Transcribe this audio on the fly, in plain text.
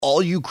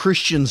all you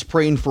Christians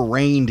praying for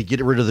rain to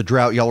get rid of the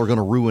drought, y'all are going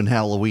to ruin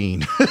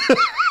Halloween.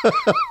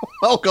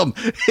 Welcome.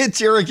 It's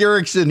Eric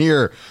Erickson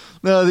here.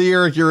 The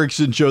Eric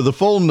Erickson Show. The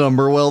phone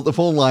number, well, the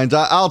phone lines,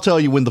 I'll tell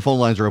you when the phone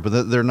lines are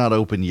open. They're not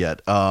open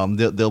yet.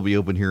 They'll be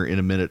open here in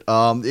a minute.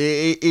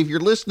 If you're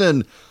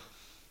listening,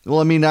 well,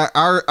 I mean,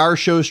 our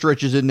show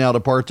stretches in now to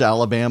parts of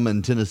Alabama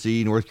and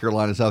Tennessee, North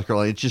Carolina, South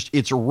Carolina.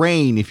 It's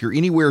rain. If you're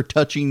anywhere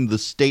touching the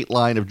state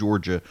line of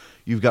Georgia,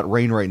 you've got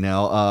rain right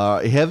now.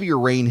 Heavier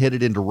rain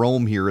headed into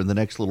Rome here in the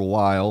next little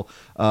while.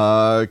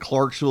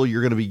 Clarksville,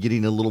 you're going to be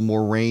getting a little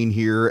more rain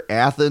here.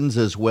 Athens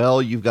as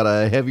well. You've got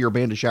a heavier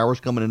band of showers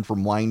coming in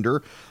from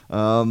Winder.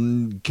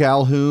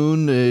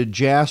 Calhoun,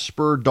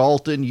 Jasper,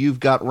 Dalton, you've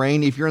got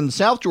rain. If you're in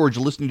South Georgia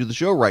listening to the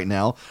show right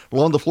now,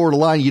 along the Florida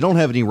line, you don't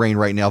have any rain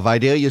right now.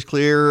 Vidalia is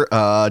clear.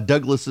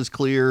 Douglas is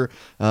clear.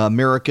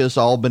 Maracus,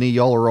 Albany,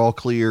 y'all are all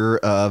clear.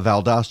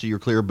 Valdosta, you're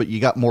clear, but you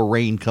got more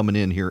rain coming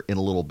in here in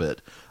a little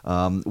bit.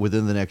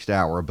 Within the next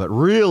hour, but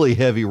really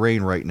heavy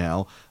rain right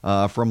now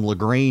from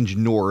LaGrange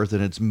north,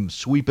 and it's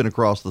sweeping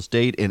across the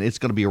state, and it's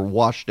going to be a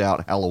washed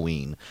out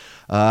Halloween.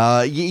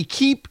 You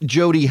keep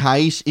Jody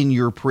Heiss in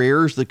your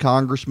prayers, the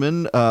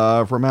congressman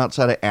from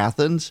outside of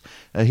Athens.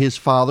 His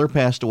father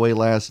passed away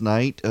last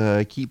night.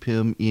 Keep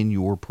him in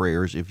your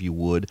prayers if you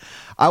would.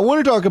 I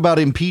want to talk about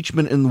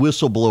impeachment and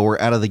whistleblower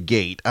out of the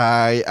gate.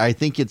 I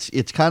think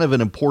it's kind of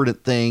an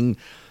important thing,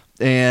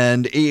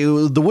 and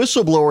the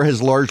whistleblower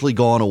has largely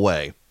gone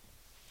away.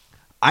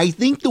 I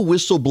think the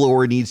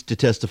whistleblower needs to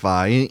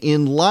testify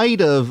in light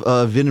of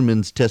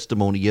Vinneman's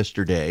testimony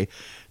yesterday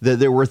that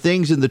there were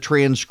things in the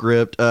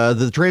transcript.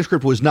 The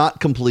transcript was not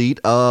complete.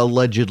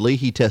 Allegedly,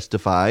 he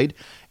testified.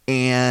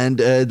 And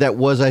that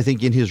was, I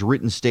think, in his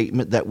written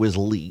statement that was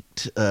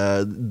leaked.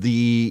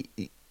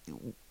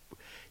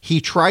 He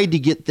tried to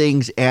get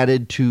things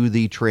added to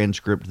the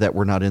transcript that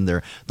were not in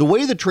there. The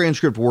way the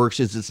transcript works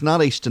is it's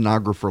not a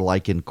stenographer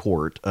like in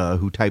court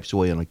who types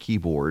away on a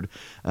keyboard.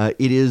 It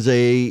is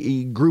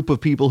a group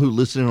of people who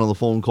listen in on the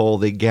phone call.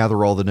 They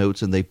gather all the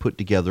notes and they put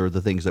together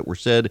the things that were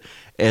said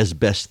as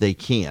best they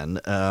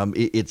can.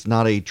 It's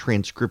not a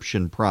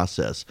transcription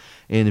process.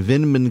 And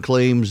Vindman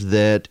claims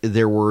that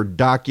there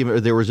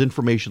was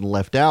information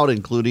left out,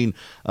 including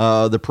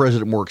the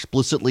president more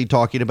explicitly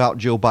talking about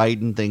Joe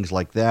Biden, things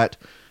like that.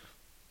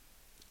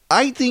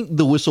 I think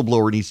the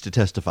whistleblower needs to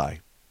testify.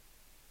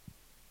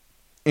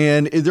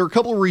 And there are a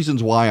couple of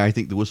reasons why I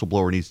think the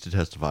whistleblower needs to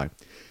testify.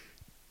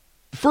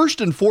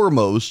 First and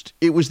foremost,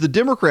 it was the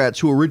Democrats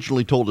who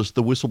originally told us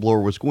the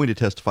whistleblower was going to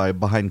testify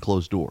behind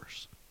closed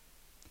doors.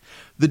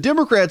 The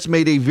Democrats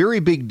made a very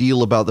big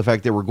deal about the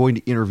fact they were going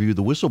to interview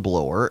the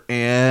whistleblower,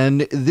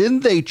 and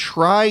then they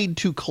tried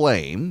to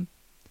claim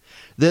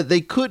that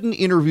they couldn't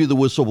interview the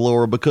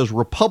whistleblower because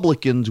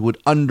Republicans would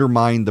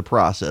undermine the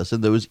process,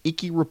 and those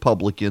icky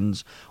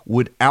Republicans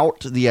would out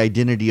the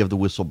identity of the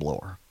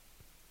whistleblower.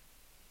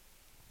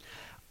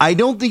 I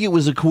don't think it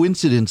was a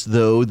coincidence,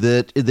 though,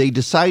 that they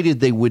decided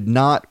they would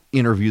not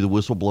interview the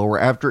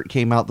whistleblower after it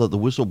came out that the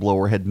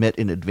whistleblower had met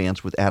in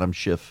advance with Adam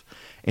Schiff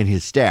and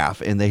his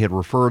staff, and they had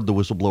referred the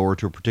whistleblower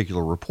to a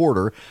particular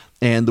reporter,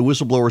 and the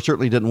whistleblower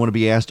certainly didn't want to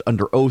be asked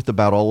under oath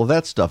about all of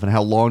that stuff. And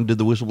how long did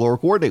the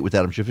whistleblower coordinate with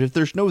Adam Schiff? If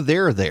there's no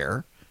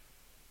there,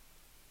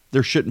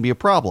 there shouldn't be a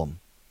problem.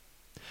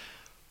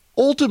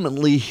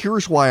 Ultimately,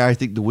 here's why I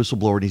think the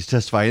whistleblower needs to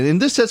testify,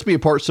 and this sets me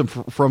apart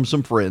from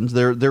some friends.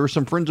 There are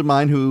some friends of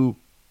mine who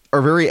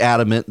are very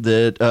adamant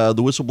that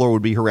the whistleblower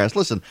would be harassed.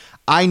 Listen,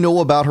 I know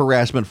about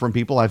harassment from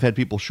people. I've had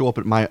people show up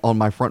on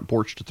my front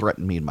porch to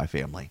threaten me and my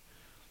family.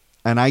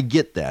 And I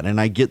get that, and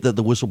I get that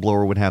the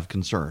whistleblower would have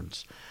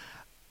concerns.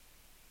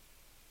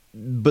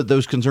 But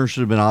those concerns should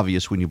have been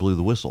obvious when you blew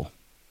the whistle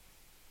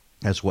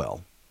as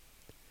well.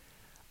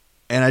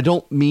 And I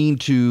don't mean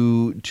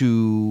to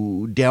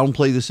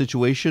downplay the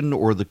situation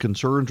or the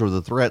concerns or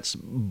the threats,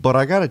 but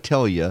I got to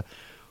tell you,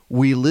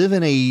 we live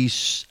in a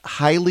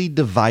highly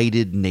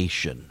divided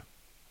nation.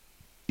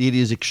 It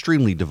is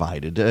extremely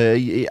divided.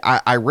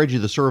 I read you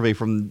the survey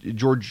from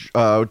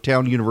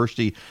Georgetown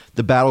University,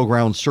 the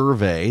Battleground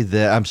Survey,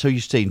 that I'm so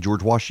used to saying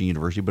George Washington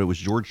University, but it was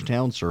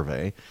Georgetown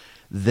Survey,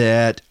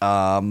 that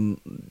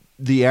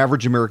the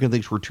average American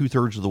thinks we're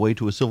 2/3 of the way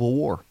to a civil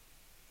war.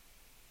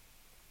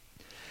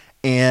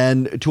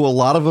 And to a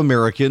lot of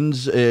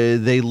Americans,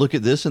 they look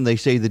at this and they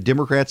say the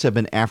Democrats have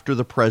been after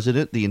the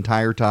president the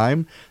entire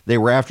time. They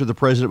were after the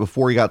president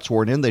before he got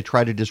sworn in. They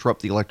tried to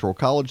disrupt the Electoral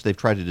College. They've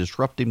tried to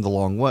disrupt him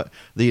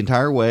the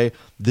entire way.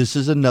 This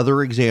is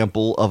another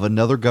example of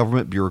another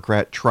government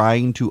bureaucrat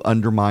trying to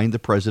undermine the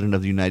president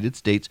of the United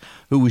States,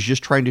 who was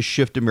just trying to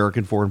shift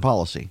American foreign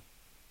policy.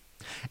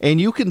 And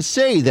you can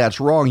say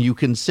that's wrong. You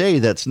can say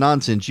that's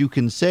nonsense. You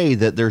can say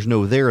that there's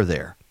no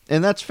there.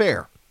 And that's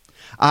fair.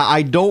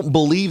 I don't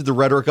believe the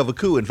rhetoric of a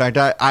coup. In fact,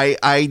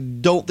 I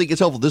don't think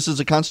it's helpful. This is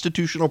a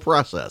constitutional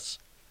process.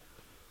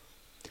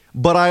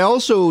 But I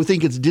also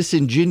think it's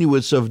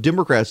disingenuous of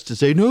Democrats to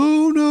say,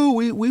 no,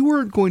 we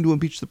weren't going to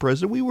impeach the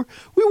president. We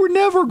were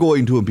never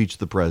going to impeach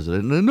the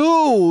president. And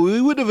no,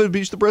 we wouldn't have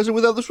impeached the president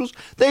without this.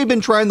 They've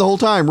been trying the whole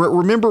time.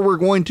 Remember, we're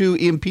going to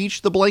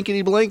impeach the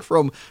blankety blank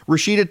from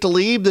Rashida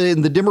Tlaib,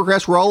 and the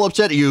Democrats were all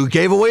upset. You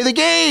gave away the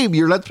game.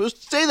 You're not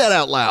supposed to say that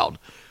out loud.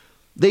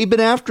 They've been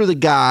after the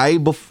guy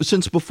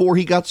since before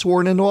he got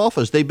sworn into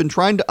office. They've been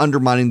trying to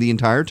undermine him the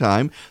entire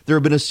time. There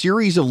have been a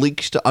series of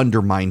leaks to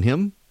undermine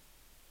him.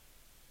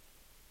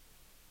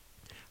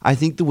 I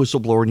think the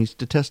whistleblower needs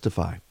to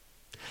testify.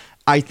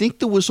 I think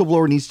the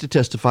whistleblower needs to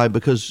testify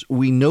because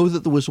we know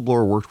that the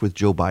whistleblower worked with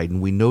Joe Biden.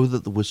 We know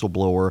that the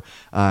whistleblower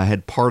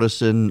had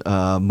partisan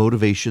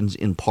motivations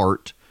in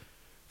part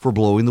for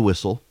blowing the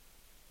whistle.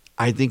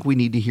 I think we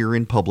need to hear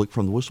in public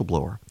from the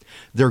whistleblower.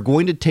 They're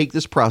going to take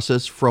this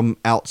process from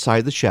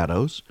outside the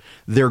shadows.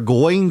 They're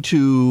going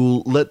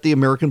to let the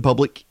American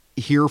public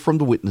hear from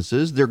the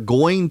witnesses. They're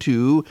going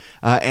to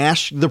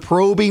ask the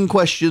probing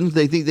questions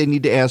they think they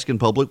need to ask in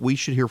public. We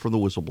should hear from the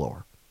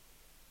whistleblower.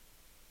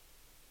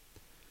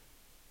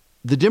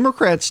 The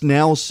Democrats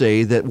now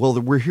say that, well,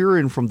 we're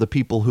hearing from the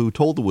people who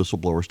told the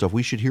whistleblower stuff.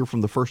 We should hear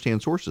from the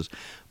firsthand sources.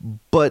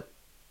 But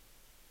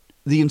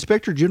the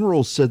Inspector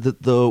General said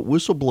that the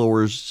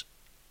whistleblower's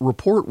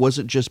report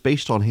wasn't just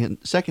based on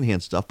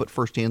secondhand stuff, but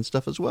firsthand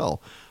stuff as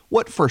well.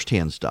 What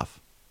firsthand stuff?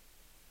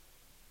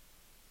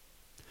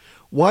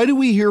 Why do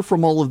we hear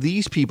from all of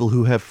these people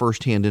who have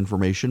firsthand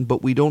information,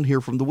 but we don't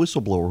hear from the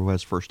whistleblower who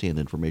has firsthand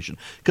information?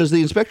 Because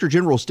the Inspector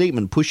General's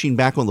statement pushing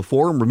back on the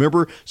form,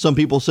 remember, some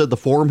people said the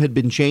form had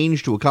been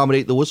changed to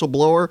accommodate the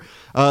whistleblower.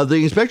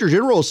 The Inspector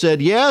General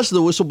said, yes,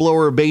 the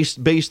whistleblower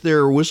based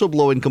their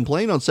whistleblowing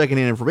complaint on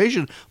secondhand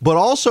information, but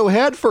also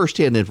had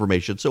firsthand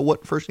information. So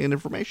what firsthand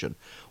information?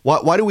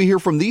 Why do we hear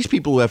from these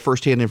people who have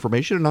firsthand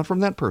information and not from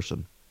that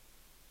person?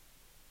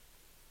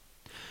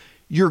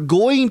 You're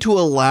going to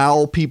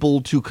allow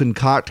people to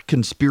concoct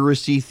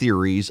conspiracy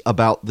theories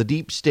about the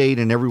deep state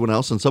and everyone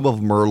else, and some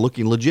of them are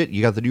looking legit.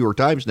 You got the New York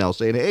Times now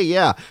saying, hey,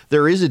 yeah,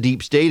 there is a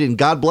deep state, and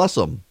God bless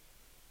them.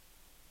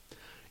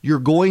 You're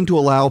going to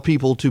allow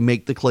people to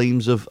make the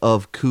claims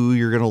of coup.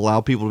 You're going to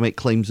allow people to make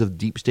claims of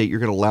deep state. You're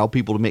going to allow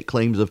people to make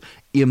claims of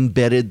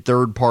embedded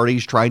third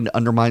parties trying to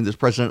undermine this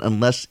president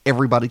unless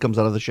everybody comes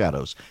out of the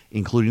shadows,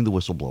 including the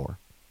whistleblower.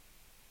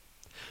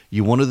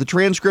 You wanted the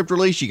transcript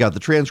release. You got the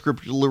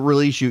transcript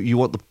release. You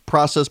want the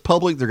process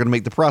public. They're going to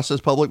make the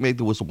process public, make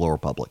the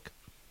whistleblower public.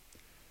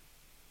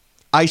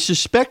 I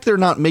suspect they're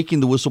not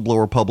making the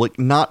whistleblower public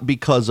not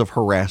because of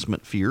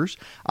harassment fears.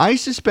 I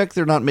suspect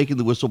they're not making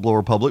the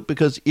whistleblower public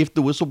because if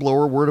the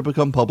whistleblower were to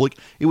become public,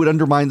 it would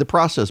undermine the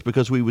process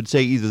because we would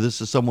say either this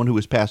is someone who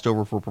was passed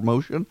over for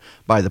promotion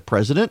by the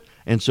president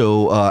and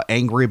so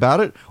angry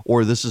about it,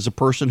 or this is a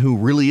person who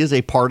really is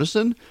a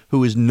partisan,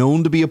 who is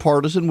known to be a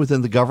partisan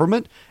within the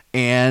government,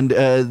 and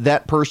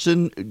that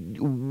person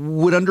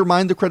would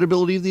undermine the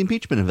credibility of the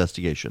impeachment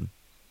investigation.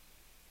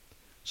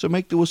 So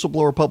make the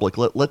whistleblower public.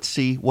 Let's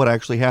see what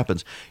actually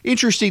happens.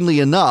 Interestingly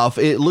enough,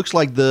 it looks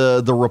like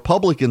the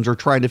Republicans are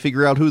trying to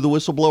figure out who the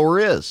whistleblower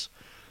is.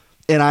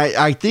 And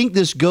I think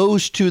this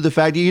goes to the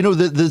fact,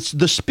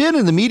 the spin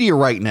in the media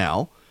right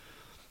now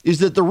is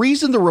that the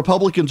reason the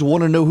Republicans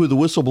want to know who the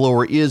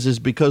whistleblower is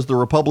because the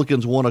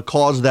Republicans want to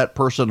cause that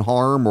person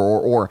harm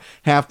or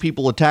have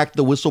people attack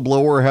the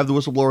whistleblower or have the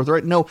whistleblower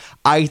threat. No,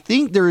 I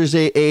think there is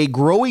a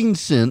growing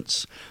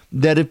sense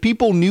that if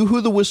people knew who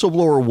the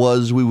whistleblower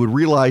was, we would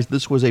realize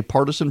this was a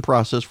partisan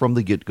process from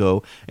the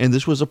get-go, and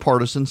this was a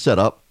partisan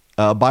setup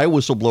by a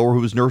whistleblower who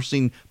was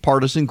nursing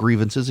partisan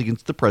grievances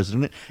against the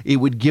president. It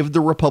would give the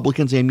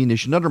Republicans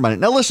ammunition to undermine it.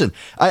 Now, listen,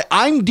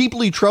 I'm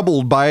deeply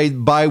troubled by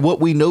what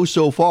we know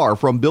so far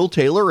from Bill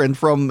Taylor and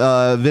from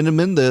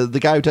Veneman, the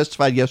guy who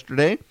testified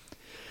yesterday.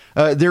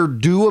 There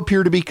do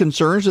appear to be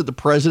concerns that the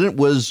president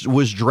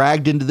was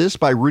dragged into this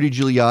by Rudy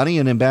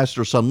Giuliani and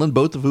Ambassador Sondland,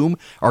 both of whom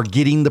are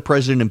getting the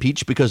president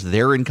impeached because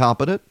they're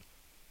incompetent.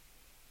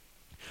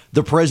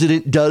 The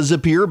president does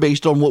appear,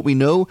 based on what we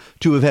know,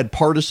 to have had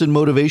partisan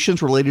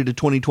motivations related to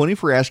 2020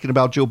 for asking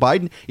about Joe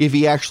Biden. If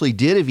he actually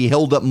did, if he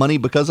held up money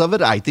because of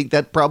it, I think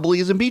that probably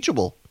is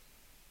impeachable.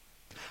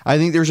 I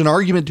think there's an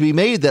argument to be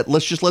made that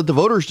let's just let the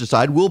voters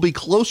decide. We'll be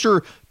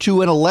closer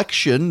to an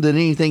election than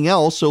anything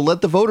else, so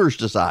let the voters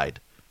decide.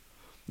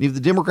 If the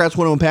Democrats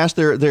want to pass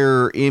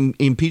their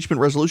impeachment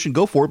resolution,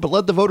 go for it, but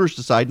let the voters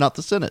decide, not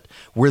the Senate.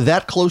 We're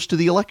that close to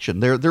the election.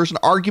 There's an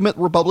argument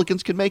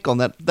Republicans can make on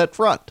that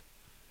front.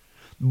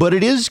 But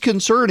it is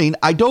concerning.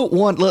 I don't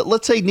want,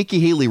 let's say Nikki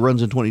Haley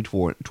runs in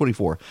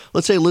 2024.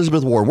 Let's say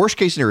Elizabeth Warren. Worst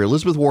case scenario,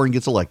 Elizabeth Warren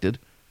gets elected.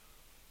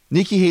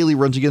 Nikki Haley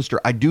runs against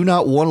her. I do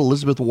not want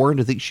Elizabeth Warren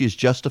to think she is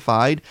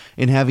justified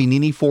in having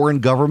any foreign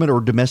government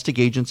or domestic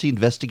agency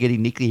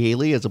investigating Nikki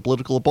Haley as a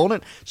political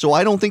opponent. So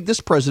I don't think this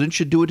president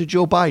should do it to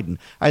Joe Biden.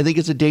 I think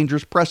it's a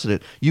dangerous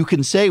precedent. You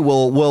can say,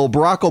 well,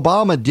 Barack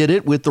Obama did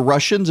it with the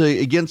Russians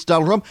against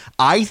Donald Trump.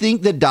 I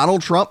think that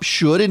Donald Trump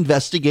should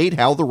investigate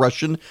how the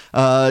Russian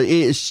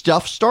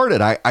stuff started.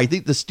 I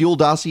think the Steele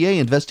dossier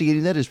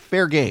investigating that is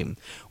fair game.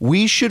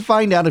 We should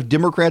find out if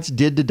Democrats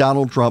did to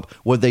Donald Trump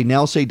what they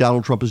now say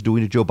Donald Trump is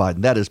doing to Joe Biden.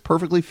 Biden. That is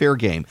perfectly fair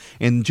game.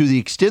 And to the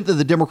extent that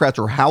the Democrats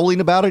are howling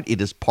about it,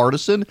 it is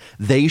partisan.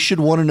 They should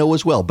want to know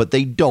as well, but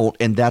they don't,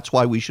 and that's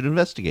why we should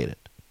investigate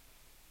it.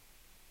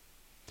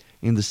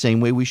 In the same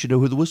way we should know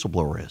who the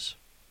whistleblower is.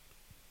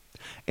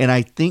 And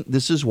I think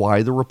this is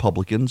why the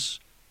Republicans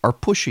are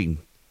pushing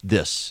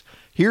this.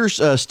 Here's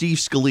Steve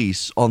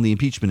Scalise on the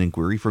impeachment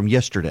inquiry from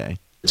yesterday.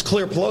 It's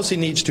clear Pelosi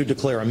needs to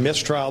declare a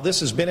mistrial.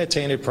 This has been a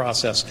tainted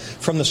process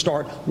from the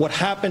start. What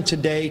happened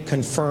today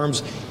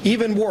confirms,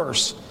 even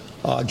worse,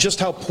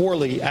 just how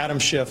poorly Adam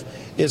Schiff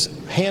is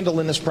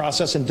handling this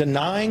process and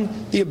denying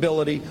the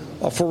ability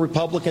for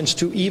Republicans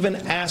to even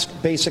ask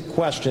basic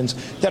questions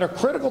that are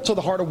critical to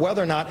the heart of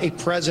whether or not a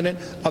president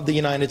of the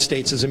United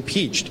States is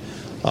impeached.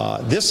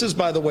 This is,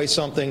 by the way,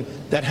 something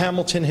that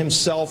Hamilton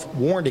himself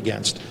warned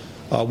against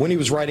when he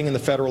was writing in the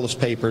Federalist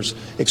Papers,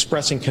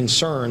 expressing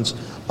concerns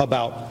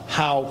about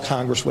how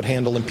Congress would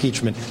handle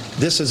impeachment.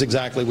 This is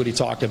exactly what he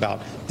talked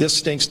about. This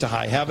stinks to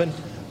high heaven.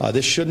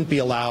 This shouldn't be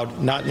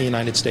allowed, not in the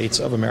United States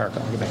of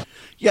America.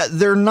 Yeah,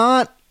 they're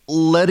not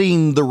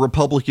letting the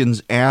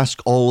Republicans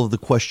ask all of the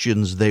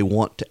questions they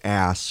want to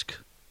ask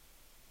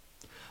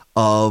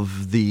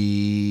of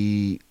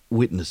the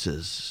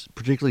witnesses,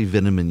 particularly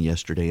Veneman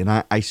yesterday.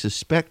 And I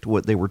suspect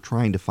what they were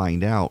trying to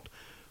find out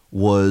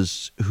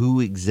was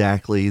who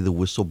exactly the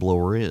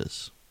whistleblower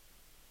is.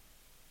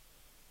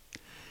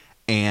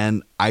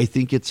 And I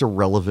think it's a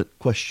relevant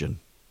question.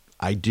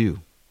 I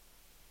do.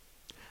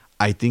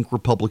 I think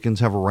Republicans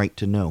have a right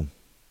to know.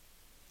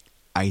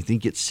 I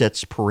think it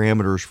sets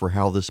parameters for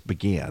how this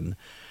began.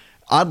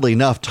 Oddly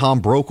enough, Tom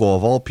Brokaw,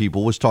 of all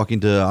people, was talking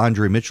to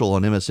Andre Mitchell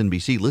on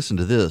MSNBC. Listen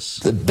to this.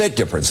 The big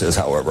difference is,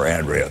 however,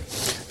 Andrea,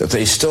 that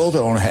they still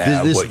don't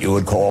have what you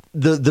would call...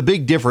 The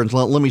big difference,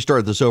 let me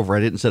start this over. I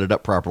didn't set it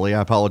up properly.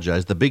 I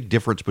apologize. The big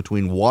difference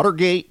between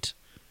Watergate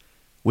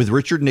with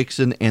Richard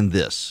Nixon and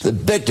this. The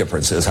big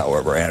difference is,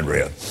 however,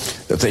 Andrea,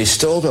 that they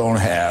still don't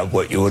have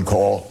what you would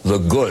call the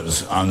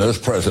goods on this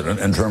president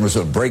in terms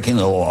of breaking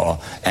the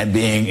law and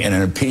being an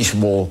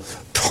impeachable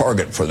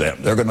target for them.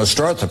 They're going to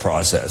start the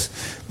process,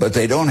 but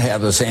they don't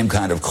have the same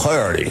kind of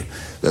clarity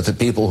that the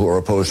people who are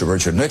opposed to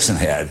Richard Nixon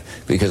had,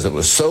 because it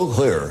was so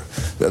clear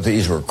that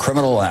these were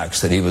criminal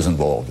acts that he was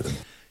involved in.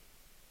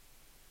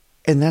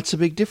 And that's a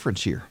big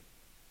difference here.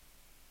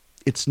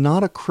 It's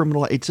not a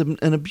criminal, it's an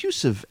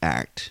abusive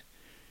act.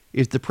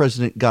 If the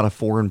president got a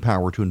foreign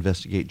power to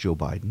investigate Joe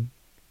Biden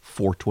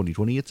for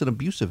 2020, it's an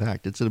abusive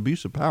act. It's an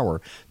abuse of power.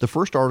 The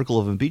first article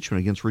of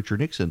impeachment against Richard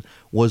Nixon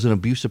was an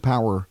abuse of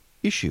power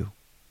issue.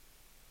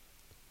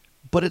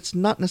 But it's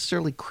not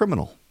necessarily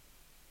criminal.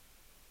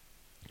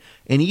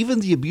 And even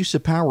the abuse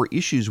of power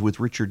issues with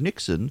Richard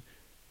Nixon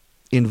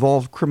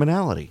involved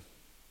criminality.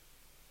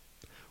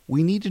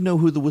 We need to know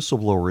who the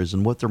whistleblower is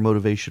and what their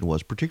motivation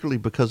was, particularly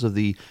because of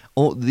the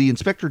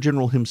Inspector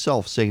General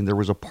himself saying there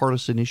was a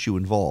partisan issue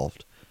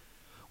involved.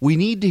 We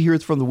need to hear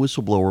from the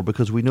whistleblower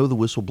because we know the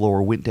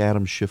whistleblower went to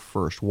Adam Schiff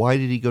first. Why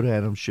did he go to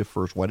Adam Schiff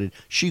first? Why did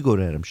she go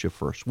to Adam Schiff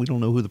first? We don't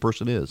know who the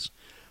person is.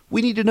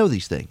 We need to know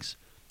these things.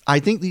 I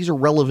think these are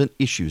relevant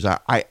issues.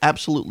 I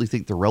absolutely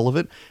think they're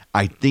relevant.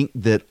 I think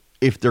that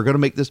if they're going to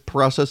make this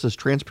process as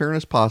transparent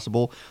as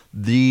possible,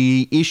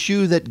 the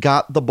issue that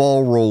got the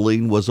ball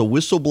rolling was a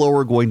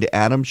whistleblower going to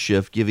Adam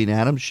Schiff, giving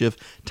Adam Schiff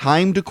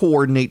time to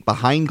coordinate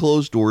behind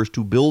closed doors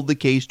to build the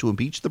case to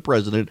impeach the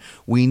president.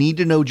 We need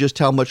to know just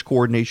how much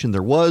coordination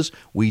there was.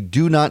 We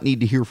do not need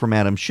to hear from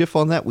Adam Schiff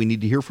on that. We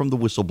need to hear from the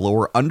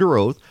whistleblower under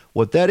oath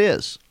what that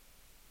is.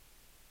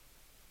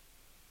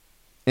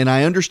 And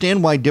I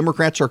understand why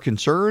Democrats are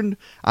concerned.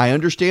 I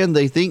understand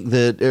they think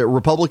that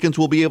Republicans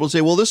will be able to say,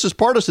 well, this is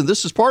partisan.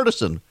 This is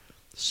partisan.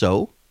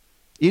 So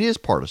it is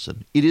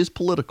partisan. It is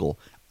political.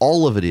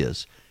 All of it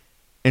is.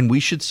 And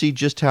we should see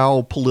just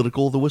how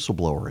political the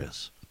whistleblower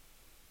is.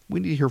 We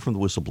need to hear from the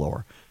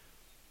whistleblower.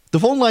 The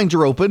phone lines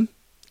are open.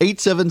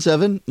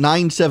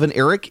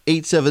 877-97-ERIC,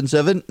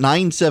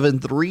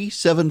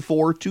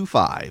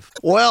 877-973-7425.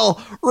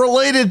 Well,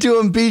 related to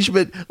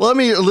impeachment,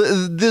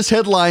 this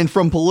headline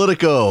from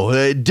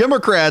Politico.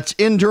 Democrats'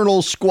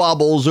 internal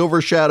squabbles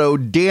overshadow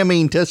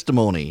damning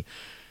testimony.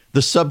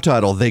 The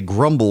subtitle, they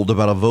grumbled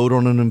about a vote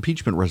on an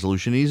impeachment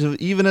resolution,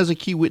 even as a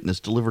key witness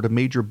delivered a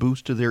major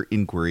boost to their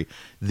inquiry.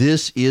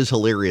 This is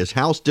hilarious.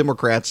 House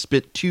Democrats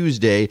spent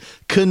Tuesday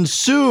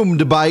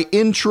consumed by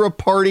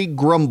intra-party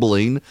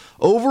grumbling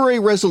over a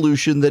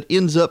resolution that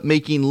ends up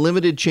making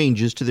limited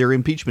changes to their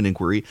impeachment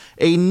inquiry,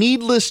 a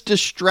needless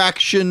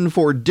distraction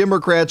for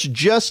Democrats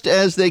just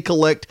as they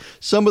collect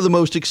some of the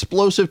most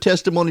explosive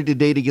testimony to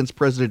date against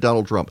President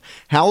Donald Trump.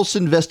 House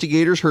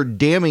investigators heard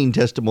damning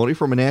testimony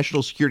from a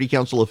National Security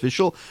Council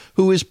official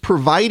who is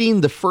providing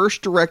the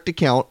first direct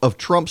account of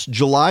Trump's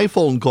July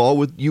phone call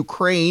with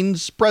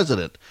Ukraine's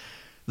president.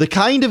 The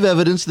kind of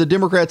evidence the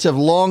Democrats have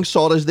long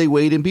sought as they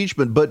weighed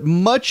impeachment, but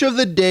much of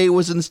the day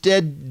was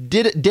instead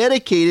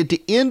dedicated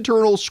to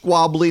internal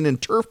squabbling and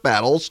turf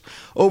battles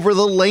over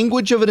the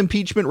language of an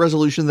impeachment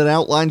resolution that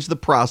outlines the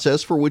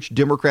process for which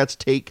Democrats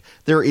take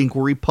their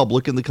inquiry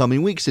public in the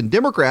coming weeks. And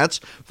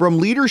Democrats, from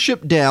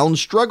leadership down,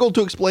 struggled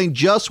to explain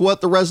just what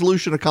the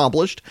resolution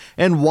accomplished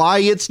and why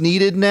it's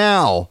needed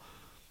now.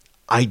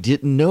 I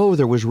didn't know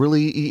it was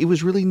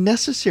really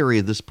necessary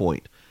at this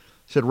point,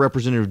 said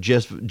Representative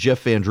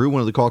Jeff Van Drew,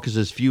 one of the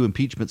caucus's few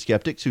impeachment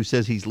skeptics, who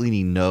says he's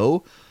leaning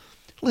no.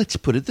 Let's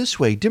put it this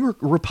way.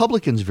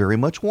 Republicans very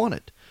much want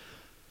it.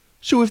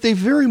 So if they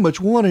very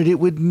much want it, it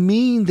would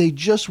mean they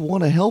just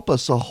want to help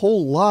us a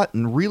whole lot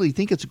and really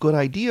think it's a good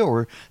idea,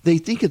 or they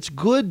think it's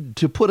good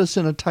to put us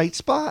in a tight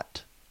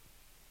spot.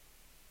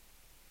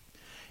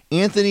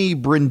 Anthony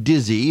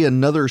Brindisi,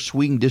 another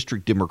swing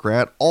district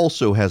Democrat,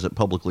 also hasn't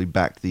publicly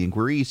backed the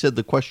inquiry. He said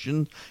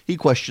he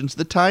questions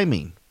the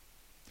timing.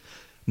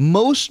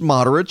 Most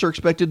moderates are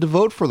expected to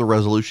vote for the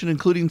resolution,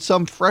 including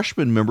some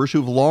freshman members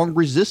who've long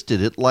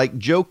resisted it, like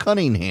Joe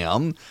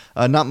Cunningham,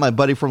 not my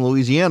buddy from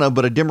Louisiana,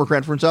 but a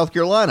Democrat from South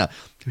Carolina.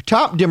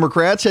 Top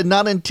Democrats had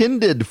not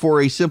intended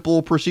for a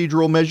simple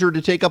procedural measure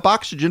to take up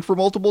oxygen for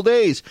multiple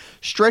days,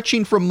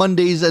 stretching from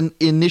Monday's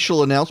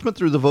initial announcement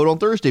through the vote on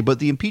Thursday. But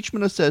the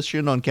impeachment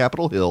session on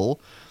Capitol Hill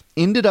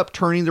ended up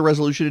turning the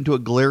resolution into a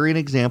glaring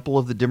example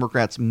of the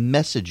Democrats'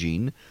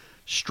 messaging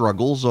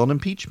struggles on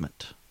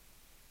impeachment.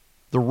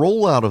 The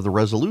rollout of the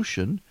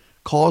resolution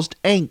caused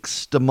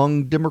angst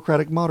among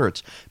Democratic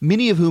moderates,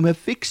 many of whom have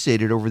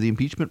fixated over the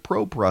impeachment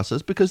probe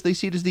process because they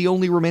see it as the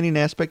only remaining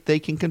aspect they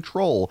can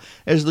control,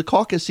 as the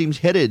caucus seems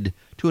headed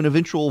to an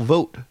eventual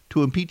vote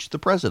to impeach the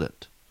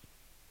president.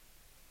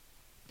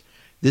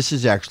 This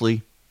is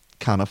actually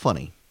kind of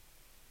funny.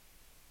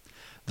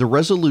 The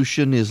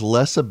resolution is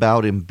less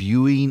about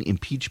imbuing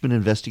impeachment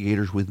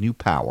investigators with new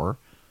power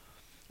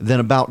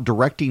than about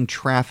directing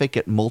traffic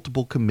at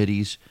multiple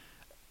committees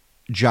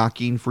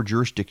jockeying for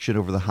jurisdiction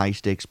over the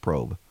high-stakes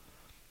probe.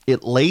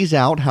 It lays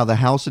out how the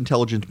House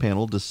Intelligence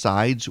Panel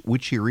decides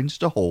which hearings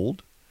to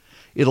hold.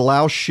 It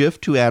allows Schiff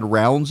to add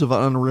rounds of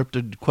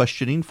uninterrupted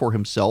questioning for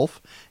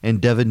himself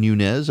and Devin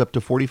Nunes, up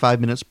to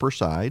 45 minutes per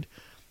side,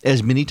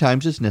 as many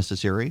times as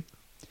necessary.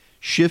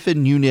 Schiff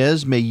and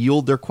Nunes may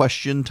yield their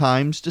question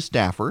times to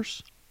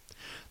staffers.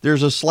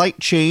 There's a slight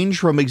change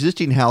from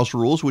existing House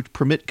rules, which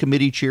permit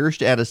committee chairs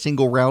to add a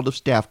single round of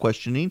staff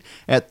questioning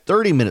at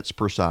 30 minutes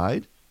per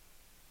side.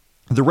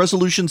 The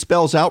resolution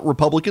spells out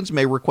Republicans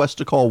may request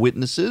to call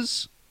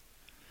witnesses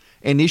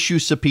and issue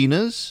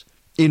subpoenas.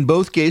 In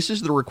both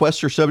cases, the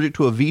requests are subject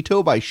to a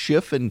veto by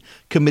Schiff and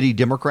committee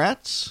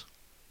Democrats.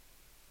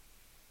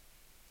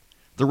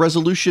 The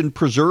resolution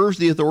preserves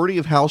the authority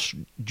of House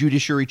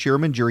Judiciary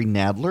Chairman Jerry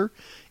Nadler.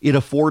 It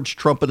affords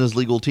Trump and his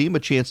legal team a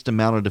chance to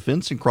mount a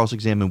defense and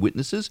cross-examine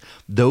witnesses.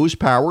 Those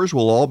powers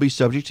will all be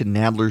subject to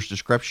Nadler's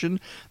discretion.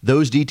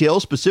 Those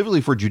details, specifically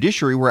for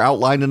judiciary, were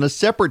outlined in a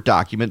separate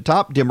document.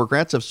 Top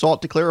Democrats have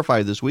sought to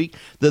clarify this week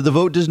that the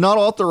vote does not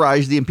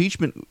authorize the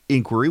impeachment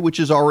inquiry, which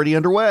is already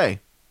underway.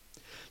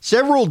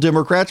 Several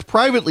Democrats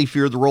privately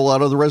feared the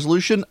rollout of the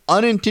resolution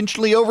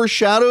unintentionally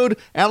overshadowed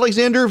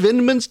Alexander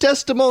Vindman's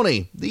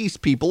testimony. These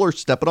people are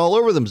stepping all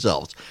over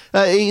themselves.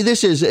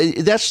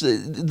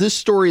 This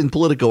story in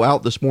Politico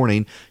out this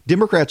morning.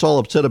 Democrats all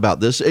upset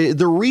about this.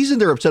 The reason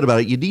they're upset about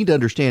it, you need to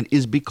understand,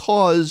 is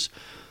because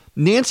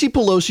Nancy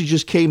Pelosi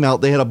just came out.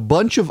 They had a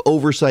bunch of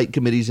oversight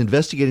committees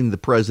investigating the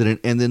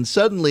president, and then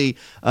suddenly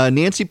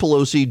Nancy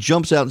Pelosi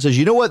jumps out and says,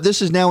 you know what,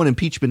 this is now an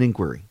impeachment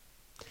inquiry.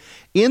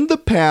 In the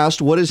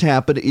past, what has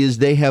happened is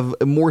they have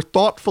more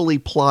thoughtfully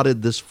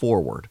plotted this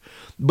forward.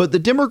 But the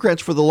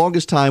Democrats, for the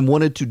longest time,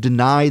 wanted to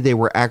deny they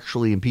were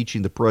actually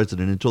impeaching the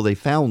president until they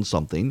found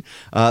something.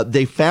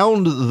 They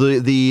found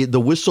the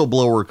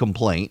whistleblower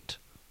complaint.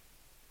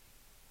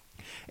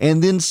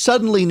 And then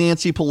suddenly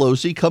Nancy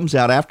Pelosi comes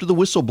out after the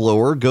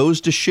whistleblower,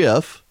 goes to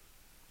Schiff,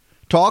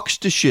 talks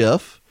to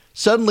Schiff.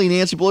 Suddenly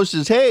Nancy Pelosi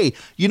says, hey,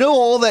 you know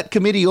all that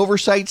committee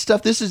oversight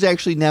stuff? This is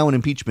actually now an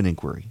impeachment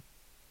inquiry.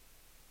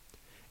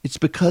 It's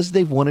because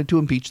they've wanted to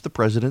impeach the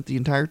president the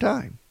entire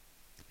time.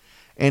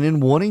 And in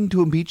wanting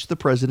to impeach the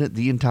president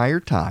the entire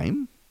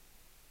time,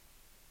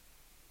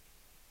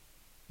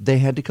 they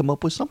had to come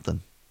up with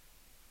something.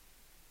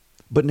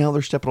 But now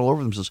they're stepping all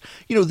over themselves.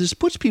 You know, this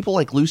puts people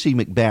like Lucy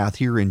McBath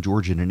here in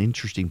Georgia in an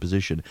interesting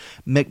position.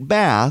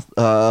 McBath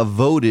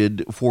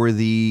voted for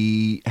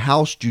the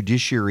House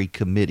Judiciary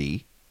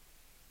Committee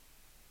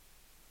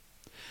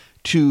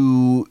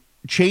to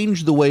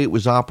change the way it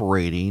was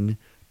operating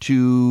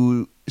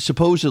to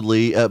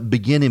supposedly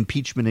begin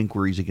impeachment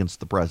inquiries against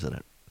the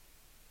president.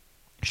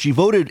 She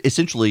voted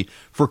essentially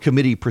for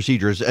committee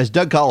procedures. As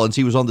Doug Collins,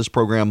 he was on this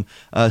program,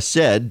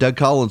 said, Doug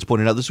Collins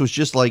pointed out, this was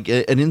just like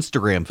an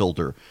Instagram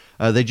filter.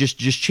 They just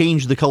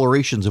changed the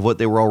colorations of what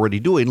they were already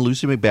doing.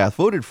 Lucy McBath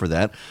voted for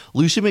that.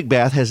 Lucy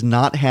McBath has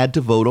not had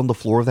to vote on the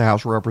floor of the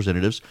House of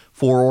Representatives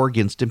for or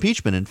against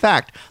impeachment. In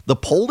fact, the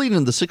polling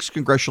in the 6th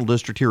Congressional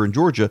District here in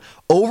Georgia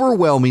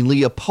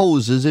overwhelmingly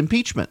opposes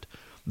impeachment.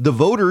 The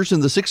voters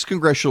in the 6th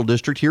Congressional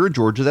District here in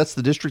Georgia, that's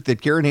the district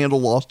that Karen Handel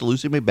lost to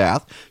Lucy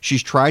McBath.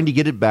 She's trying to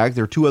get it back.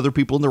 There are 2 other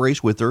people in the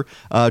race with her,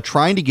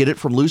 trying to get it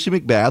from Lucy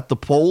McBath. The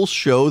polls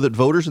show that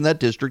voters in that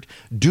district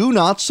do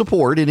not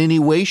support in any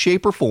way,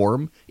 shape, or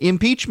form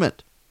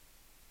impeachment.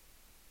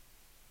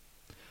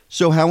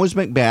 So how is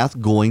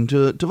McBath going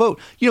to vote?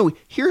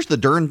 Here's the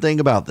darn thing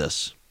about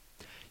this.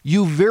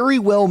 You very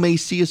well may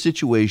see a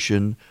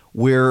situation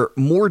where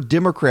more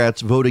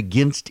Democrats vote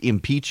against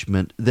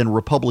impeachment than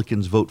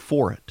Republicans vote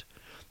for it,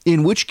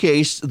 in which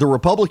case the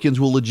Republicans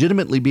will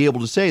legitimately be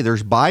able to say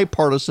there's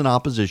bipartisan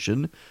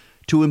opposition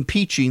to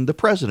impeaching the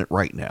president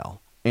right now.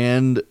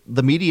 And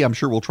the media, I'm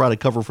sure, will try to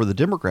cover for the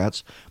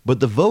Democrats,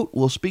 but the vote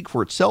will speak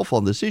for itself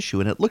on this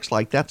issue, and it looks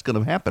like that's going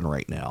to happen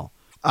right now.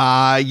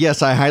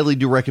 Yes, I highly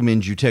do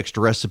recommend you text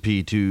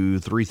recipe to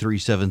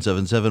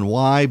 33777.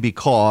 Why?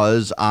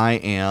 Because I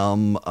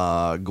am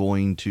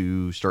going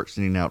to start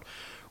sending out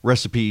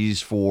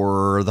recipes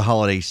for the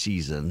holiday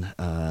season.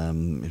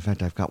 In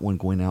fact, I've got one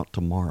going out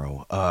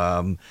tomorrow.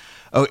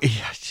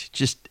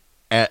 Just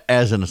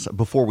as an aside,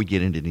 before we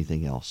get into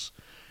anything else,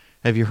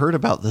 have you heard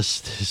about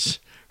this?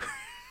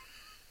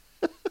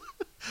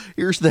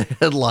 Here's the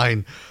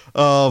headline.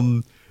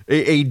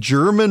 A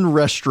German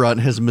restaurant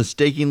has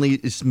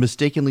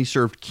mistakenly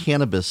served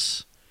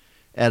cannabis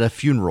at a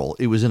funeral.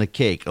 It was in a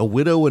cake. A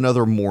widow and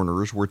other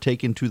mourners were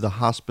taken to the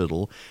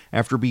hospital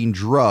after being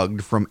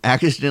drugged from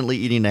accidentally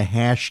eating a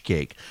hash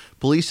cake.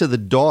 Police said the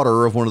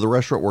daughter of one of the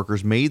restaurant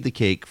workers made the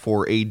cake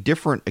for a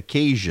different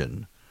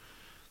occasion.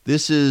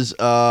 This is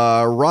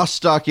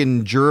Rostock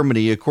in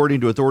Germany.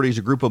 According to authorities,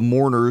 a group of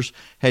mourners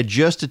had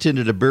just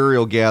attended a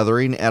burial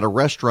gathering at a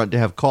restaurant to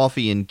have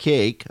coffee and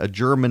cake, a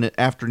German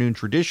afternoon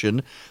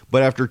tradition.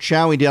 But after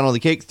chowing down on the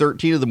cake,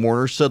 13 of the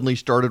mourners suddenly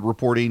started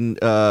reporting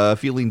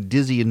feeling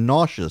dizzy and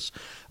nauseous.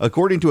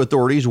 According to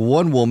authorities,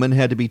 one woman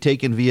had to be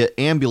taken via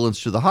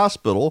ambulance to the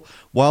hospital,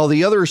 while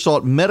the others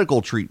sought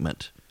medical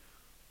treatment.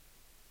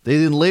 They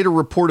then later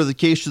reported the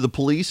case to the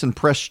police and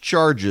pressed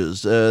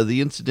charges. The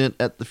incident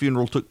at the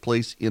funeral took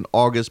place in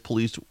August.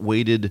 Police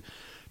waited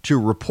to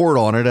report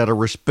on it out of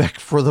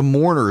respect for the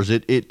mourners.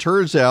 It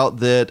turns out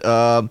that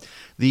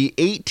the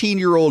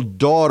 18-year-old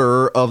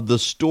daughter of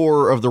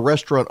the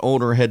restaurant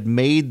owner had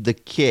made the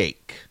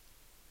cake.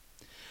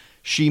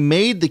 She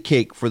made the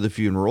cake for the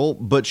funeral,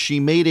 but she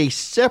made a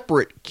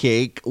separate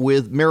cake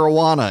with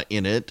marijuana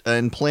in it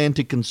and planned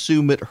to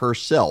consume it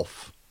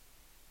herself.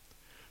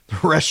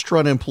 The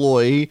restaurant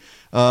employee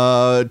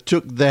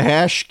took the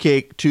hash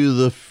cake to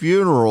the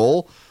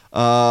funeral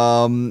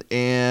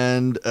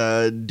and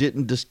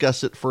didn't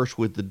discuss it first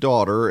with the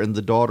daughter, and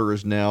the daughter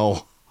is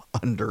now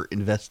under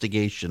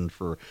investigation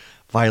for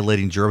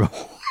violating German.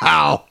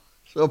 Wow.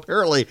 So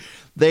apparently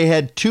they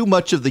had too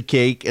much of the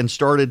cake and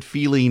started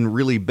feeling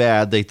really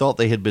bad. They thought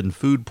they had been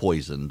food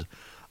poisoned.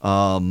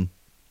 Oh,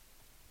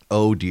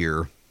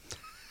 dear.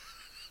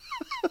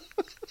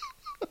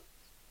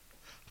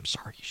 I'm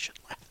sorry, you should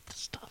laugh at this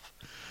stuff.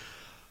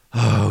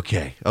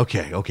 Okay.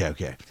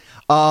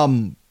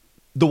 The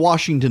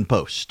Washington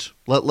Post.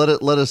 Let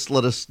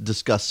us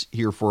discuss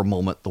here for a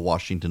moment the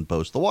Washington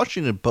Post. The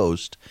Washington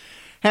Post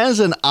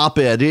has an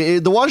op-ed.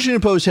 The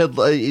Washington Post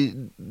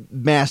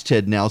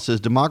masthead now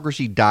says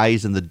democracy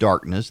dies in the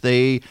darkness.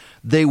 They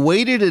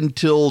waited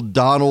until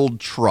Donald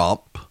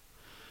Trump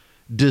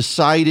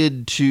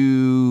decided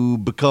to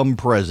become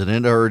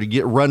president or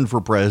to run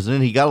for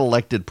president. He got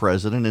elected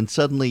president, and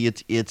suddenly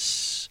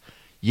it's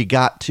you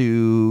got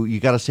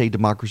to say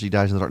democracy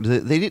dies in the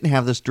darkness. They didn't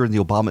have this during the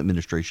Obama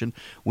administration,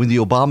 when the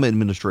Obama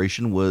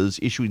administration was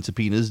issuing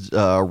subpoenas,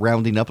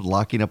 rounding up and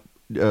locking up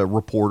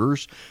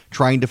reporters,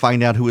 trying to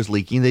find out who was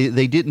leaking.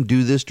 They didn't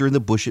do this during the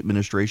Bush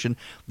administration.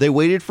 They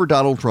waited for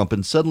Donald Trump,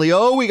 and suddenly,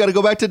 we got to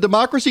go back to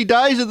democracy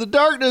dies in the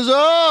darkness.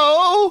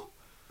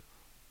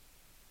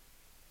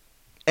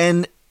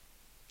 And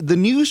the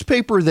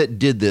newspaper that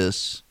did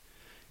this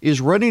is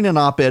running an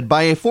op-ed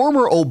by a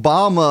former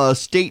Obama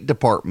State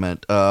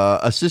Department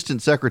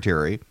assistant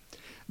secretary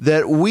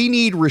that we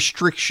need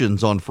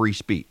restrictions on free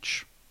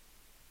speech.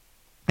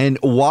 And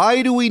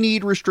why do we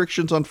need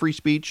restrictions on free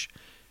speech?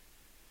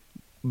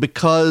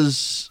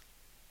 Because,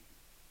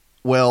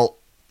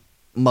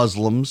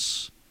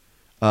 Muslims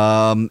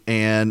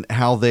and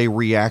how they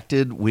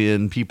reacted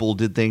when people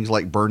did things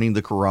like burning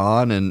the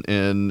Quran,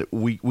 and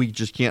we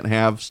just can't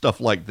have stuff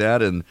like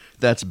that, and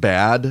that's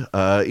bad.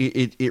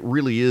 It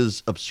really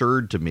is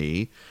absurd to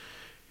me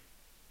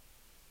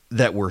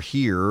that we're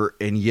here,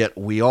 and yet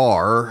we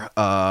are.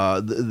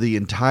 The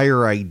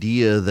entire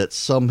idea that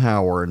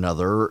somehow or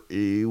another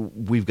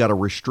we've got to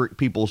restrict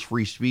people's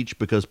free speech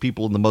because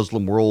people in the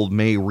Muslim world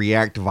may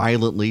react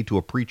violently to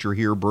a preacher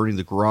here burning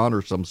the Quran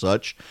or some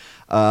such.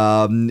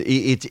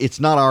 It's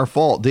not our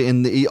fault.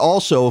 And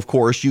also, of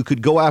course, you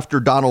could go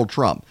after Donald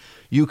Trump.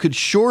 You could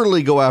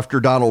surely go after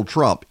Donald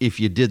Trump if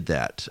you did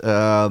that.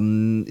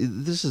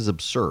 This is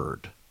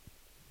absurd.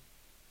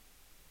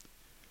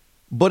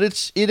 But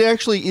it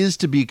actually is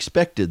to be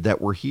expected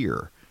that we're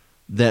here,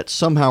 that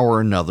somehow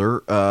or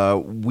another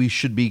we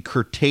should be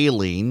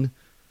curtailing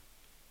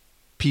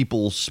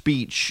people's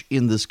speech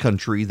in this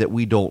country that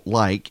we don't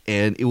like.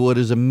 And what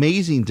is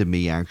amazing to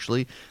me,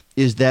 actually,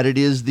 is that it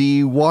is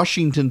the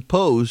Washington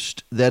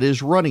Post that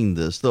is running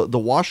this. The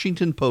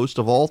Washington Post,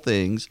 of all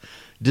things,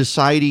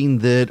 deciding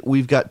that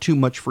we've got too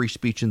much free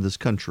speech in this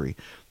country,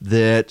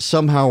 that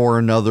somehow or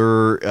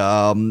another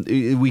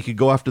we could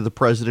go after the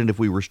president if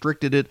we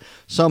restricted it.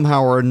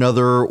 Somehow or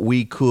another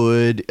we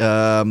could,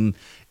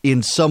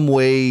 in some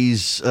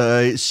ways,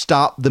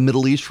 stop the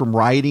Middle East from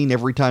rioting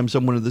every time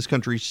someone in this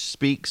country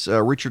speaks.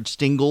 Richard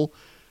Stengel,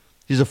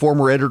 he's a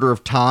former editor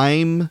of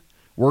Time,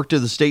 worked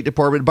at the State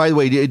Department. By the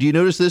way, do you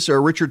notice this?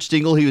 Richard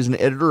Stengel, he was an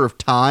editor of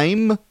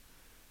Time.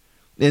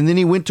 And then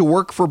he went to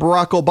work for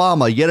Barack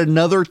Obama, yet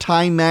another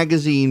Time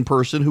magazine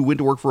person who went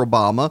to work for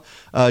Obama,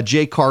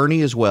 Jay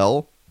Carney as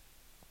well.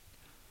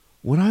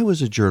 When I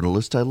was a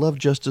journalist, I loved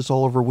Justice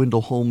Oliver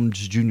Wendell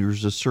Holmes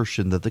Jr.'s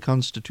assertion that the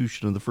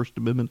Constitution and the First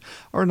Amendment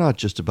are not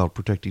just about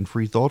protecting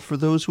free thought for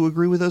those who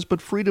agree with us,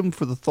 but freedom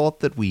for the thought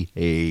that we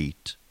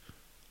hate.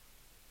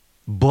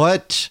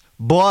 But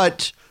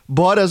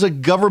as a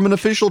government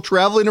official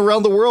traveling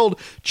around the world,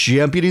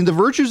 championing the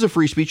virtues of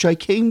free speech, I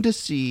came to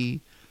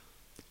see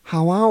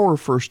how our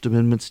First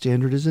Amendment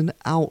standard is an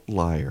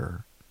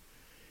outlier.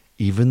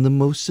 Even the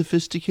most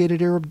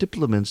sophisticated Arab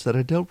diplomats that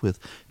I dealt with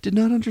did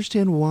not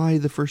understand why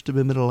the First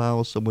Amendment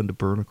allows someone to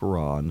burn a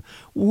Quran.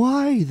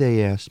 Why,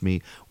 they asked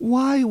me,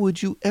 why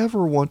would you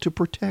ever want to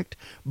protect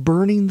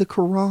burning the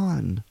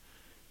Quran?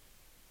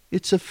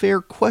 It's a fair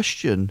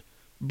question.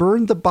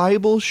 Burn the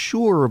Bible,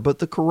 sure, but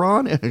the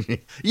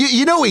Quran,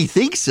 you know he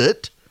thinks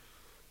it.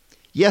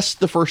 Yes,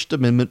 the First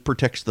Amendment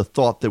protects the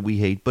thought that we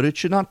hate, but it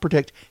should not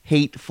protect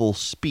hateful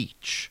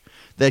speech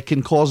that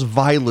can cause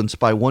violence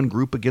by one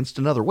group against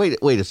another. Wait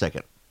a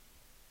second.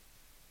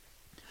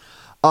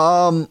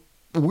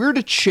 We're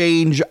to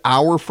change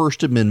our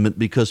First Amendment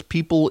because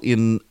people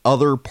in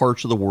other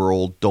parts of the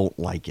world don't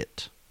like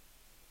it.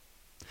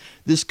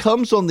 This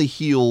comes on the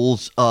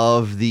heels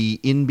of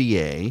the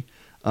NBA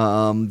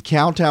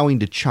kowtowing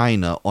to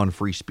China on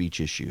free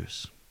speech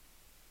issues.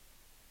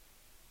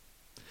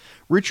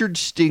 Richard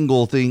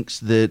Stengel thinks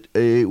that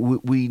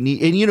we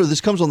need, and this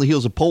comes on the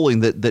heels of polling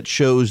that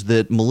shows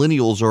that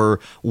millennials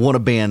want to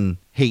ban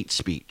hate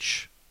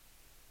speech.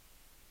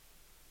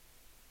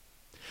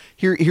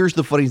 Here's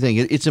the funny thing.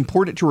 It's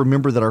important to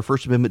remember that our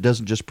First Amendment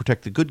doesn't just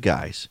protect the good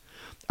guys.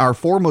 Our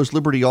foremost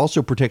liberty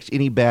also protects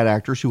any bad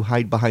actors who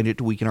hide behind it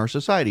to weaken our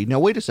society. Now,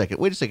 wait a second.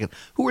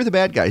 Who are the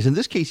bad guys? In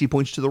this case, he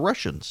points to the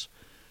Russians.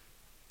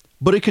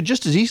 But it could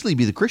just as easily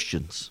be the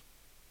Christians.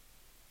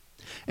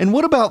 And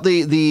what about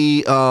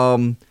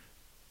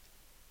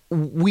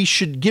we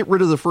should get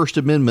rid of the First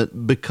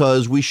Amendment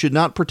because we should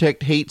not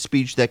protect hate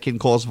speech that can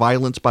cause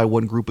violence by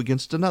one group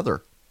against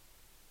another.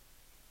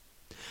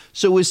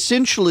 So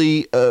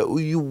essentially,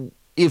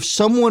 if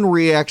someone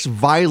reacts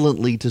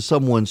violently to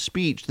someone's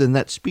speech, then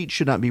that speech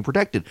should not be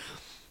protected.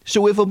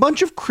 So if a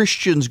bunch of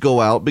Christians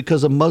go out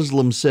because a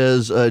Muslim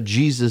says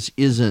Jesus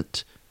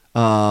isn't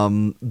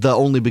the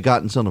only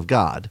begotten Son of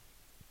God,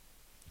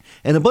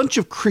 and a bunch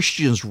of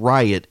Christians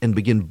riot and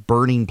begin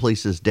burning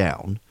places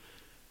down,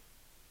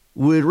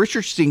 would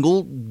Richard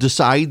Stengel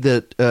decide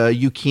that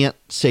you can't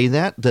say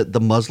that the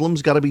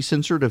Muslims got to be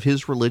censored of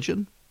his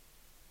religion?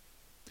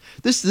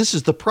 This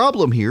is the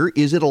problem here,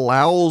 is it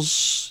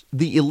allows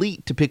the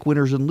elite to pick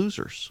winners and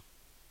losers.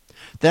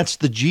 That's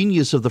the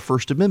genius of the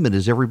First Amendment,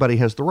 is everybody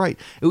has the right.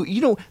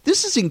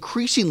 This is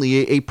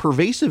increasingly a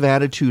pervasive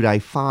attitude I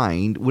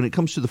find when it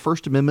comes to the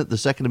First Amendment, the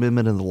Second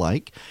Amendment, and the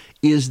like,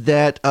 is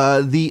that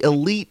the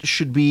elite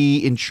should be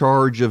in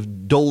charge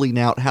of doling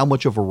out how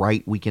much of a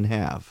right we can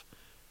have.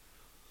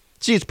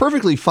 See, it's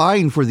perfectly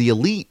fine for the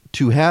elite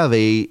to have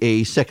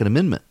a Second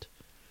Amendment.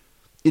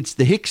 It's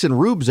the Hicks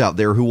and Rubes out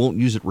there who won't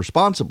use it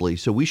responsibly,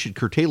 so we should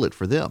curtail it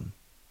for them.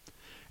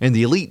 And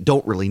the elite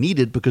don't really need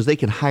it because they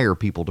can hire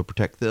people to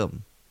protect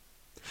them.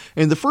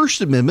 In the First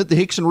Amendment, the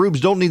Hicks and Rubes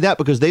don't need that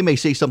because they may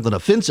say something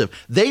offensive.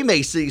 They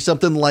may say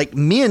something like,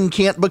 men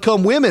can't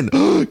become women.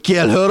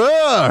 Kill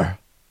her.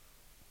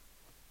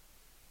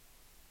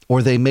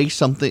 Or they may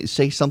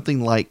say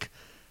something like,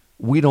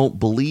 we don't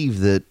believe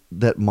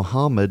that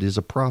Muhammad is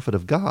a prophet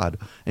of God,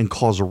 and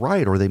cause a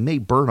riot. Or they may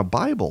burn a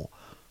Bible.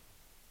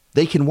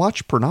 They can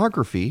watch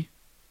pornography.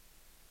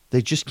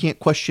 They just can't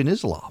question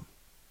Islam.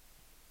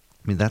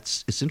 I mean,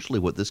 that's essentially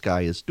what this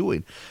guy is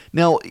doing.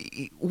 Now,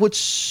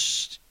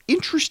 what's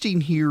interesting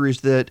here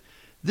is that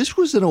this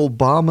was an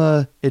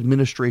Obama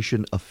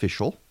administration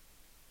official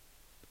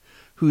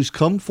who's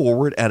come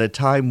forward at a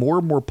time more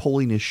and more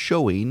polling is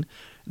showing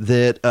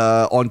that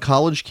on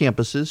college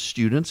campuses,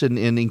 students and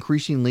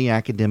increasingly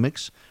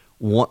academics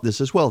want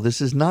this as well.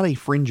 This is not a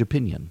fringe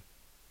opinion.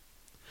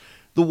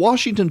 The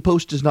Washington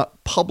Post does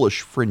not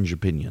publish fringe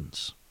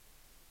opinions.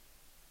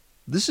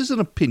 This is an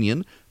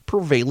opinion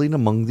prevailing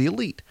among the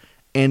elite.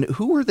 And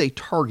who are they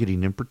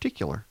targeting in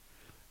particular?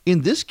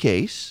 In this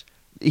case,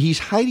 he's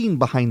hiding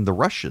behind the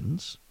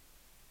Russians.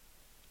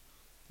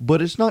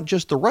 But it's not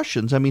just the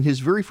Russians. I mean, his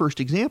very first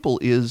example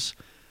is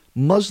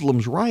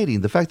Muslims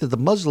rioting, the fact that the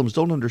Muslims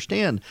don't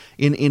understand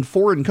in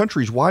foreign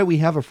countries why we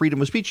have a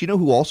freedom of speech. You know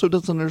who also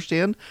doesn't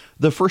understand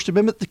the First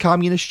Amendment? The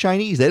Communist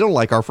Chinese. They don't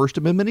like our First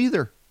Amendment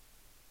either.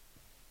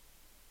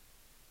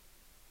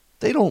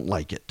 They don't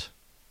like it.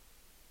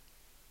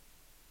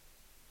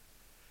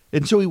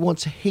 And so he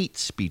wants hate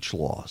speech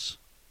laws.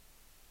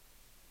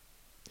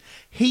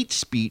 Hate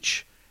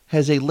speech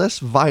has a less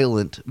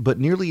violent but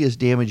nearly as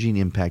damaging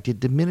impact. It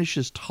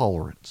diminishes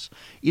tolerance.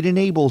 It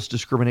enables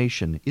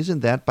discrimination.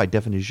 Isn't that, by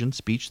definition,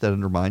 speech that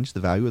undermines the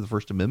value of the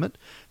First Amendment?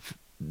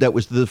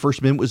 The First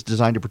Amendment was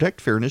designed to protect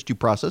fairness, due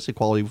process,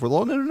 equality before the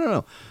law.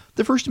 No.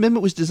 The First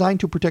Amendment was designed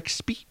to protect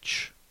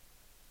speech.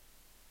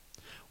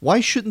 Why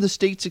shouldn't the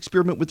states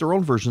experiment with their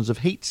own versions of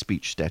hate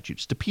speech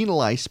statutes to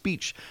penalize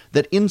speech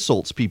that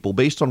insults people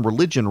based on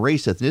religion,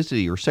 race,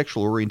 ethnicity, or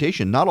sexual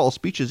orientation? Not all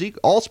speech is equal.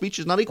 All speech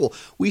is not equal.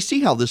 We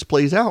see how this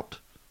plays out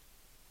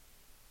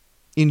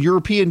in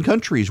European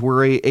countries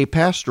where a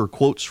pastor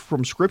quotes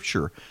from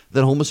Scripture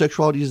that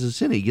homosexuality is a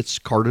sin. He gets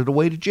carted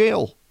away to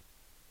jail.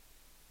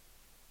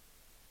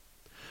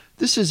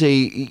 This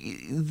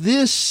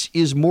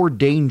is more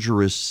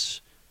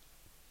dangerous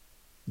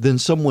than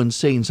someone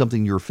saying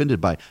something you're offended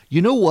by.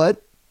 You know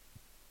what?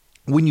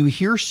 When you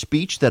hear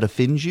speech that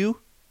offends you,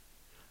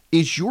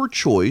 it's your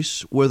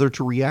choice whether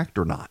to react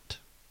or not.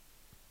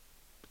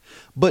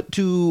 But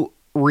to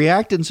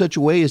react in such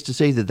a way as to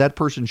say that that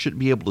person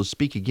shouldn't be able to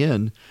speak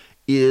again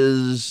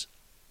is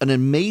an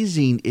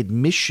amazing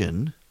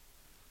admission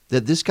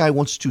that this guy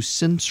wants to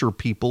censor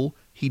people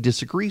he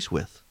disagrees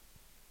with.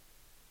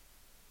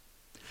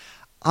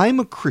 I'm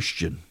a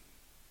Christian.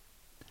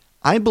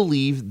 I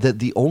believe that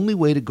the only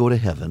way to go to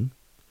heaven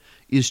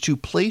is to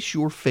place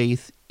your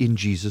faith in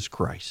Jesus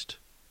Christ.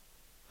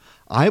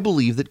 I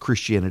believe that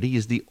Christianity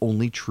is the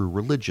only true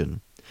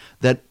religion.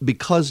 That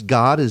because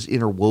God is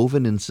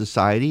interwoven in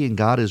society and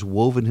God has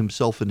woven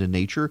himself into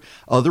nature,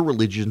 other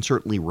religions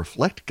certainly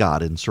reflect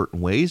God in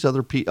certain ways.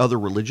 Other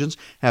religions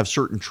have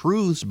certain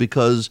truths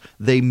because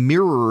they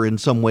mirror in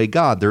some way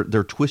God.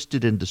 They're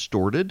twisted and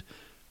distorted.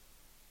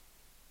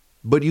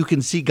 But you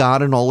can see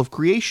God in all of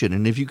creation.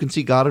 And if you can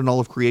see God in all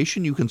of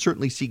creation, you can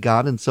certainly see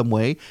God in some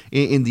way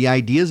in the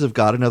ideas of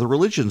God in other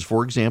religions.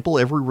 For example,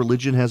 every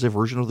religion has a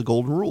version of the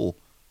Golden Rule.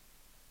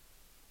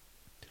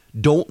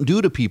 Don't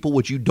do to people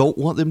what you don't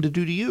want them to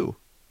do to you.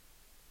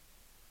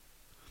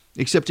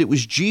 Except it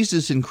was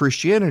Jesus in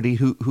Christianity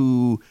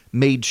who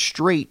made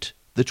straight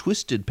the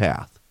twisted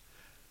path.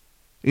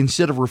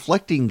 Instead of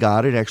reflecting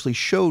God, it actually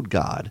showed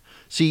God.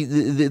 See,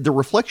 the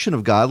reflection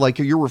of God, like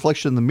your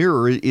reflection in the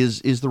mirror,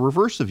 is the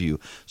reverse of you.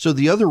 So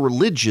the other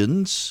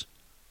religions,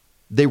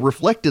 they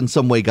reflect in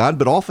some way God,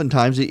 but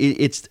oftentimes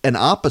it's an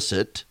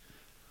opposite.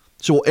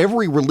 So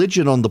every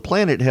religion on the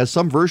planet has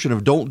some version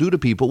of don't do to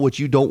people what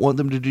you don't want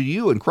them to do to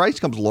you. And Christ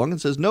comes along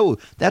and says, no,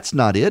 that's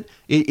not it.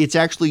 It's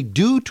actually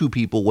do to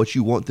people what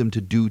you want them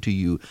to do to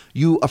you.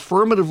 You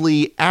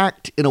affirmatively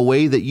act in a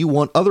way that you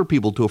want other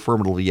people to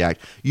affirmatively act.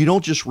 You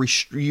don't just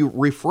you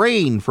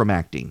refrain from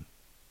acting.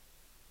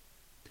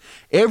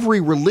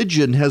 Every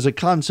religion has a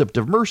concept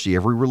of mercy.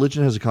 Every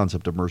religion has a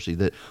concept of mercy,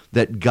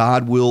 that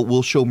God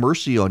will show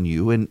mercy on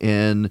you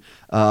and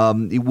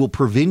it will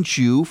prevent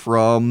you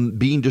from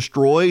being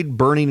destroyed,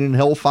 burning in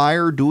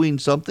hellfire, doing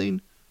something,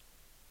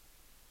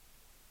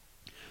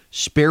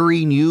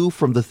 sparing you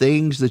from the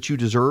things that you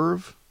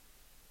deserve.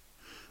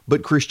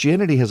 But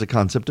Christianity has a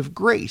concept of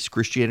grace.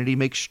 Christianity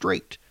makes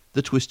straight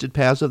the twisted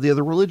paths of the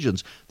other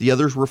religions. The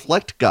others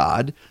reflect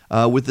God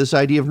with this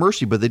idea of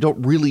mercy, but they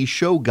don't really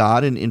show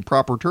God in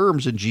proper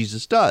terms, and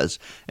Jesus does.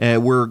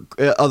 Where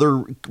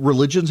other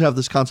religions have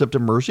this concept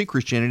of mercy,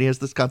 Christianity has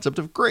this concept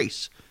of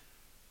grace.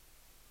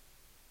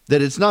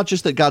 That it's not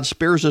just that God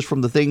spares us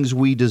from the things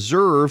we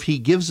deserve, he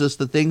gives us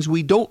the things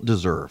we don't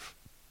deserve.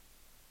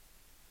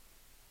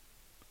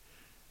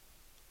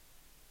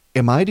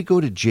 Am I to go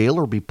to jail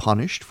or be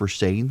punished for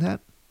saying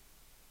that?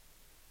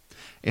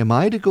 Am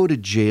I to go to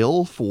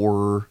jail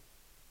for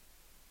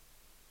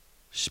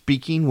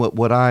speaking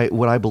what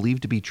I believe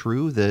to be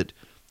true, that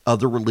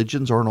other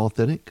religions aren't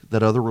authentic,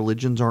 that other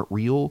religions aren't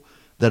real,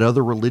 that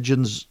other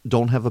religions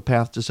don't have a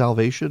path to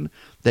salvation,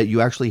 that you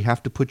actually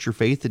have to put your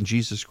faith in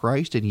Jesus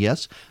Christ? And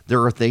yes,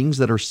 there are things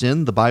that are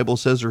sin. The Bible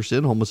says are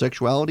sin: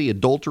 homosexuality,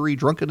 adultery,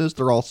 drunkenness,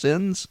 they're all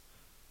sins.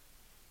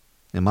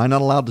 Am I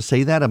not allowed to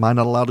say that? Am I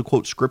not allowed to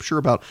quote Scripture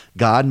about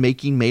God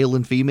making male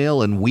and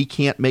female, and we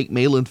can't make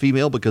male and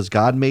female because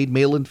God made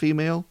male and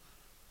female?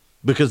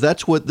 Because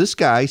that's what this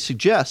guy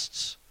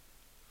suggests.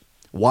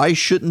 Why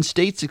shouldn't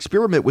states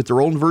experiment with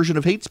their own version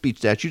of hate speech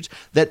statutes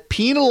that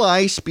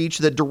penalize speech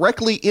that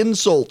directly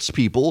insults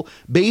people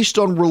based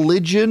on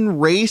religion,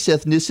 race,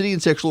 ethnicity,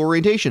 and sexual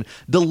orientation?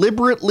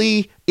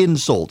 Deliberately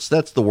insults.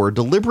 That's the word.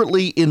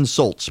 Deliberately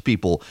insults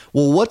people.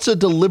 Well, what's a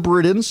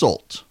deliberate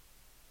insult?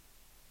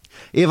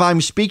 If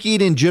I'm speaking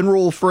in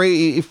general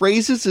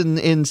phrases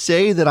and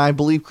say that I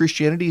believe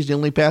Christianity is the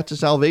only path to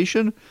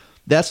salvation,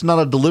 that's not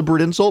a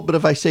deliberate insult. But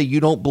if I say you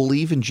don't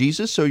believe in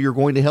Jesus, so you're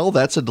going to hell,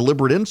 that's a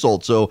deliberate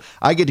insult. So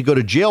I get to go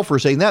to jail for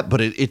saying that,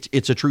 but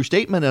it's a true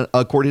statement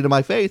according to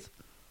my faith.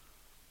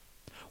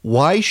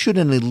 Why should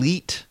an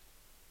elite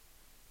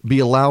be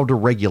allowed to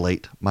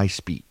regulate my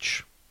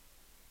speech?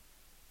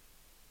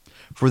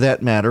 For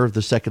that matter,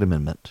 the Second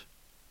Amendment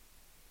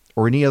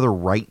or any other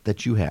right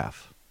that you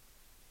have.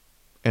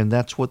 And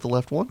that's what the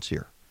left wants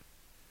here.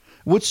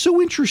 What's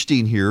so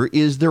interesting here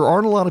is there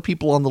aren't a lot of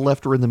people on the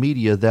left or in the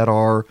media that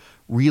are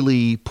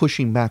really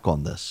pushing back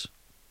on this.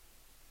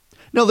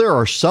 Now, there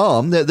are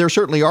some, there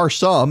certainly are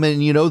some,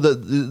 and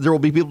there will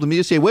be people in the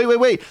media say,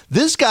 wait,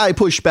 this guy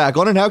pushed back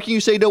on it. How can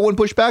you say no one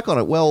pushed back on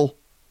it? Well,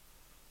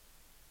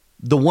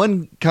 the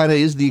one kind of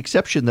is the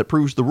exception that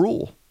proves the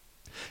rule.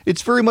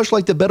 It's very much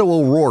like the Beto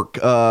O'Rourke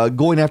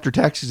going after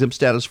tax-exempt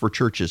status for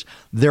churches.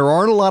 There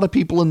aren't a lot of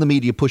people in the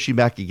media pushing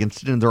back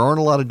against it, and there aren't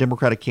a lot of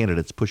Democratic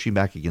candidates pushing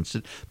back against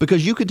it,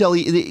 because you could tell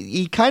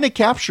he kind of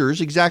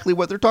captures exactly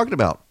what they're talking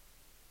about.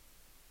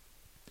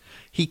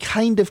 He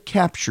kind of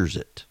captures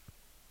it.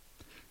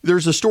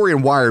 There's a story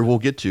in Wired we'll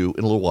get to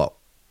in a little while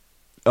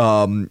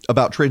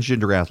about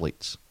transgender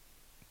athletes.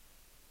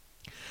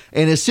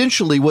 And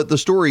essentially what the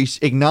story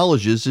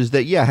acknowledges is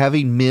that,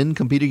 having men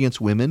compete against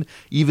women,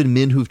 even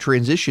men who've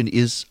transitioned,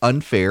 is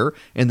unfair,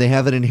 and they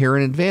have an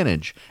inherent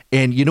advantage.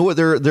 And you know what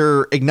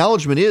their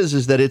acknowledgement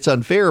is that it's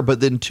unfair, but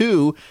then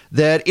two,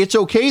 that it's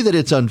okay that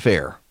it's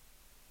unfair.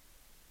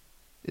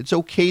 It's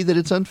okay that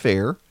it's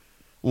unfair.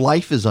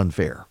 Life is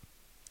unfair.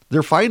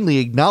 They're finally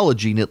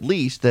acknowledging at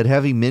least that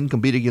having men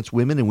compete against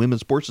women in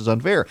women's sports is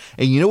unfair.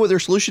 And you know what their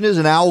solution is?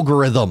 An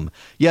algorithm.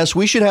 Yes,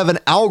 we should have an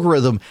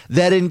algorithm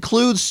that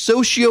includes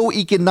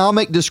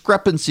socioeconomic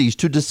discrepancies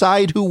to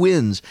decide who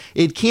wins.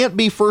 It can't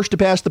be first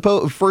past the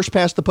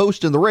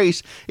post in the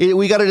race.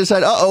 We got to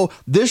decide,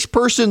 this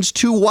person's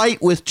too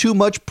white with too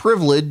much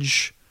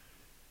privilege.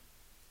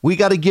 We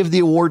got to give the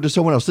award to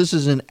someone else. This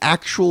is an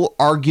actual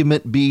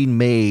argument being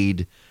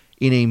made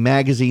in a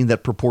magazine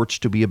that purports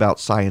to be about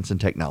science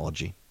and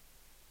technology.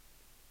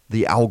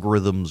 The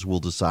algorithms will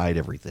decide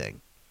everything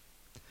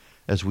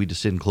as we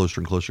descend closer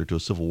and closer to a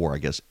civil war, I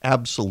guess.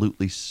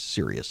 Absolutely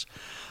serious.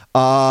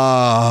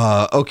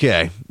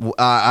 Okay.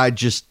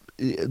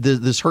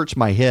 This hurts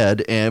my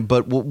head.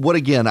 But what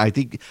again, I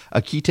think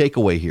a key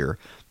takeaway here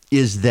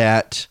is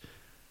that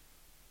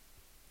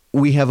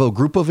we have a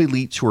group of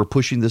elites who are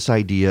pushing this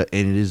idea,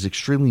 and it is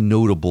extremely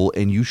notable,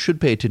 and you should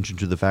pay attention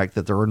to the fact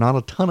that there are not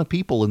a ton of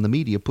people in the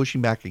media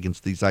pushing back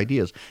against these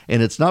ideas.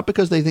 And it's not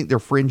because they think they're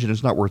fringe and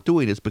it's not worth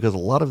doing. It's because a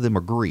lot of them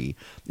agree,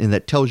 and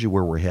that tells you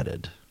where we're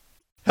headed.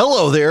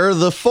 Hello there.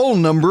 The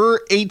phone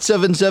number,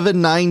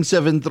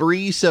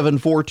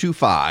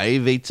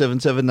 877-973-7425,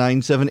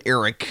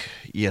 877-97-ERIC.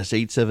 Yes,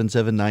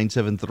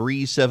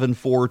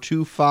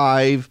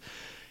 877-973-7425.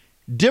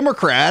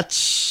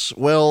 Democrats,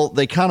 well,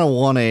 they kind of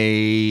want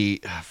a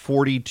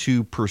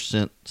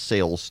 42%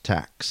 sales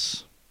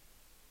tax.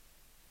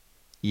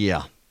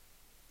 Yeah,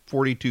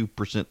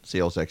 42%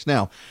 sales tax.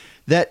 Now,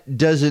 that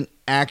doesn't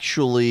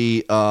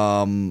actually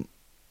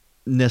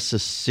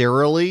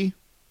necessarily,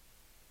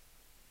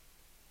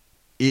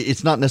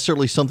 it's not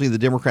necessarily something the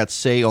Democrats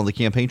say on the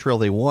campaign trail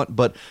they want,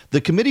 but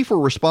the Committee for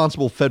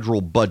Responsible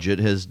Federal Budget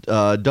has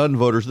done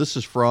voters. This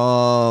is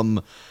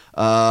from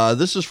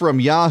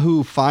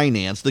Yahoo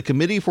Finance. The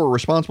Committee for a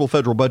Responsible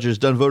Federal Budget has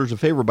done voters a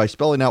favor by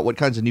spelling out what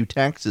kinds of new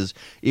taxes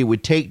it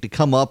would take to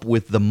come up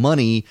with the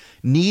money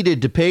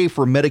needed to pay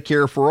for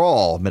Medicare for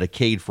All.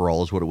 Medicaid for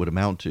All is what it would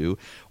amount to.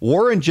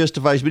 Warren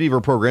justifies many of her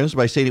programs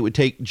by saying it would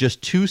take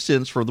just 2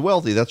 cents for the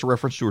wealthy. That's a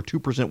reference to her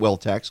 2%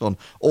 wealth tax on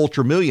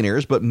ultra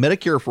millionaires. But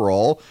Medicare for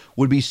All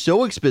would be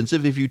so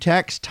expensive if you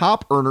tax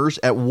top earners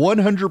at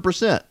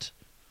 100%.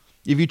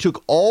 If you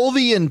took all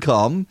the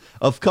income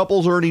of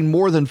couples earning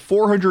more than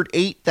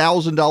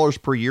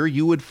 $408,000 per year,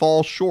 you would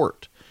fall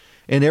short.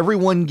 And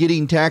everyone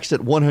getting taxed at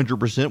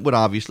 100% would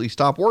obviously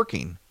stop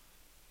working.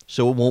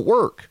 So it won't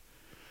work.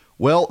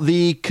 Well,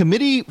 the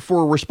Committee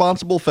for a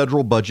Responsible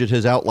Federal Budget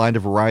has outlined a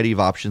variety of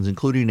options,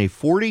 including a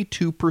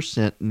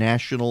 42%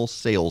 national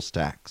sales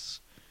tax.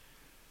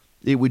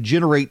 It would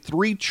generate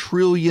 $3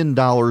 trillion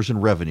in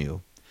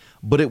revenue.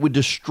 But it would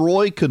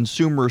destroy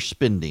consumer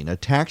spending. A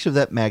tax of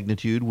that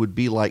magnitude would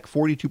be like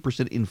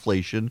 42%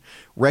 inflation,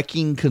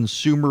 wrecking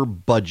consumer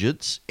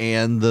budgets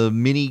and the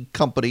many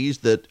companies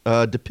that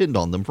depend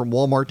on them, from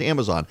Walmart to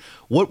Amazon.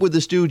 What would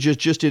this do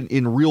just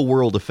in real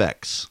world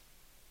effects?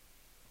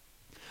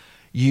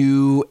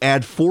 You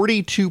add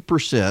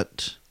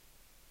 42%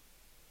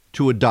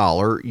 to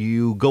 $1,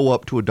 you go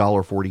up to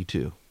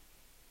 $1.42.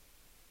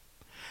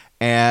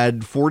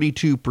 Add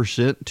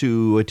 42%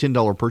 to a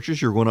 $10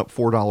 purchase, you're going up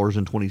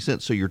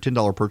 $4.20. So your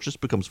 $10 purchase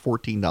becomes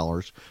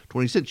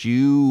 $14.20.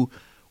 You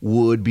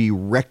would be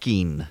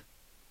wrecking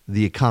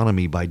the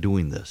economy by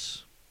doing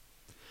this.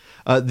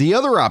 The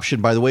other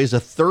option, by the way, is a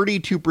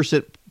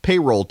 32%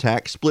 payroll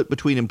tax split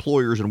between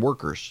employers and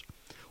workers,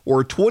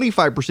 or a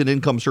 25%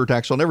 income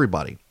surtax on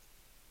everybody.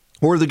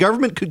 Or the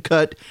government could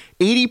cut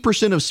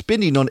 80% of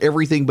spending on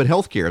everything but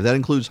healthcare. That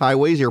includes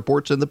highways,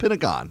 airports, and the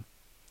Pentagon.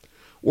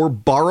 Or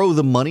borrow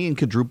the money and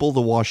quadruple the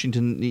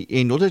Washington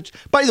annual tax.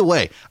 By the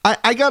way,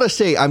 I got to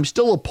say, I'm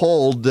still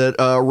appalled that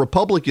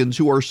Republicans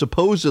who are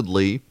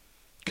supposedly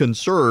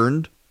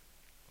concerned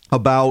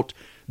about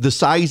the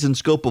size and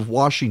scope of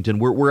Washington,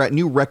 we're at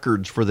new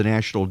records for the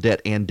national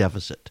debt and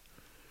deficit.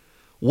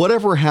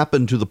 Whatever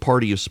happened to the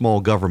party of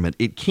small government?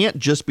 It can't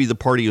just be the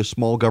party of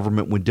small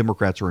government when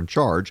Democrats are in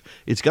charge.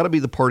 It's got to be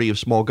the party of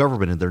small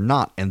government, and they're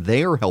not. And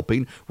they are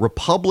helping,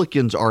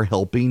 Republicans are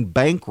helping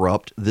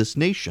bankrupt this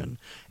nation.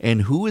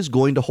 And who is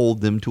going to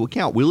hold them to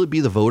account? Will it be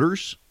the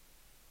voters?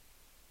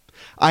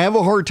 I have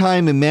a hard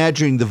time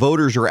imagining the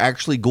voters are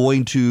actually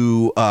going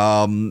to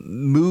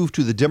move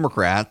to the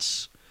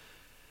Democrats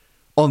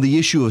on the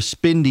issue of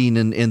spending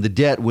and the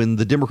debt when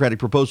the Democratic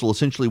proposal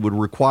essentially would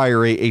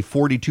require a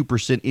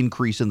 42%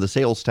 increase in the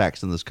sales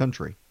tax in this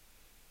country.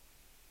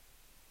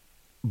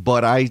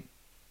 But I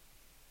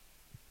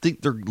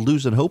think they're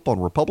losing hope on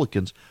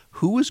Republicans.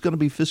 Who is going to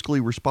be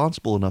fiscally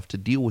responsible enough to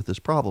deal with this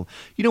problem?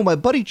 You know, my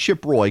buddy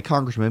Chip Roy,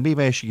 congressman,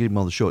 maybe I should get him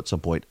on the show at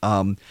some point.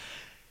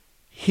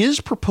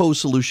 His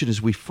proposed solution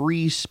is we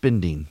freeze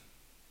spending.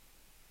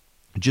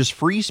 Just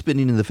freeze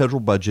spending in the federal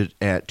budget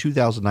at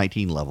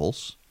 2019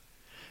 levels.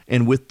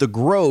 And with the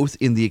growth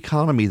in the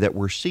economy that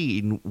we're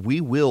seeing,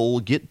 we will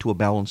get to a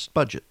balanced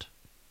budget.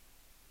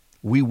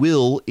 We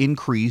will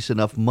increase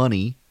enough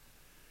money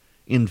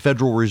in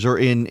federal reserve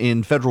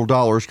in federal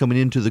dollars coming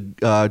into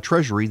the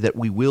Treasury that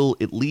we will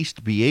at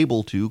least be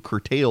able to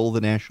curtail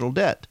the national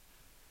debt.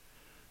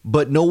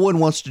 But no one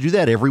wants to do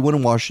that. Everyone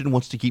in Washington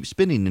wants to keep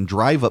spending and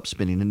drive up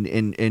spending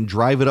and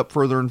drive it up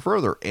further and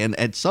further. And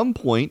at some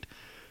point,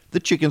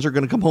 the chickens are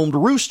going to come home to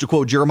roost, to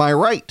quote Jeremiah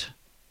Wright.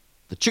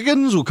 The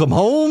chickens will come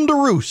home to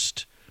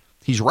roost.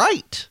 He's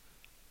right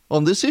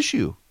on this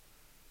issue.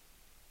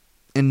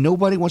 And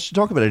nobody wants to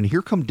talk about it. And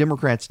here come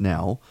Democrats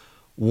now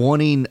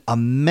wanting a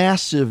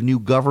massive new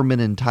government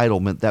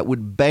entitlement that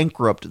would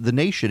bankrupt the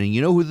nation. And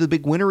you know who the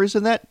big winner is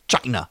in that?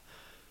 China.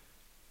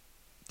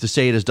 To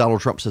say it as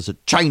Donald Trump says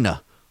it,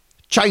 China.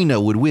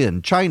 China would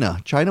win.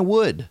 China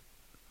would.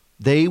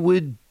 They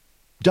would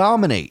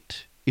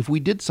dominate if we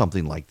did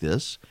something like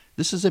this.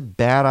 This is a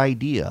bad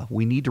idea.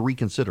 We need to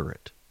reconsider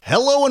it.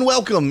 Hello and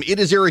welcome. It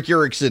is Eric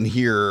Erickson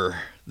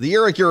here. The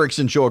Eric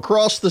Erickson Show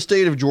across the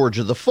state of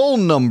Georgia. The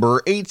phone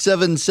number,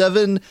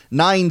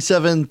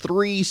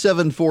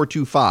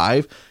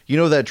 877-973-7425. You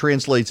know that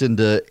translates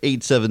into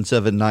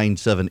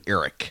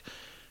 877-97-ERIC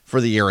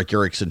for the Eric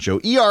Erickson Show.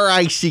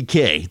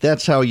 E-R-I-C-K.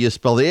 That's how you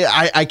spell it.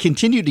 I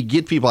continue to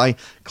get people. I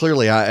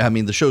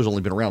mean, the show's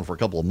only been around for a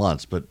couple of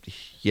months, but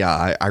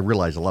yeah, I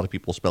realize a lot of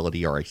people spell it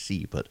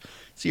E-R-I-C, but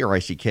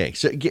C-R-I-C-K.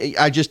 So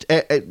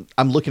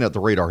I'm looking at the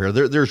radar here.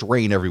 There's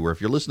rain everywhere.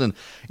 If you're listening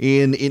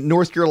in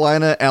North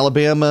Carolina,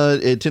 Alabama,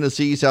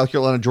 Tennessee, South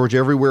Carolina, Georgia,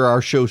 everywhere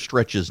our show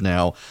stretches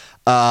now,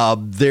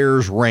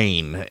 there's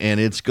rain, and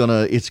it's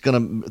gonna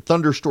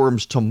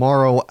thunderstorms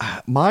tomorrow.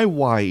 My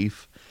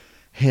wife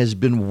has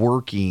been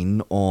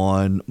working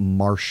on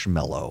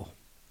Marshmello.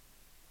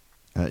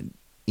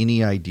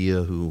 Any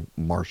idea who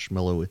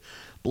Marshmello is?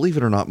 Believe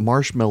it or not,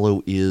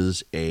 Marshmello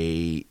is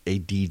a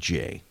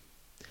DJ.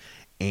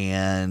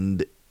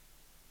 And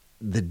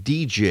the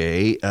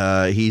DJ,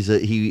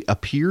 he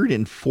appeared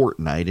in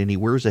Fortnite, and he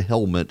wears a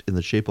helmet in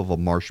the shape of a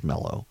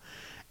marshmallow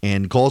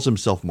and calls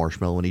himself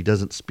Marshmello, and he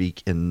doesn't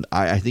speak. And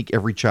I think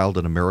every child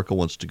in America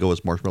wants to go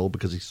as Marshmello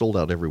because he's sold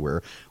out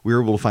everywhere. We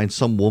were able to find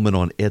some woman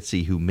on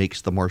Etsy who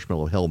makes the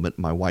marshmallow helmet.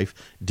 My wife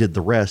did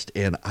the rest,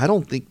 and I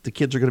don't think the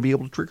kids are going to be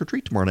able to trick or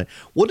treat tomorrow night.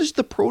 What is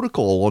the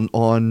protocol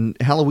on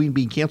Halloween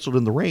being canceled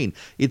in the rain?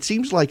 It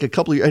seems like a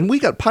couple of years, and we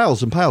got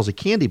piles and piles of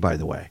candy, by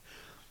the way.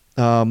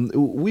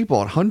 We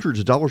bought hundreds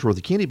of dollars worth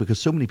of candy because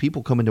so many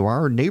people come into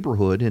our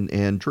neighborhood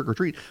and trick or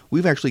treat.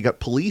 We've actually got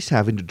police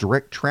having to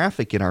direct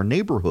traffic in our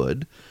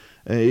neighborhood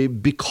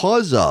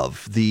because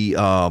of the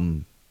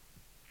amount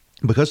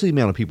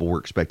of people we're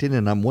expecting.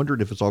 And I'm wondering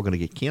if it's all going to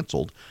get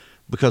canceled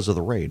because of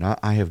the rain.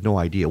 I have no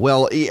idea.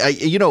 Well,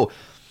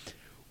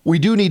 we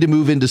do need to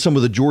move into some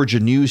of the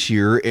Georgia news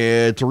here.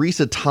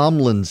 Teresa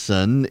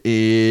Tomlinson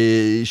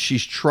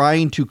she's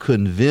trying to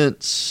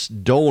convince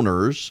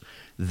donors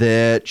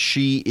that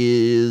she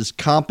is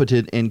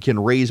competent and can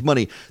raise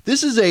money.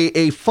 This is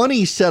a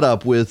funny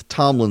setup with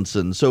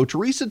Tomlinson. So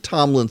Teresa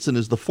Tomlinson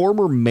is the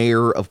former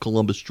mayor of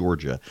Columbus,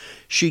 Georgia.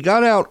 She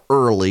got out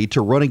early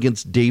to run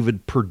against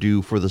David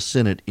Perdue for the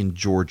Senate in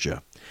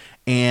Georgia.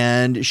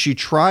 And she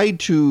tried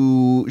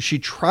to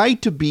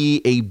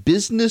be a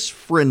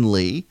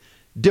business-friendly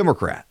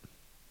Democrat.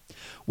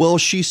 Well,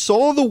 she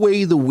saw the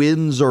way the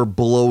winds are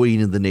blowing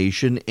in the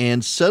nation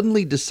and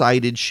suddenly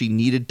decided she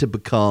needed to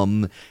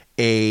become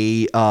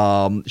a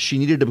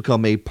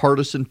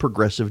partisan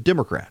progressive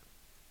Democrat.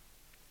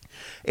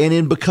 And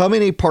in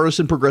becoming a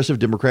partisan progressive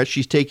Democrat,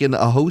 she's taken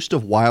a host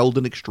of wild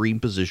and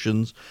extreme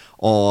positions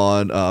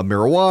on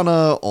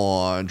marijuana,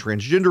 on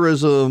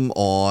transgenderism,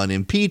 on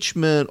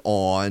impeachment,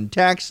 on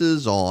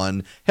taxes,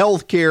 on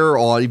health care,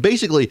 on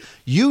basically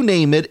you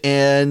name it.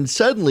 And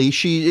suddenly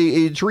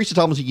Teresa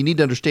Tomlinson, you need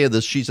to understand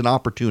this, she's an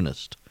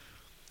opportunist.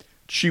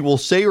 She will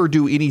say or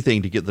do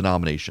anything to get the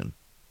nomination.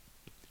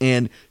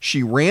 And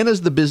she ran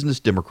as the business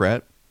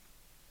Democrat.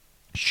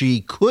 She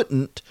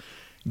couldn't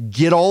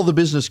get all the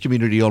business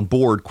community on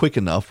board quick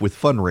enough with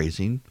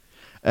fundraising.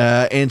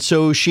 And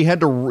so she had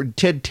to,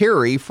 Ted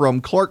Terry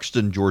from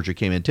Clarkston, Georgia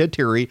came in. Ted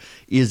Terry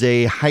is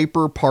a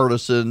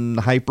hyper-partisan,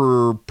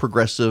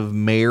 hyper-progressive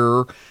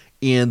mayor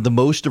in the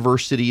most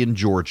diverse city in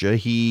Georgia.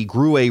 He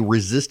grew a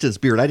resistance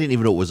beard. I didn't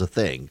even know it was a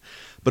thing.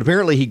 But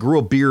apparently he grew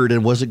a beard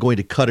and wasn't going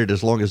to cut it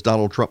as long as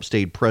Donald Trump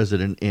stayed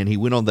president. And he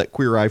went on that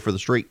Queer Eye for the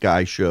Straight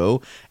Guy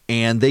show,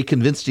 and they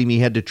convinced him he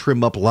had to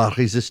trim up La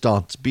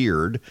Resistance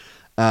beard.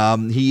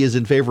 He is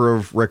in favor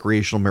of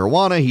recreational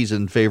marijuana. He's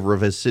in favor of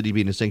his city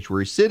being a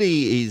sanctuary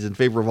city. He's in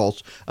favor of all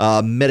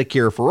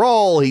Medicare for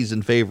all. He's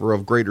in favor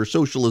of greater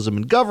socialism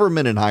in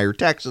government and higher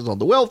taxes on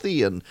the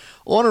wealthy, and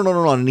on and on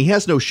and on. And he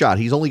has no shot.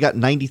 He's only got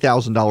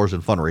 $90,000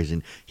 in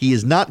fundraising. He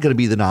is not going to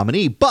be the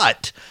nominee.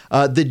 But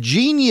the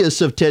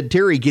genius of Ted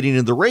Terry getting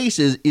in the race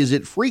is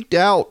it freaked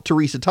out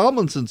Teresa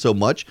Tomlinson so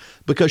much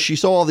because she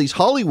saw all these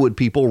Hollywood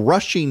people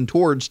rushing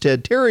towards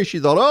Ted Terry. She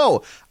thought,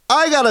 oh,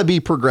 I got to be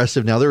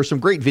progressive now. There was some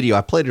great video.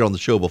 I played it on the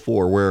show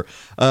before where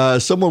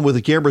someone with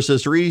a camera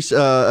says,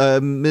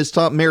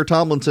 Mayor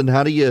Tomlinson,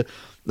 how do you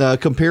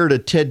compare to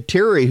Ted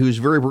Terry, who's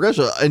very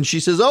progressive? And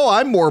she says, oh,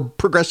 I'm more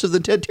progressive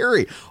than Ted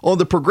Terry. On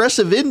the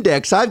progressive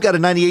index, I've got a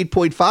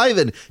 98.5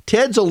 and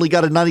Ted's only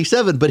got a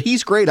 97, but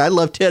he's great. I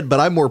love Ted,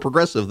 but I'm more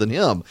progressive than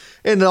him.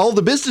 And all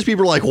the business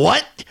people are like,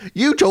 what?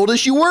 You told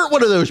us you weren't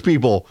one of those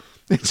people.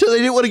 And so they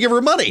didn't want to give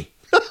her money.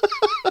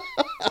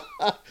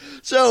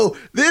 So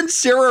then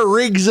Sarah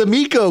Riggs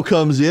Amico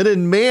comes in,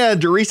 and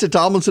man, Teresa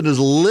Tomlinson is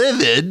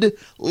livid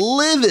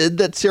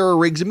that Sarah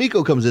Riggs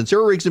Amico comes in.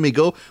 Sarah Riggs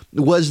Amico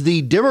was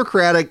the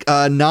Democratic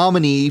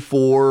nominee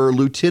for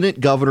lieutenant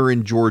governor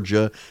in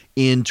Georgia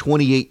in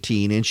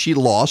 2018, and she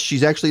lost.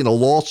 She's actually in a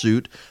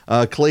lawsuit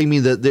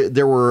claiming that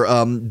there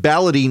were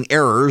balloting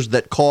errors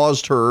that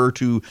caused her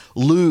to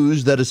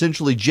lose, that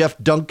essentially Jeff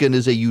Duncan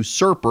is a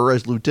usurper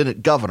as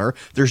lieutenant governor.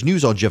 There's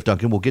news on Jeff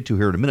Duncan we'll get to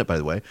here in a minute, by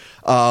the way.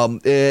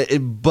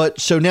 But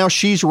so now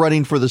she's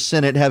running for the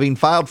Senate, having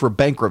filed for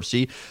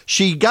bankruptcy.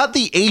 She got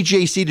the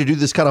AJC to do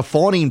this kind of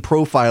fawning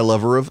profile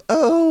of her of,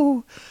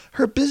 oh,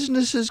 her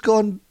business has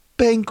gone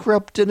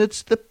bankrupt and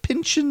it's the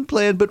pension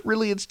plan, but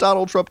really it's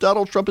Donald Trump.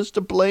 Donald Trump is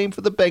to blame for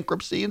the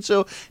bankruptcy. And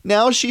so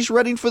now she's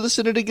running for the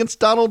Senate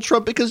against Donald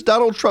Trump because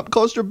Donald Trump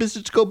caused her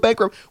business to go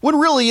bankrupt. When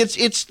really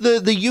it's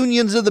the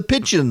unions and the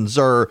pensions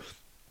are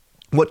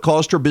what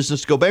caused her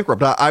business to go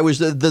bankrupt. I was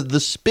the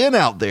spin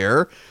out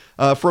there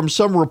from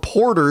some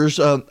reporters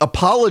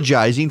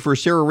apologizing for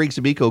Sarah Riggs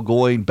Amico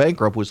going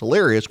bankrupt was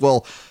hilarious.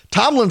 Well,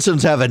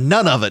 Tomlinson's having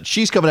none of it.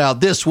 She's coming out,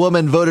 this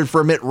woman voted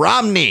for Mitt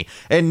Romney,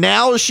 and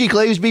now she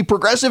claims to be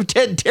progressive.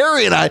 Ted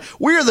Terry and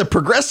we're the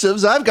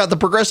progressives. I've got the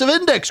progressive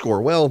index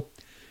score. Well,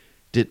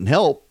 didn't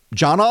help.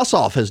 John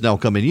Ossoff has now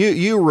come in.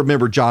 You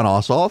remember John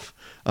Ossoff.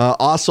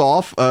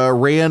 Ossoff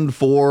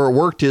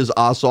worked his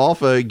ass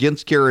off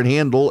against Karen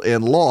Handel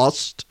and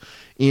lost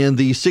in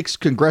the 6th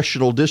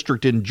congressional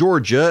district in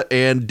Georgia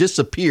and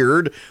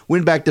disappeared,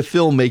 went back to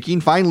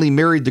filmmaking, finally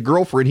married the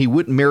girlfriend he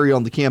wouldn't marry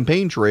on the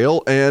campaign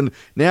trail, and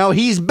now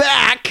he's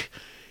back.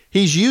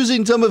 He's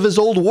using some of his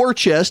old war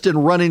chest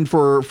and running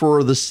for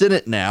the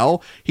Senate now.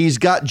 He's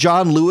got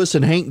John Lewis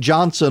and Hank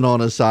Johnson on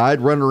his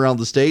side running around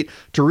the state.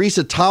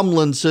 Teresa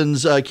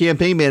Tomlinson's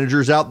campaign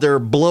manager's out there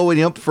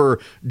blowing up for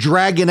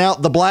dragging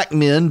out the black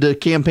men to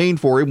campaign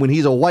for him when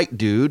he's a white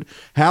dude.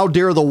 How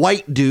dare the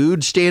white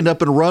dude stand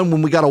up and run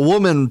when we got a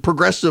woman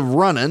progressive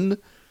running?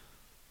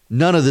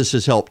 None of this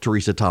has helped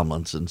Teresa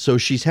Tomlinson. So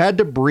she's had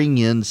to bring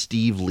in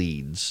Steve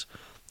Leeds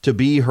to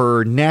be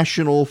her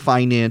national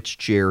finance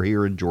chair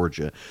here in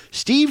Georgia.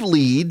 Steve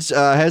Leeds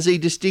has a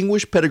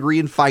distinguished pedigree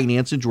in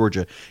finance in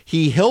Georgia.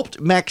 He helped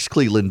Max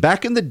Cleland.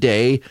 Back in the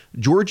day,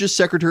 Georgia's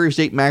Secretary of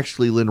State Max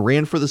Cleland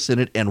ran for the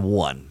Senate and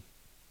won.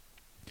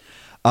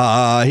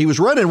 He was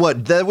running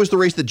that was the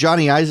race that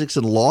Johnny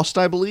Isakson lost,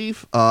 I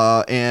believe.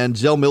 And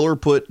Zell Miller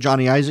put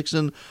Johnny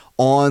Isakson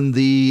on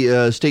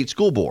the state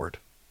school board.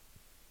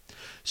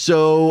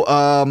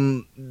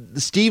 So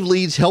Steve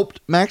Leeds helped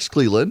Max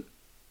Cleland.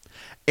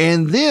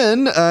 And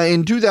then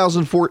in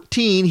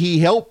 2014, he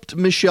helped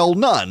Michelle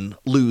Nunn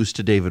lose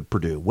to David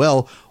Perdue.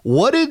 Well,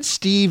 what did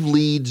Steve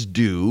Leeds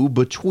do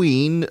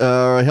between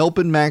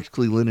helping Max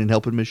Cleland and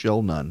helping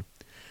Michelle Nunn?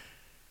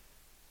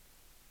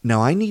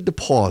 Now, I need to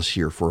pause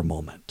here for a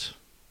moment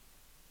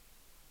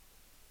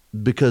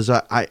because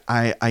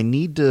I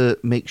need to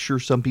make sure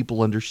some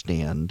people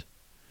understand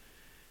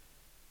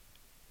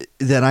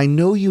that I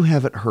know you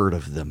haven't heard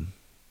of them.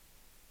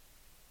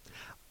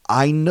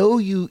 I know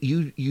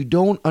you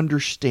don't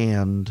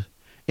understand,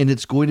 and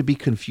it's going to be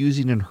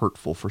confusing and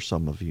hurtful for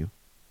some of you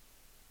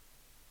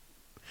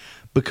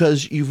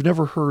because you've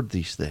never heard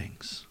these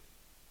things.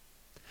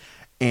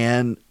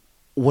 And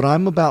what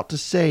I'm about to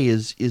say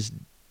is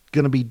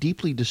going to be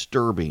deeply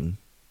disturbing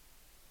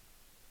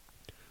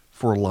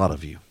for a lot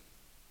of you.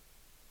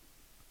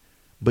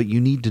 But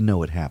you need to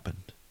know it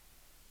happened.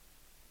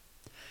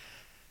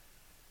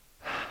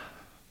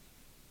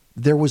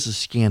 There was a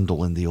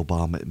scandal in the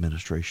Obama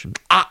administration.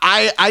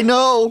 I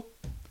know.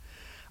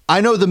 I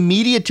know the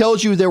media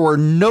tells you there were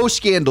no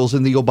scandals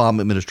in the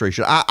Obama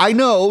administration. I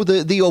know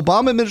the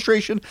Obama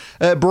administration,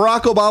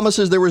 Barack Obama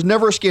says there was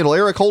never a scandal.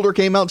 Eric Holder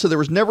came out and said there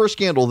was never a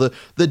scandal.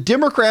 The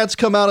Democrats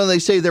come out and they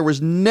say there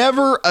was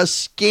never a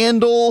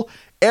scandal.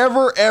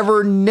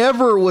 Ever,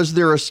 never was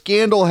there a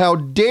scandal. How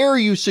dare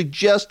you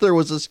suggest there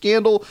was a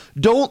scandal?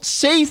 Don't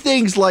say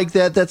things like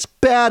that. That's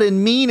bad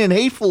and mean and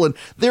hateful. And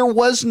there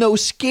was no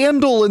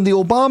scandal in the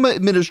Obama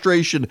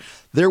administration.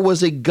 There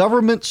was a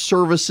government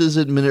services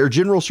or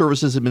general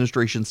services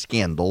administration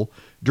scandal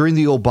during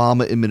the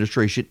Obama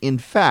administration. In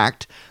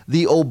fact,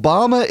 the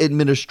Obama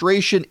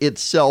administration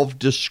itself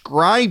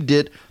described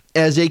it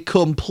as a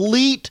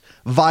complete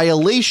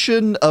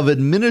violation of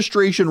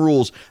administration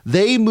rules.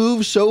 They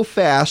move so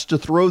fast to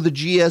throw the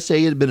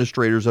GSA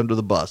administrators under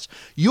the bus.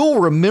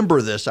 You'll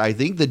remember this, I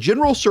think. The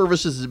General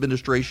Services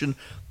Administration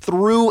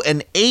threw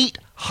an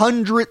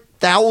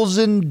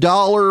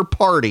 $800,000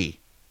 party.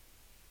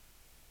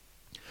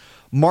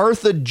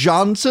 Martha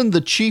Johnson, the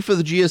chief of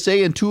the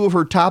GSA, and two of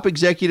her top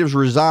executives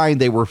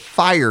resigned. They were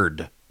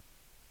fired.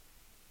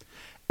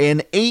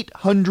 An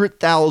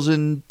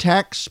 $800,000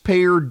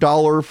 taxpayer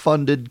dollar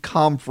funded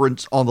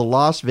conference on the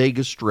Las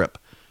Vegas Strip.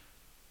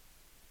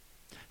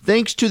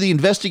 Thanks to the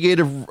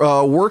investigative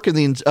work of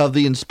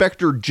the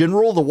Inspector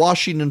General, the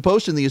Washington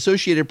Post, and the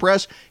Associated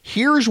Press,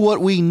 here's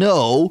what we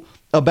know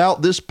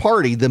about this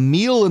party. The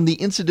meal and the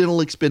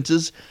incidental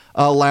expenses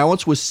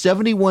allowance was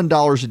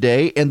 $71 a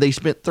day, and they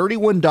spent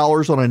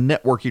 $31 on a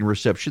networking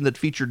reception that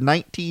featured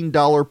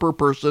 $19 per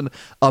person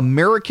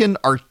American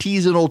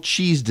artisanal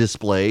cheese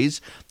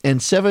displays and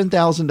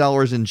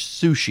 $7,000 in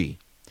sushi.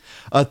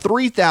 A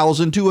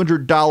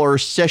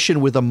 $3,200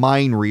 session with a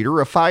mind reader,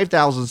 a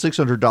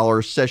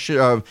 $5,600 session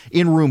of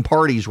in-room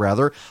parties,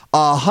 rather,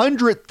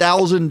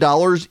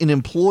 $100,000 in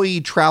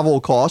employee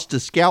travel costs to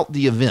scout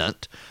the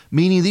event,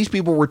 meaning these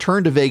people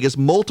returned to Vegas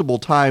multiple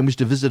times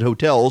to visit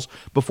hotels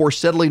before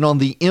settling on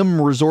the M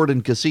Resort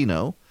and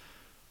Casino.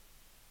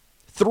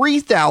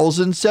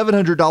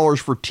 $3,700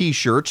 for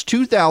T-shirts,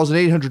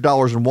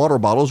 $2,800 in water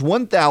bottles,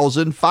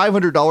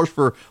 $1,500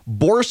 for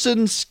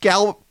Borson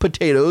scalloped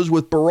potatoes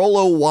with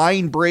Barolo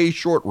wine braised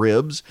short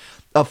ribs,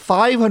 a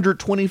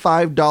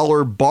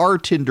 $525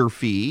 bartender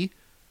fee.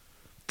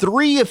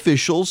 3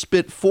 officials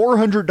spent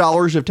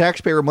 $400 of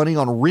taxpayer money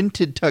on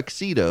rented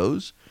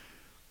tuxedos.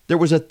 There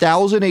was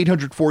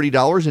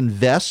 $1,840 in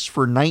vests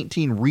for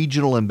 19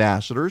 regional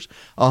ambassadors,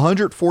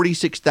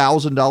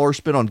 $146,000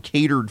 spent on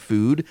catered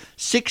food,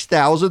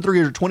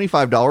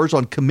 $6,325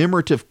 on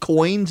commemorative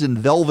coins and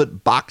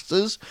velvet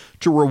boxes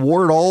to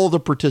reward all the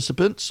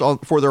participants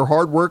for their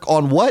hard work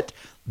on what?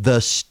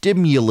 The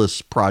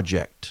stimulus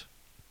project.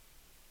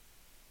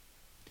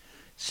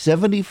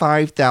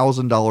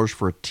 $75,000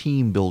 for a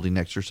team building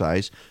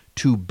exercise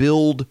to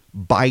build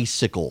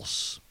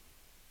bicycles.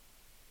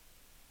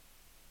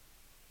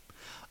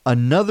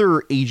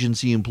 Another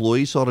agency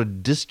employee sought a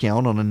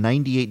discount on a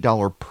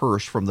 $98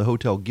 purse from the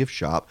hotel gift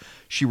shop.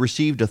 She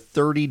received a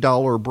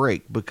 $30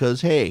 break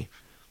because, hey,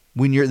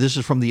 this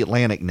is from The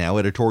Atlantic now,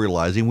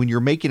 editorializing, when you're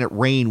making it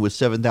rain with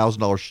 $7,000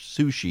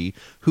 sushi,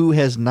 who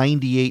has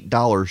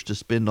 $98 to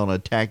spend on a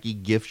tacky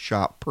gift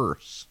shop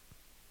purse?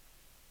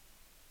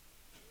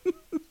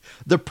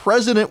 The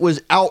president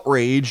was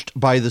outraged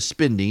by the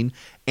spending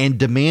and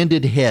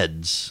demanded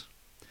heads.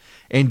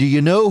 And do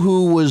you know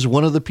who was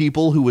one of the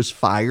people who was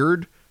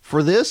fired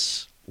for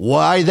this?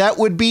 Why, that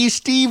would be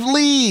Steve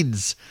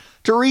Leeds,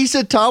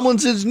 Teresa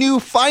Tomlinson's new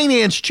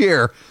finance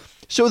chair.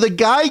 So the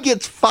guy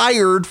gets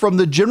fired from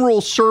the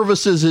General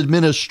Services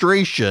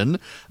Administration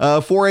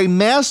for a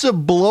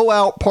massive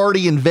blowout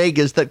party in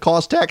Vegas that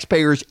cost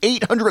taxpayers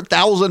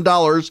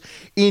 $800,000,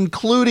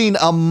 including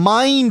a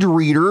mind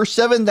reader,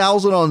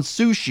 $7,000 on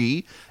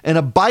sushi, and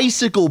a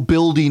bicycle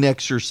building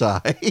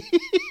exercise.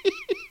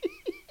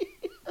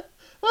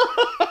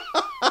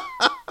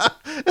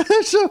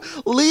 So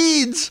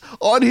Leeds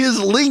on his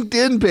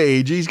LinkedIn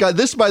page, he's got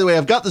this, by the way,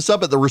 I've got this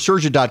up at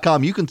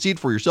theresurgent.com. You can see it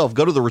for yourself.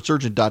 Go to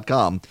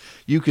theresurgent.com.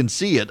 You can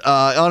see it.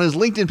 On his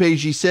LinkedIn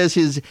page, he says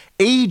his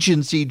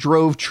agency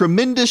drove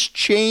tremendous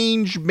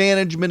change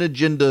management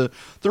agenda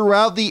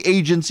throughout the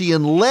agency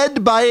and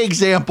led by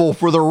example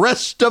for the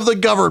rest of the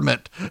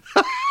government.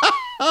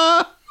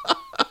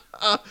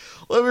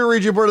 Let me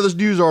read you part of this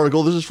news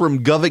article. This is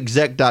from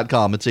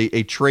govexec.com. It's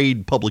a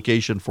trade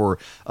publication for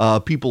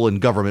people in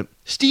government.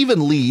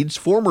 Stephen Leeds,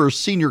 former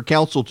senior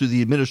counsel to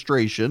the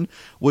administration,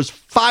 was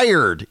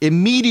fired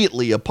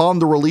immediately upon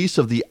the release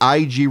of the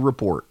IG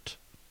report.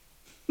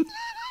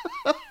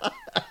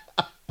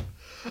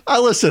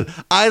 Listen,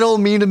 I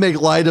don't mean to make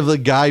light of the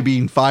guy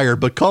being fired,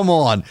 but come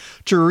on.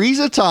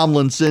 Teresa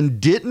Tomlinson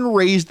didn't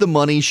raise the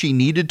money she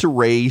needed to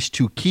raise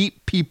to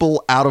keep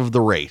people out of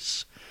the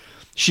race.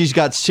 She's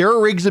got Sarah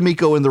Riggs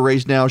Amico in the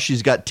race now.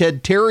 She's got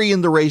Ted Terry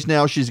in the race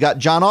now. She's got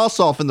John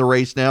Ossoff in the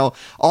race now.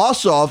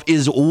 Ossoff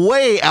is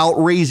way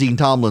outraising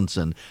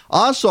Tomlinson.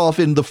 Ossoff,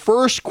 in the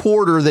first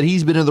quarter that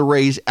he's been in the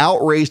race,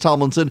 outraised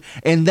Tomlinson,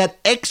 and that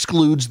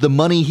excludes the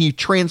money he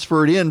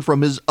transferred in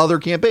from his other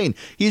campaign.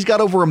 He's got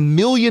over $1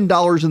 million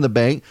in the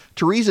bank.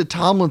 Teresa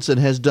Tomlinson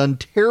has done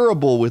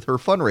terrible with her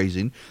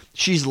fundraising.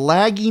 She's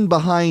lagging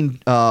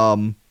behind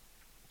Ossoff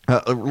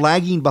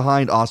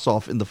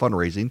in the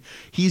fundraising.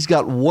 He's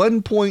got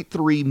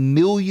 $1.3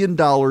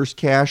 million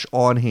cash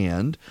on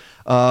hand.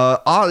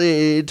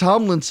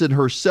 Tomlinson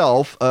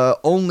herself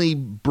only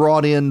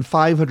brought in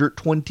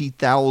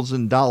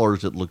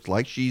 $520,000, it looks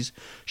like.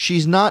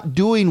 She's not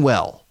doing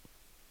well.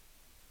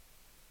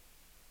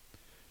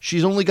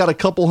 She's only got a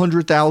couple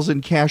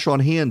 $100,000 cash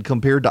on hand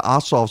compared to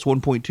Ossoff's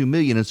 $1.2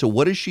 million. And so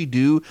what does she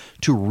do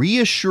to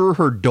reassure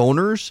her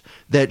donors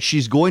that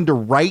she's going to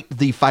right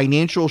the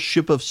financial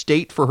ship of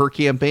state for her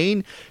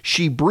campaign?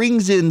 She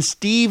brings in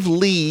Steve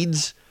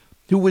Leeds,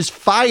 who was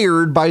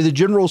fired by the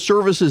General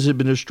Services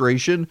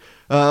Administration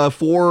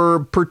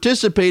for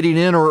participating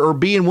in or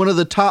being one of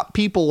the top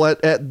people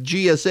at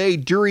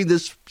GSA during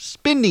this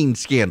spending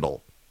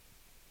scandal.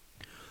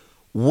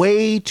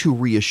 Way to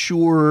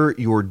reassure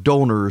your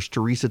donors,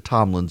 Teresa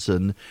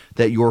Tomlinson,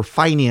 that your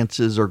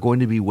finances are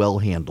going to be well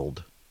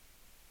handled.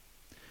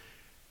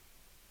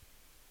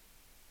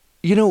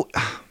 You know,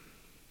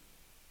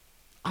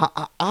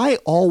 I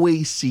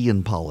always see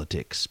in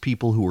politics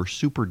people who are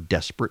super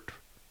desperate.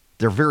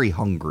 They're very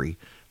hungry.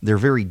 They're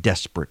very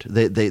desperate.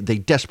 They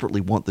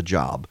desperately want the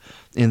job,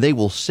 and they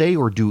will say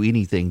or do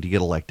anything to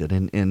get elected.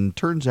 And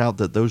turns out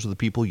that those are the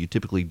people you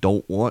typically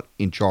don't want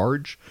in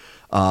charge.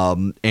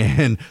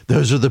 And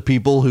those are the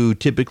people who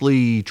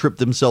typically trip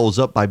themselves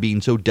up by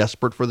being so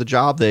desperate for the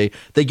job. They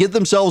get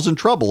themselves in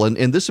trouble.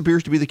 And this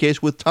appears to be the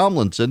case with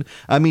Tomlinson.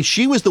 I mean,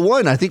 she was the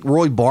one. I think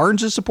Roy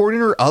Barnes is supporting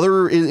her.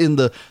 Other in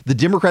the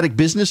Democratic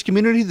business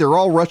community, they're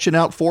all rushing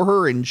out for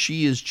her, and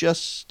she is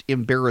just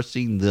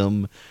embarrassing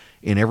them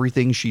in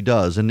everything she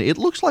does. And it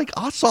looks like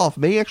Ossoff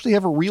may actually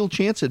have a real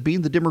chance at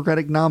being the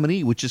Democratic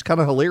nominee, which is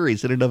kind of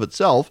hilarious in and of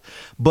itself.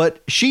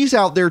 But she's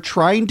out there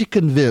trying to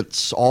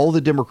convince all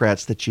the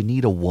Democrats that you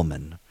need a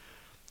woman.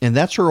 And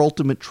that's her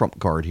ultimate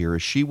trump card here,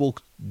 is she will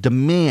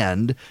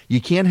demand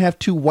you can't have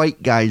two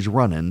white guys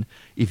running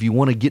if you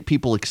want to get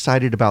people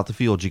excited about the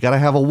field. You got to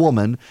have a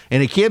woman,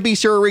 and it can't be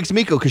Sarah Riggs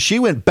Amico because she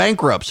went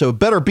bankrupt, so it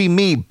better be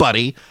me,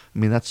 buddy. I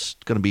mean, that's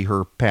going to be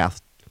her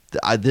path.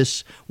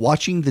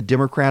 Watching the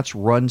Democrats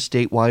run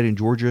statewide in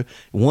Georgia,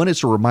 one,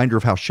 it's a reminder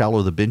of how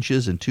shallow the bench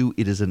is, and two,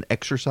 it is an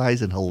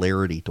exercise in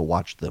hilarity to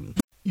watch them.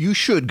 You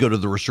should go to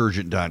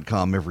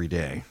theresurgent.com every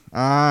day.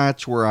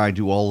 That's where I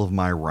do all of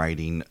my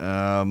writing.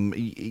 A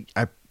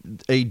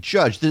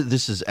judge,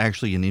 this is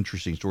actually an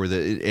interesting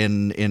story,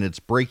 and it's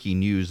breaking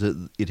news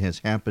that it has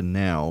happened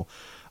now.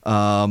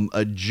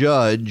 A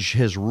judge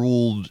has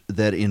ruled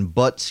that in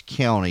Butts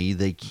County,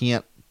 they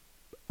can't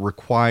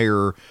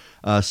require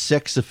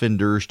sex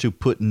offenders to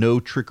put no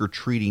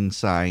trick-or-treating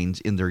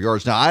signs in their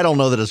yards. Now, I don't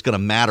know that it's going to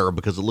matter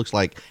because it looks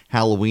like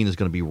Halloween is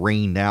going to be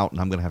rained out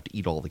and I'm going to have to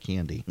eat all the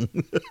candy.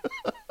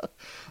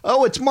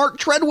 Oh, it's Mark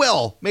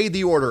Treadwell made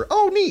the order.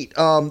 Oh, neat.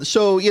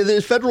 So, yeah,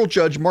 the federal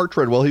judge, Mark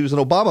Treadwell, he was an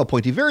Obama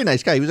appointee. Very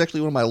nice guy. He was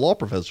actually one of my law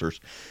professors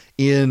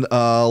in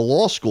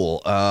law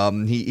school.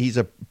 He's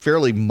a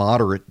fairly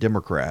moderate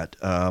Democrat,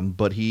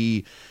 but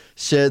he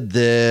said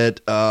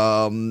that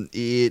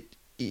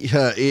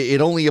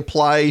it only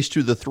applies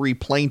to the three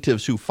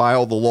plaintiffs who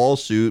filed the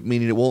lawsuit,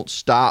 meaning it won't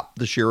stop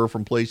the sheriff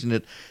from placing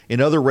it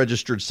in other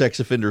registered sex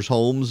offenders'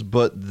 homes,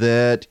 but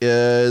that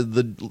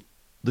the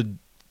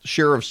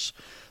sheriff's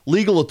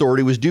legal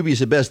authority was dubious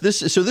at best.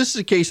 This is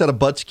a case out of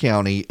Butts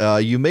County.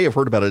 You may have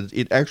heard about it.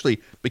 It actually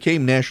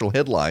became national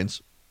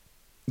headlines.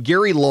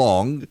 Gary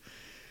Long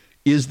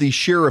is the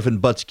sheriff in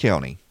Butts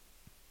County.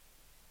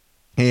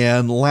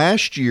 And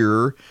last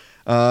year,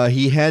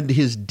 he had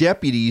his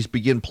deputies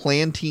begin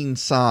planting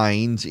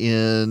signs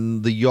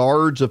in the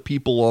yards of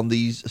people on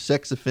these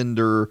sex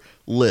offender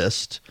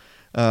list,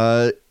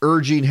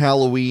 urging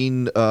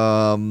Halloween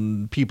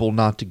people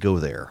not to go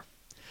there.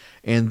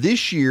 And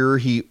this year,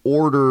 he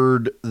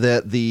ordered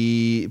that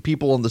the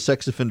people on the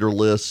sex offender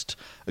list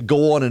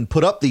go on and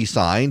put up these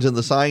signs. And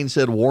the sign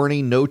said,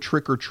 "Warning, no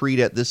trick or treat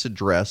at this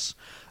address."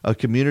 A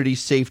community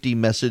safety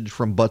message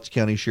from Butts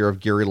County Sheriff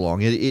Gary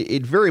Long.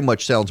 It very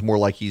much sounds more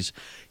like he's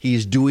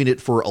doing it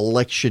for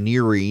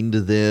electioneering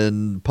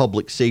than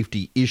public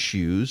safety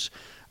issues.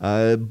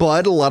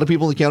 But a lot of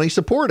people in the county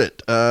support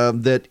it,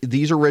 that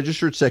these are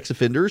registered sex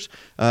offenders.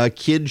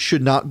 Kids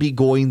should not be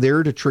going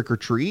there to trick or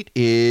treat.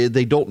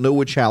 They don't know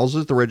which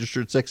houses the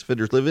registered sex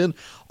offenders live in,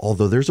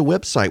 although there's a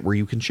website where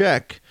you can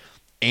check.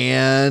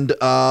 And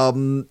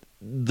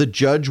the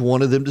judge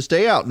wanted them to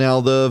stay out.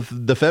 Now,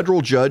 the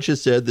federal judge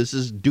has said this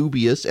is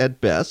dubious at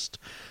best.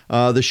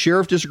 The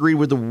sheriff disagreed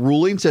with the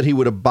ruling, said he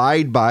would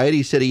abide by it.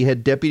 He said he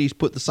had deputies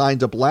put the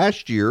signs up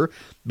last year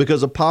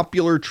because a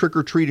popular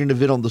trick-or-treating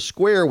event on the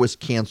square was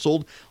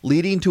canceled,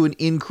 leading to an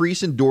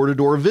increase in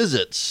door-to-door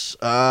visits.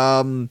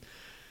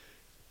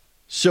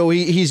 So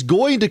he's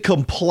going to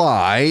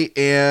comply,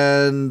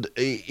 and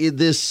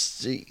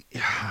this.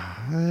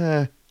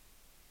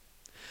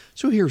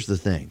 So here's the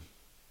thing.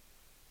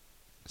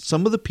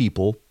 Some of the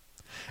people,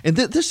 and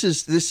this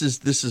is.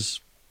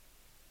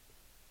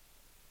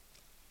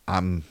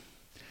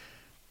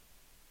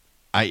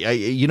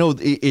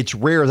 It's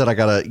rare that I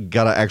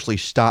gotta actually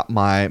stop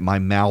my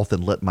mouth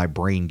and let my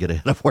brain get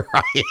ahead of where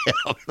I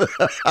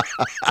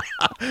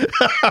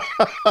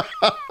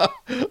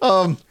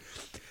am.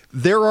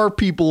 There are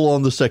people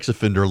on the sex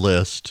offender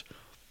list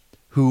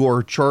who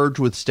are charged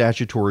with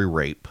statutory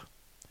rape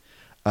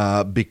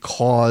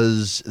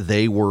because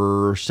they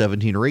were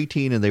 17 or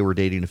 18 and they were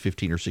dating a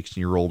 15 or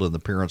 16-year-old, and the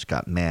parents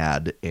got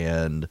mad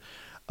and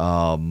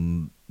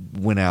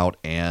went out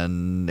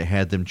and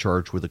had them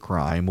charged with a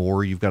crime.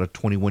 Or you've got a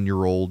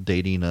 21-year-old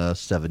dating a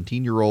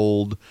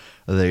 17-year-old.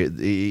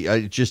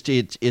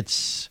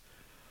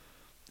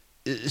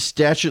 It's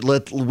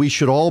statute. We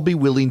should all be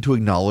willing to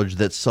acknowledge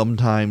that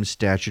sometimes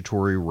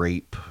statutory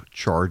rape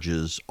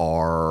charges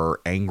are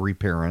angry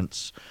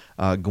parents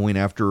going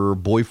after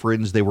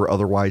boyfriends they were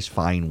otherwise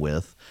fine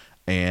with,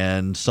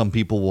 and some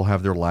people will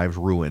have their lives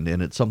ruined.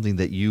 And it's something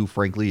that you,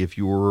 frankly, if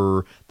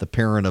you're the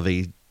parent of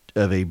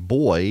a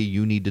boy,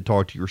 you need to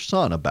talk to your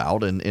son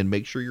about and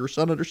make sure your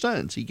son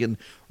understands he can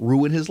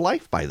ruin his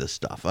life by this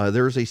stuff.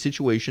 There's a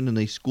situation in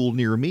a school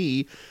near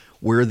me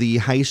where the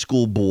high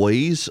school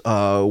boys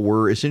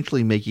were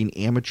essentially making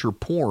amateur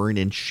porn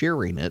and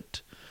sharing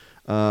it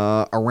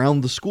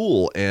around the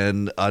school,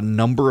 and a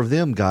number of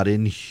them got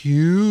in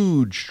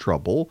huge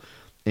trouble.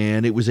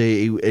 And it was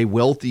a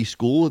wealthy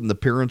school, and the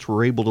parents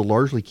were able to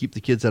largely keep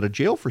the kids out of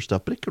jail for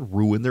stuff, but it could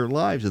ruin their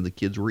lives, and the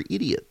kids were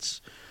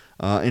idiots.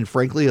 And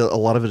frankly, a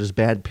lot of it is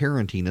bad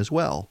parenting as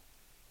well.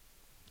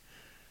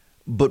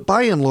 But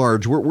by and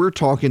large, we're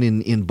talking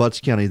in Butts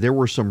County, there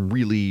were some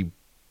really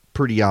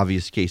pretty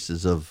obvious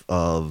cases of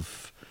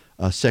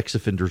sex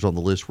offenders on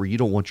the list where you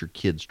don't want your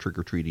kids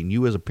trick-or-treating.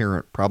 You as a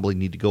parent probably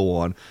need to go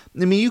on.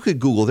 I mean, you could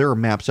Google. There are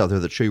maps out there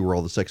that show you where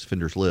all the sex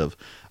offenders live.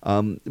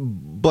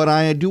 But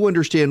I do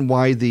understand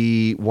why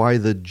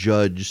the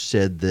judge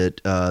said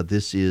that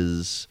this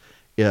is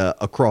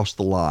across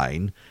the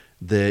line,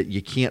 that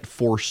you can't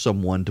force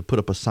someone to put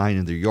up a sign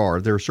in their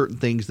yard. There are certain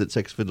things that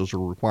sex offenders are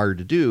required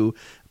to do.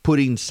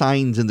 Putting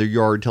signs in their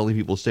yard telling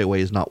people to stay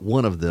away is not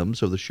one of them,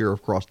 so the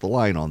sheriff crossed the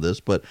line on this.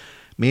 But,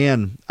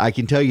 man, I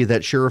can tell you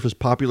that sheriff is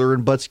popular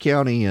in Butts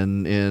County,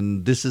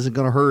 and this isn't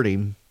going to hurt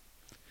him.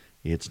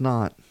 It's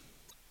not.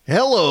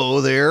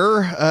 Hello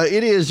there.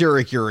 It is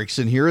Eric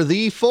Erickson here.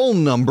 The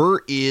phone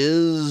number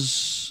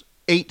is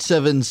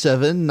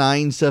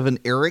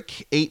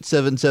 877-97-ERIC,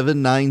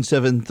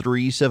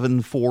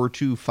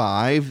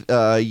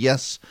 877-973-7425.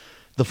 Yes,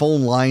 the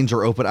phone lines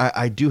are open.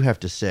 I do have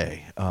to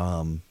say,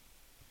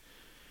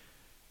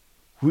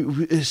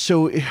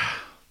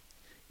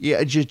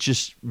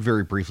 just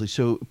very briefly.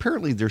 So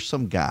apparently there's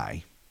some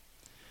guy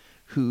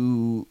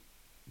who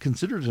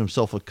considers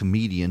himself a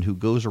comedian who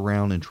goes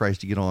around and tries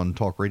to get on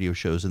talk radio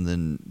shows and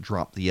then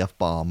drop the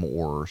F-bomb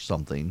or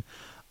something.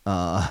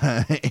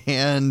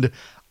 And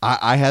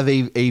I have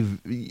a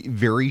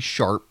very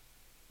sharp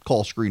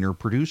call screener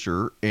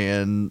producer,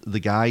 and the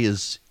guy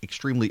is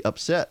extremely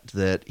upset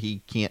that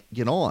he can't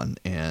get on.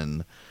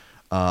 And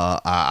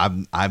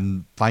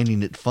I'm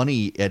finding it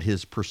funny at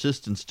his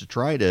persistence to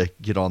try to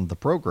get on the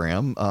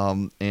program.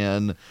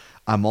 And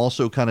I'm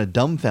also kind of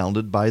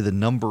dumbfounded by the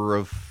number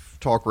of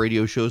talk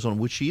radio shows on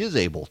which he is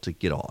able to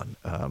get on.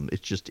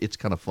 It's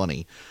kind of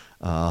funny.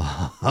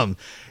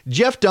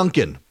 Jeff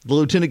Duncan, the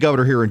lieutenant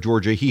governor here in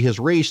Georgia, he has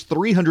raised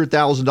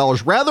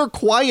 $300,000, rather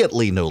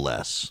quietly, no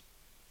less,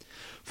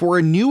 for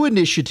a new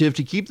initiative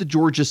to keep the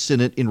Georgia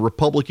Senate in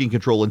Republican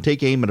control and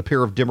take aim at a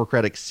pair of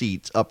Democratic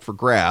seats up for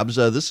grabs.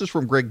 This is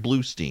from Greg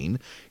Bluestein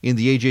in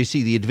the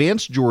AJC. The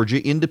Advanced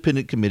Georgia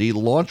Independent Committee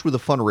launched with a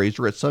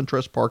fundraiser at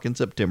SunTrust Park in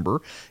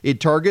September. It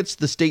targets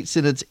the state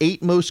Senate's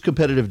 8 most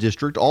competitive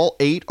district. All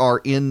 8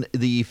 are in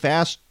the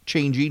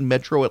fast-changing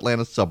metro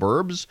Atlanta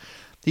suburbs.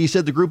 He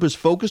said the group is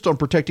focused on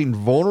protecting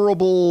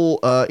vulnerable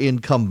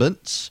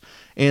incumbents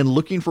and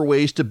looking for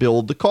ways to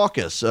build the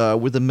caucus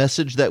with a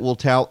message that will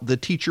tout the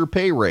teacher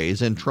pay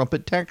raise and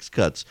trumpet tax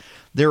cuts.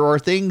 There are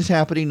things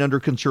happening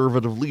under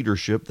conservative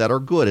leadership that are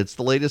good. It's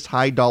the latest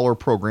high-dollar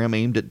program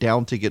aimed at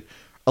down-ticket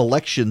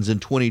elections in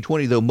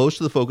 2020, though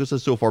most of the focus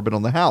has so far been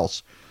on the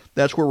House.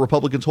 That's where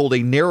Republicans hold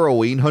a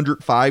narrowing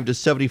 105 to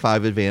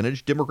 75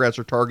 advantage. Democrats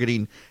are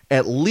targeting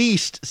at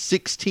least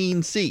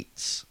 16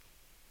 seats.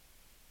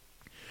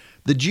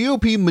 The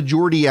GOP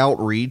Majority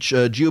Outreach,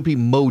 GOP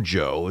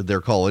Mojo,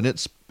 they're calling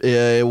it,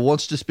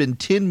 wants to spend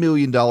 $10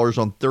 million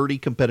on 30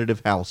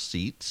 competitive House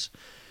seats.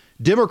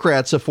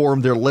 Democrats have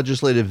formed their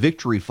legislative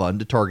victory fund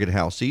to target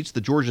House seats.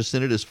 The Georgia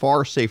Senate is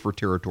far safer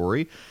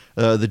territory.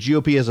 The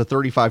GOP has a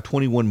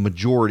 35-21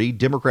 majority.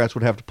 Democrats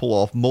would have to pull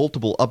off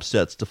multiple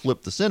upsets to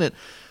flip the Senate,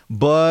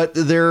 but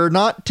they're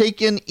not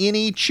taking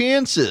any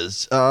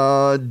chances.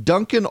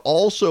 Duncan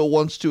also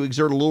wants to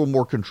exert a little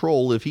more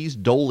control if he's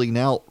doling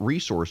out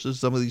resources.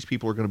 Some of these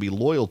people are going to be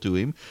loyal to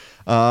him.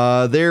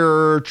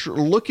 They're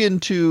looking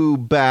to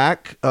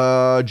back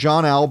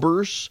John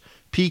Albers,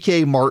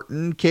 P.K.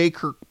 Martin, Kay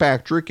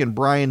Kirkpatrick, and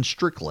Brian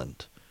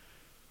Strickland.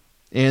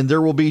 And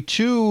there will be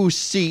 2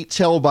 seats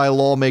held by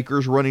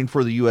lawmakers running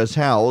for the U.S.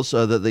 House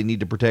that they need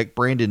to protect,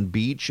 Brandon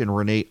Beach and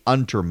Renee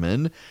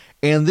Unterman.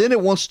 And then it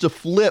wants to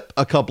flip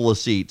a couple of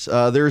seats.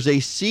 There's a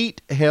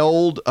seat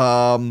held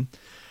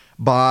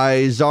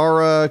by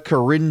Zara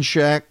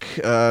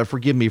Karinchak,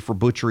 forgive me for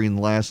butchering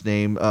the last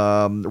name,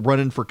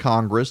 running for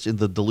Congress in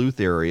the Duluth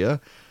area.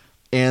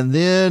 And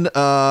then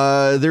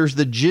there's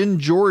the Jen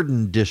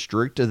Jordan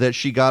district that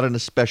she got in a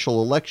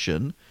special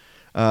election.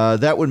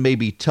 That one may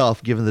be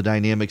tough given the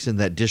dynamics in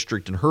that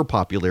district and her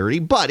popularity,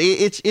 but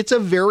it's a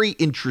very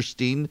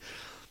interesting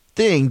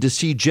thing to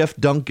see Jeff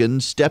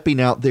Duncan stepping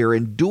out there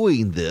and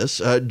doing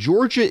this.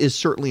 Georgia is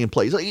certainly in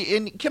place.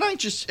 And can I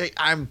just say,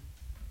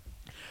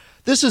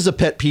 this is a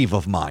pet peeve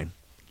of mine.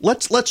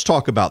 Let's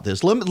talk about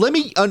this. Let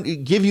me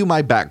give you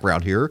my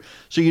background here,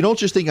 so you don't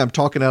just think I'm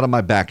talking out of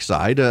my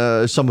backside.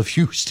 Some of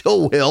you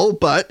still will,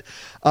 but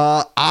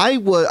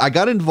I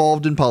got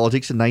involved in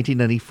politics in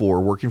 1994,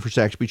 working for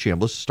Saxby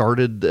Chambliss.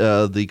 Started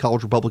the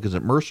College Republicans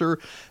at Mercer,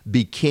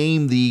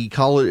 became the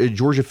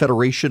Georgia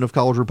Federation of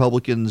College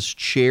Republicans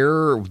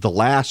chair, the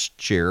last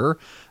chair.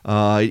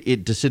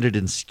 It descended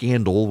in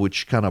scandal,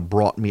 which kind of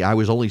brought me. I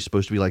was only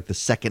supposed to be like the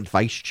second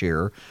vice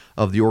chair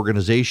of the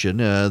organization.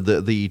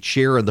 The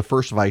chair and the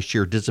first vice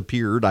chair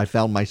disappeared. I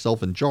found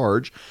myself in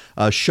charge,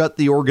 shut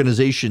the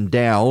organization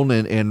down,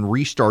 and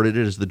restarted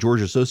it as the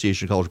Georgia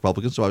Association of College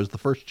Republicans. So I was the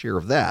first chair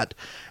of that.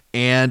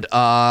 And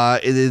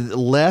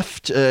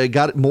left,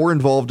 got more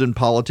involved in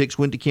politics,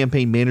 went to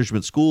campaign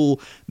management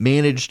school,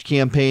 managed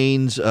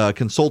campaigns,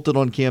 consulted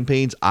on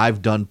campaigns.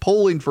 I've done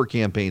polling for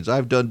campaigns.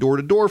 I've done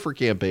door-to-door for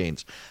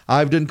campaigns.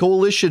 I've done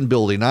coalition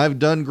building. I've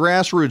done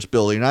grassroots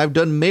building. I've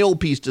done mail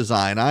piece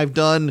design. I've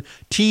done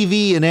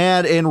TV and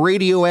ad and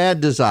radio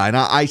ad design.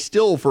 I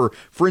still, for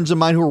friends of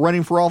mine who are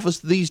running for office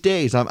these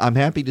days, I'm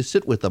happy to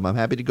sit with them. I'm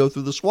happy to go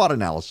through the SWOT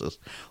analysis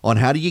on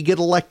how do you get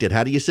elected?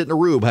 How do you sit in a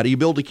room? How do you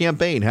build a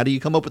campaign? How do you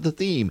come up with the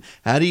theme?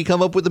 How do you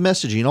come up with the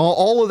messaging?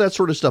 All of that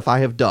sort of stuff I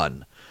have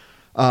done.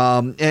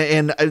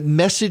 And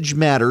message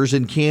matters,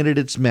 and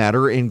candidates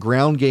matter, and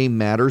ground game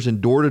matters,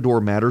 and door-to-door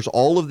matters.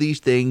 All of these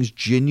things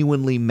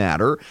genuinely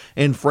matter.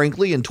 And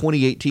frankly, in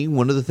 2018,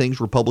 one of the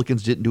things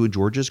Republicans didn't do in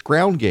Georgia is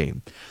ground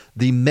game.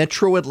 The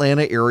metro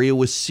Atlanta area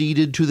was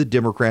ceded to the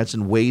Democrats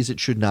in ways it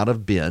should not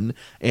have been,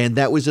 and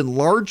that was in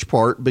large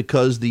part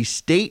because the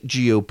state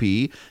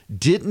GOP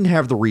didn't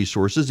have the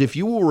resources. If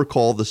you will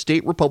recall, the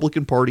state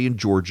Republican Party in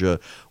Georgia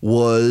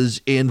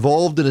was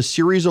involved in a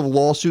series of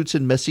lawsuits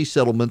and messy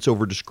settlements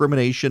over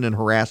discrimination and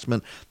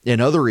harassment and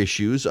other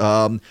issues.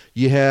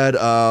 You had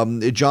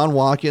John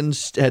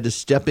Watkins had to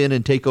step in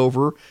and take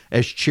over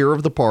as chair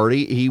of the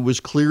party. He was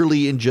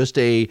clearly in just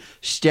a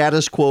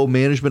status quo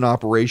management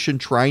operation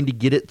trying to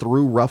get it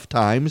through rough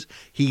times.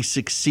 He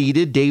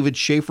succeeded. David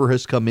Schaefer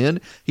has come in.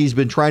 He's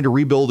been trying to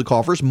rebuild the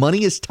coffers.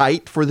 Money is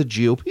tight for the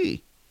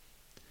GOP.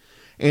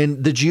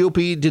 And the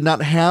GOP did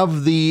not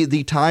have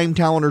the time,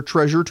 talent, or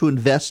treasure to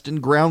invest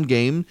in ground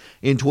game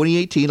in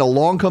 2018.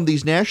 Along come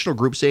these national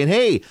groups saying,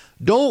 hey,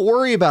 don't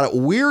worry about it.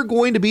 We're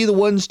going to be the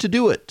ones to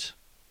do it.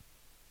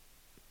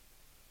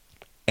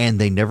 And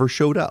they never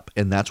showed up.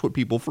 And that's what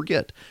people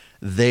forget.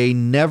 They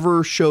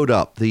never showed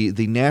up.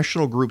 The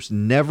national groups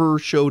never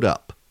showed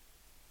up.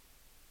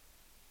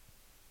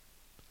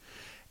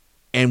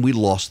 And we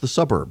lost the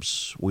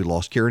suburbs. We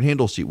lost Karen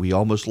Handel's seat. We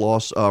almost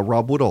lost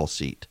Rob Woodall's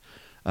seat.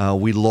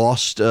 We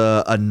lost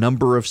a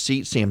number of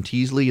seats. Sam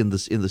Teasley in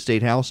the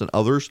state house and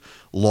others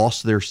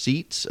lost their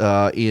seats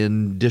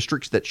in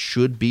districts that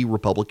should be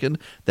Republican,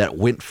 that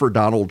went for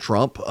Donald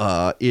Trump,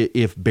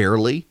 if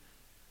barely.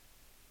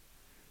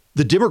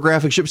 The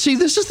demographic shift. See,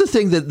 this is the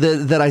thing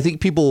that I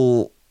think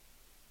people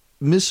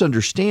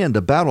misunderstand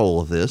about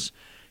all of this,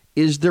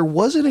 is there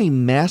wasn't a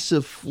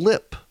massive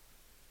flip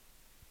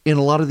in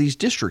a lot of these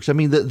districts. I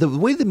mean, the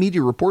way the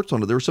media reports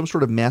on it, there was some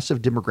sort of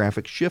massive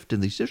demographic shift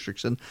in these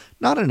districts, and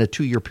not in a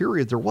 2-year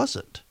period, there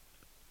wasn't.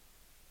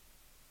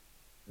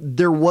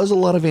 There was a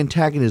lot of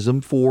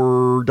antagonism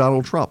for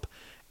Donald Trump,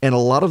 and a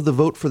lot of the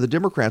vote for the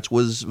Democrats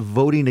was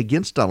voting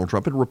against Donald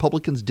Trump, and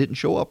Republicans didn't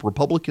show up.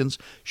 Republicans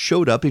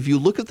showed up. If you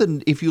look at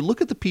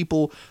the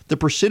people, the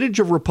percentage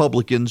of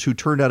Republicans who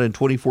turned out in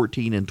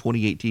 2014 and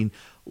 2018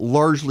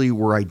 largely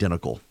were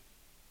identical.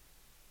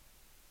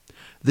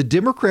 The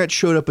Democrats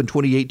showed up in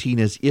 2018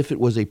 as if it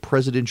was a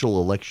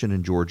presidential election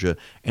in Georgia,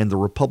 and the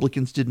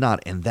Republicans did not,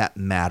 and that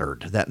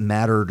mattered. That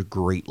mattered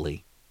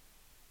greatly.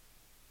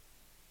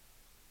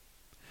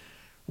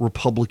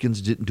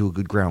 Republicans didn't do a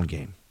good ground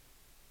game.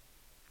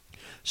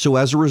 So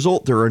as a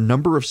result, there are a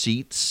number of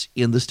seats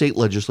in the state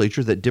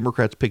legislature that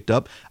Democrats picked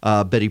up.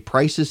 Betty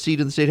Price's seat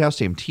in the state house,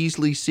 Sam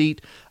Teasley's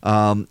seat,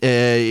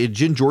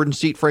 Jen Jordan's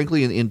seat,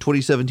 frankly, in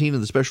 2017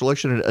 in the special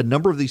election, and a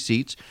number of these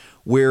seats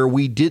where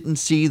we didn't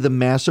see the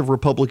massive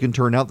Republican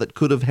turnout that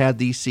could have had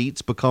these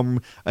seats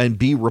become and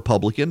be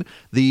Republican.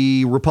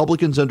 The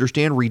Republicans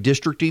understand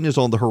redistricting is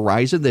on the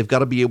horizon. They've got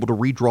to be able to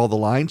redraw the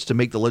lines to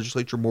make the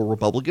legislature more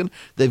Republican.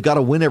 They've got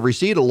to win every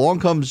seat. Along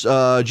comes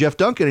Jeff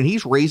Duncan, and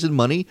he's raising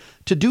money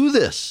to do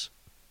this.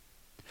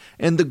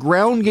 And the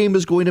ground game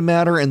is going to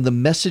matter, and the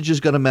message is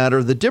going to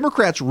matter. The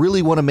Democrats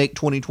really want to make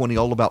 2020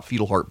 all about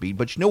fetal heartbeat.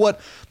 But you know what?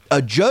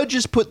 A judge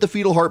has put the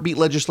fetal heartbeat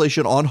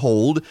legislation on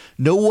hold.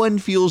 No one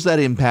feels that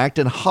impact,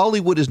 and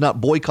Hollywood is not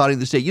boycotting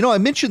the state. You know, I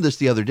mentioned this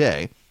the other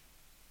day.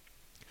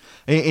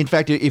 In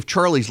fact, if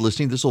Charlie's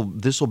listening, this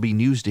will be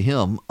news to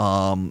him.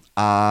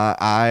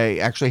 I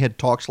actually had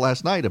talks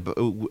last night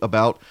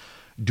about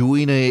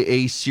doing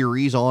a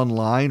series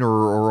online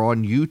or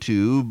on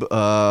YouTube,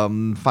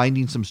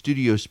 finding some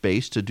studio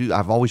space to do.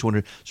 I've always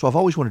wanted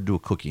to do a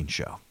cooking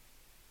show.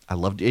 I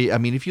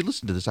mean, if you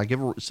listen to this, I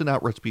send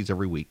out recipes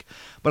every week,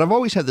 but I've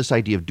always had this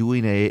idea of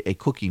doing a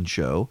cooking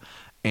show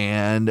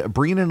and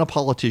bringing in a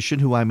politician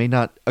who I may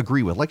not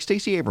agree with, like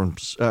Stacey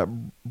Abrams.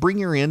 Bring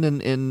her in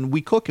and we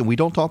cook and we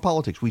don't talk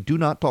politics. We do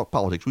not talk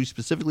politics. We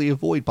specifically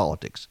avoid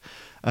politics.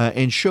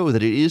 And show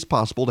that it is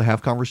possible to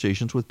have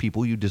conversations with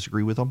people you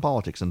disagree with on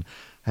politics. And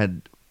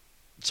had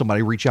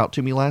somebody reach out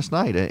to me last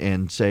night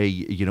and say,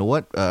 you know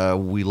what,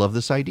 we love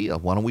this idea.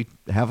 Why don't we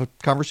have a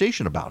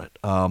conversation about it?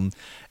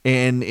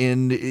 And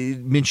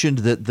it mentioned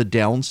that the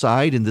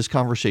downside in this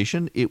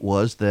conversation, it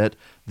was that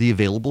the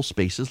available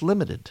space is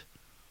limited.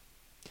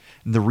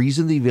 And the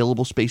reason the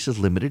available space is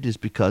limited is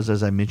because,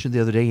 as I mentioned the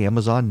other day,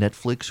 Amazon,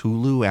 Netflix,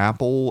 Hulu,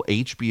 Apple,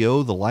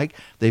 HBO, the like,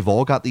 they've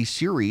all got these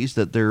series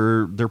that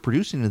they're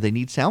producing, and they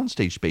need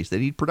soundstage space. They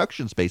need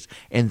production space,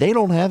 and they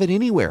don't have it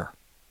anywhere.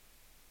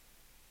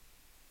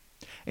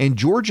 And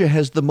Georgia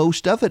has the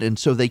most of it, and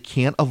so they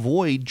can't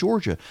avoid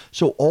Georgia.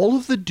 So all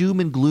of the doom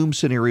and gloom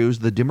scenarios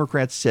the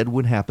Democrats said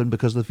would happen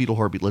because of the fetal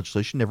heartbeat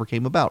legislation never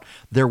came about.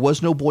 There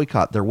was no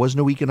boycott. There was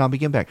no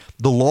economic impact.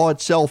 The law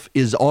itself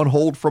is on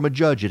hold from a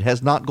judge. It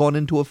has not gone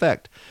into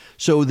effect.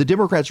 So the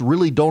Democrats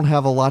really don't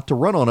have a lot to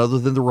run on other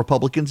than the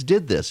Republicans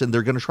did this, and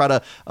they're going to try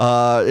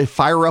to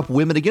fire up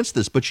women against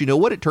this. But you know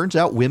what? It turns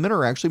out women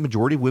are actually,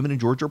 majority of women in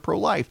Georgia are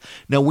pro-life.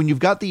 Now, when you've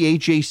got the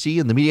AJC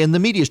and the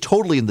media is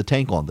totally in the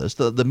tank on this.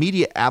 The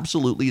media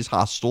absolutely is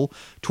hostile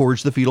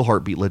towards the fetal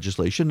heartbeat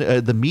legislation.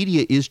 The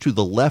media is to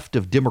the left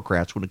of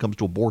Democrats when it comes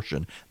to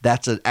abortion.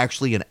 That's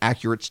actually an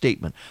accurate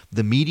statement.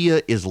 The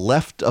media is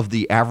left of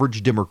the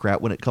average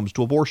Democrat when it comes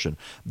to abortion.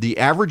 The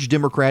average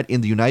Democrat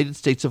in the United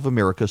States of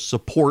America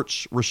supports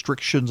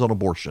restrictions on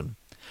abortion.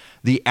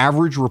 The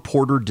average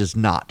reporter does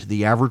not.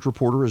 The average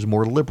reporter is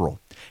more liberal.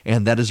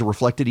 And that is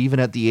reflected even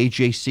at the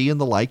AJC and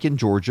the like in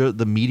Georgia.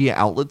 The media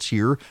outlets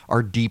here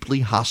are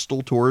deeply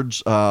hostile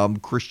towards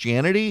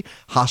Christianity,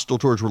 hostile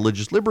towards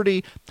religious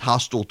liberty,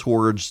 hostile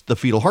towards the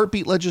fetal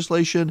heartbeat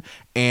legislation.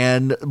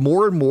 And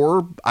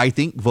more, I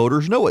think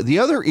voters know it. The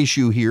other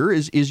issue here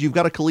is you've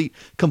got a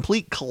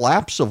complete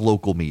collapse of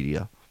local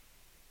media.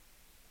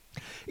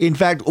 In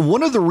fact,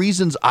 one of the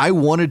reasons I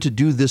wanted to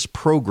do this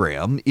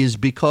program is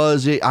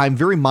because I'm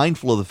very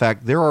mindful of the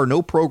fact there are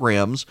no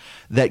programs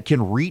that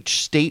can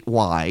reach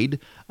statewide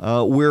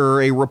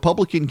where a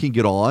Republican can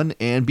get on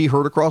and be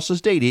heard across the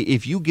state.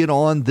 If you get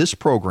on this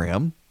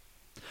program,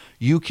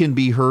 you can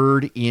be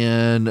heard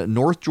in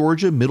North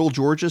Georgia, Middle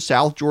Georgia,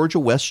 South Georgia,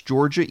 West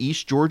Georgia,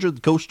 East Georgia,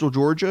 Coastal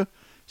Georgia,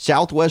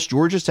 Southwest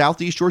Georgia,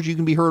 Southeast Georgia. You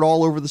can be heard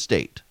all over the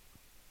state.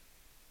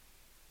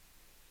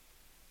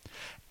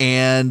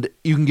 And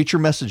you can get your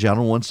message out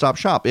on one-stop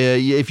shop.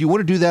 If you want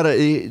to do that,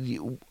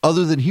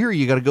 other than here,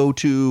 you got to go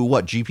to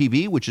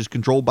GPB, which is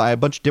controlled by a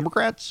bunch of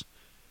Democrats.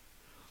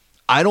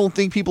 I don't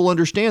think people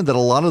understand that a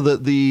lot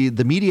of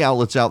the media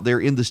outlets out there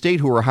in the state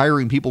who are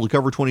hiring people to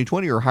cover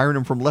 2020 are hiring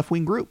them from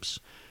left-wing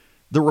groups.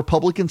 The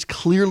Republicans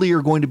clearly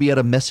are going to be at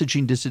a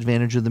messaging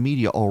disadvantage of the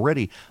media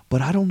already,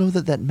 but I don't know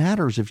that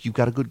matters if you've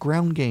got a good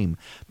ground game,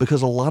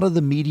 because a lot of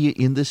the media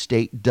in the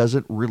state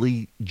doesn't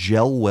really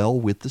gel well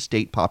with the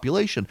state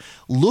population.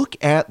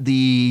 Look at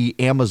the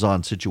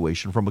Amazon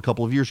situation from a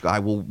couple of years ago. I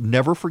will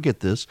never forget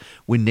this.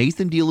 When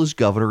Nathan Deal is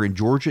governor and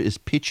Georgia is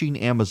pitching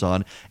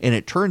Amazon, and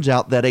it turns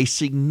out that a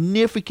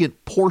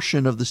significant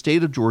portion of the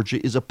state of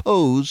Georgia is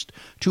opposed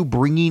to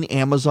bringing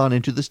Amazon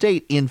into the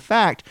state. In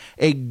fact,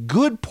 a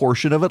good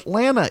portion of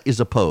Atlanta is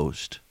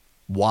opposed.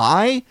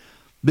 Why?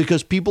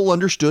 Because people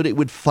understood it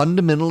would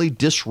fundamentally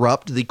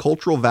disrupt the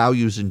cultural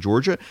values in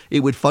Georgia.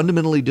 It would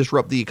fundamentally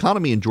disrupt the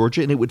economy in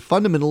Georgia, and it would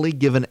fundamentally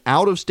give an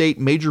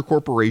out-of-state major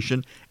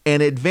corporation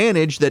an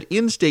advantage that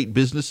in-state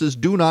businesses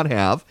do not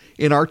have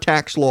in our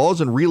tax laws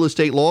and real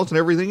estate laws and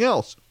everything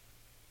else.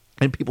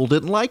 And people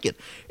didn't like it.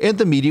 And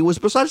the media was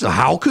beside itself.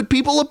 How could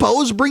people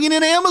oppose bringing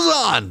in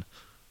Amazon?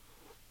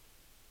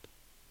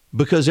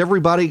 Because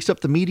everybody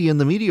except the media and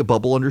the media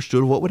bubble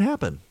understood what would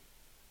happen.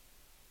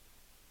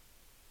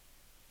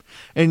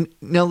 And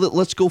now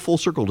let's go full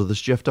circle to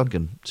this Jeff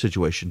Duncan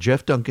situation.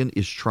 Jeff Duncan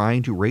is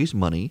trying to raise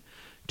money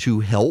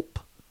to help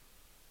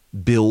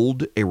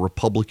build a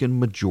Republican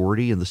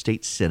majority in the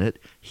state Senate.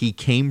 He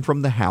came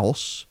from the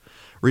House.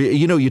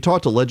 You know, you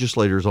talk to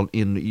legislators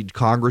in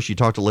Congress, you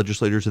talk to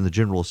legislators in the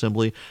General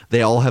Assembly,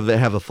 they all have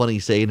a funny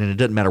saying, and it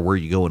doesn't matter where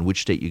you go and which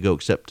state you go,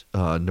 except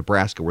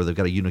Nebraska, where they've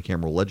got a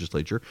unicameral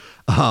legislature.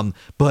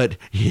 But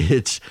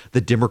it's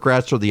the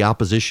Democrats are the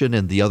opposition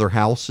and the other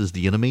house is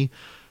the enemy.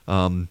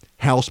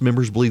 House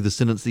members believe the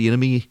Senate's the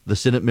enemy. The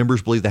Senate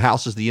members believe the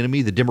House is the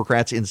enemy. The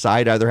Democrats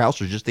inside either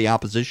house are just the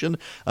opposition.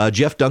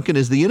 Jeff Duncan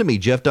is the enemy.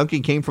 Jeff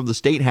Duncan came from the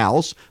state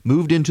House,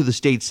 moved into the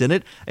state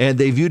Senate, and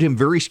they viewed him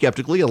very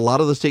skeptically. A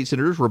lot of the state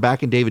senators were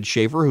backing David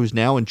Schaefer, who's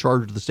now in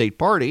charge of the state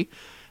party.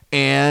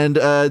 And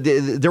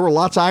there were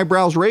lots of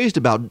eyebrows raised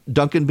about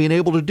Duncan being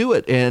able to do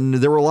it. And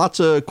there were lots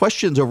of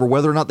questions over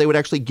whether or not they would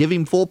actually give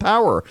him full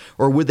power,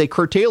 or would they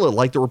curtail it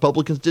like the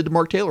Republicans did to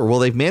Mark Taylor? Well,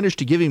 they've managed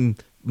to give him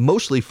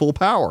mostly full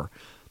power.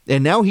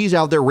 And now he's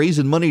out there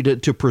raising money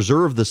to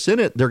preserve the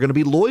Senate. They're going to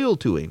be loyal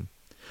to him.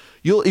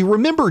 You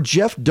remember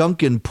Jeff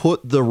Duncan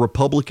put the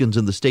Republicans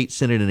in the state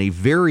Senate in a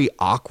very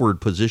awkward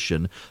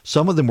position.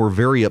 Some of them were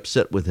very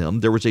upset with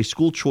him. There was a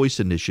school choice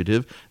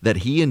initiative that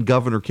he and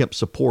Governor Kemp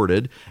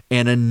supported,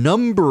 and a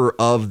number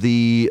of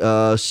the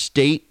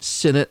state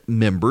Senate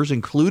members,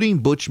 including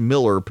Butch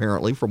Miller,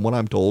 apparently, from what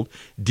I'm told,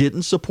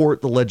 didn't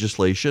support the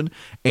legislation.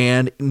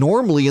 And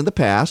normally in the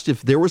past,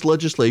 if there was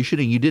legislation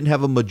and you didn't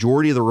have a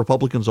majority of the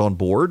Republicans on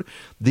board,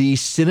 the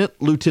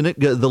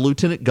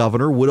lieutenant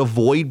governor would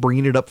avoid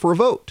bringing it up for a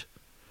vote.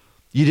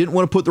 You didn't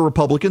want to put the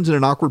Republicans in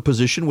an awkward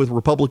position with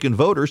Republican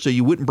voters, so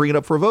you wouldn't bring it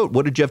up for a vote.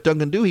 What did Jeff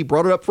Duncan do? He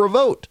brought it up for a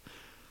vote.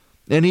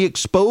 And he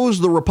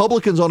exposed the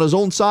Republicans on his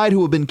own side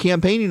who have been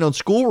campaigning on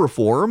school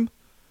reform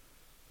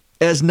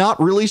as not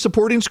really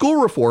supporting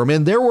school reform.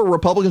 And there were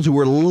Republicans who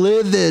were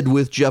livid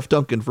with Jeff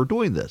Duncan for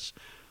doing this.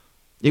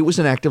 It was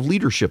an act of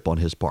leadership on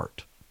his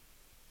part.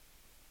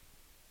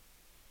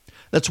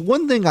 That's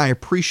one thing I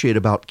appreciate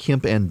about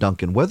Kemp and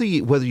Duncan, whether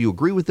you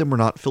agree with them or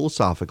not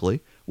philosophically,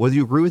 whether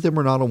you agree with them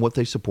or not on what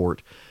they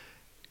support,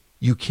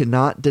 you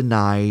cannot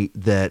deny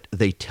that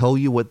they tell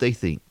you what they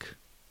think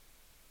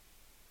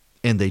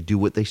and they do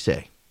what they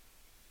say.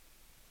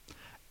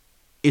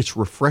 It's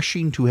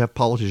refreshing to have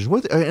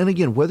politicians, and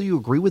again, whether you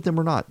agree with them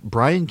or not.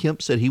 Brian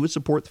Kemp said he would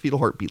support the fetal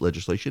heartbeat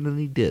legislation, and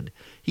he did.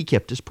 He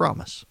kept his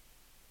promise.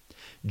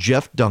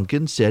 Jeff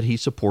Duncan said he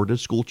supported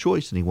school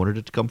choice and he wanted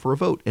it to come for a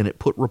vote, and it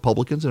put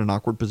Republicans in an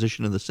awkward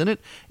position in the Senate,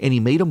 and he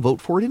made them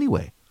vote for it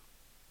anyway.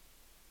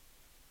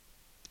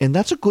 And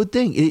that's a good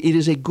thing. It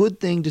is a good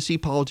thing to see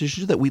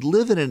politicians that we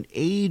live in an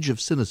age of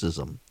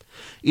cynicism.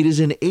 It is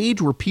an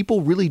age where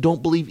people really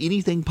don't believe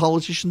anything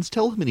politicians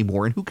tell them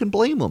anymore, and who can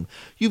blame them?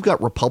 You've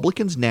got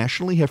Republicans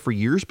nationally have for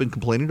years been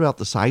complaining about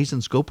the size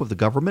and scope of the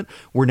government.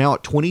 We're now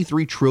at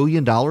 $23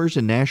 trillion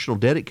in national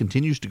debt. It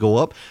continues to go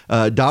up.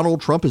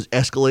 Donald Trump is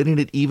escalating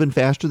it even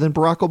faster than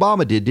Barack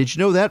Obama did. Did you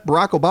know that?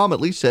 Barack Obama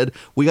at least said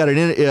we got a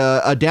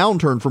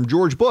downturn from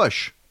George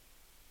Bush.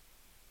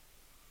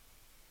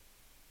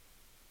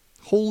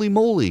 Holy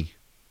moly.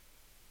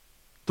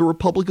 The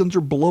Republicans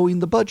are blowing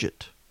the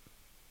budget.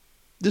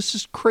 This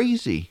is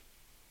crazy.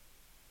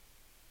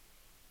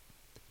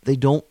 They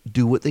don't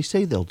do what they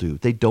say they'll do.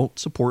 They don't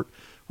support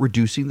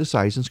reducing the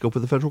size and scope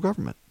of the federal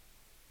government.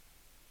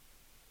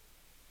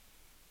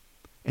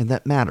 And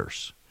that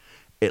matters.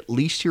 At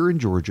least here in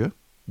Georgia,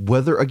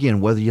 whether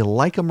you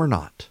like them or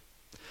not,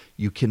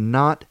 you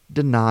cannot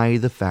deny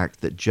the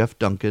fact that Jeff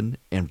Duncan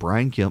and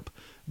Brian Kemp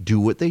do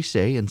what they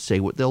say and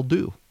say what they'll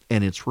do.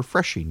 And it's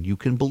refreshing. You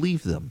can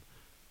believe them.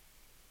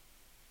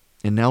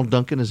 And now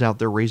Duncan is out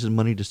there raising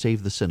money to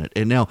save the Senate.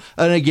 And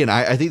again,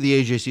 I think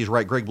the AJC is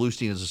right. Greg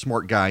Bluestein is a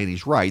smart guy, and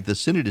he's right. The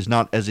Senate is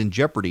not as in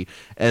jeopardy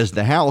as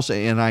the House.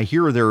 And I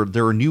hear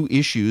there are new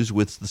issues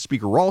with the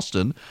Speaker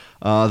Ralston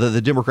that the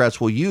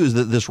Democrats will use.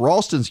 This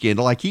Ralston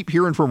scandal, I keep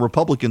hearing from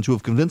Republicans who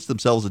have convinced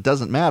themselves it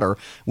doesn't matter.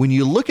 When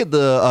you look at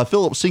the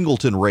Philip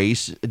Singleton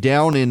race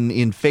down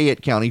in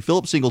Fayette County,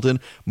 Philip Singleton,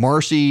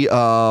 Marcy,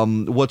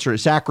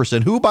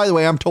 Sackerson, who, by the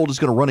way, I'm told is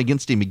going to run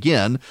against him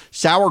again.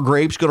 Sour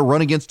Grape's going to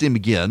run against him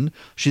again.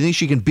 She thinks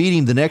she can beat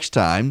him the next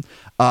time.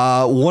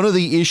 One of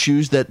the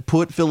issues that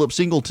put Philip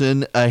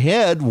Singleton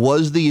ahead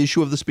was the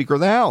issue of the Speaker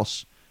of the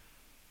House.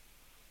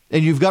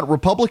 And you've got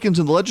Republicans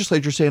in the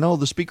legislature saying, oh,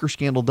 the Speaker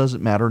scandal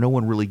doesn't matter. No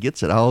one really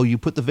gets it. Oh, you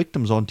put the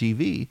victims on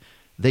TV.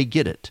 They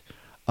get it.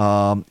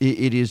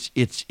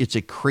 It's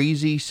a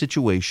crazy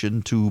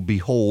situation to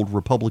behold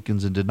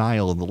Republicans in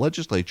denial in the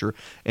legislature,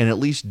 and at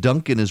least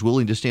Duncan is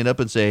willing to stand up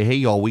and say, hey,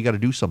 y'all, we got to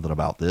do something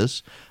about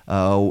this.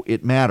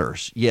 It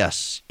matters.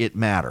 Yes, it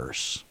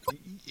matters.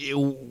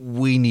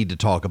 We need to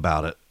talk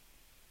about it.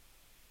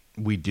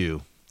 We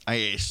do.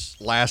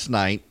 Last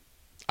night,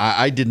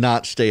 I did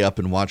not stay up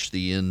and watch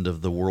the end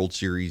of the World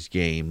Series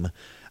game.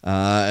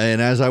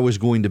 And as I was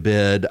going to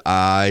bed,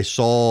 I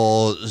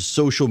saw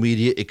social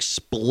media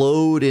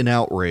explode in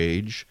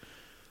outrage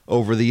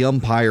over the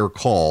umpire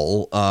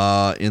call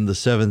in the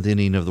seventh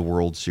inning of the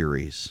World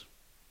Series.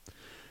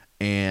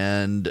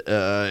 And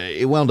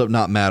it wound up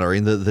not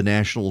mattering. The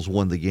Nationals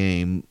won the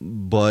game.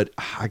 But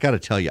I got to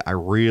tell you, I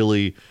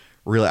really,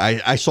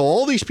 I saw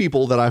all these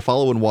people that I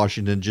follow in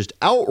Washington just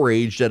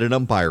outraged at an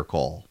umpire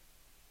call.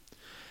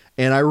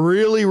 And I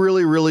really,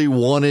 really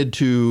wanted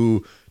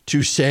to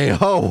say,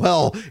 oh,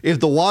 well,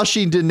 if the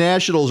Washington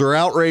Nationals are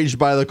outraged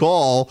by the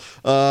call,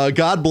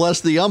 God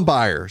bless the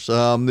umpires.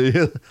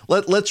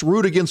 Let's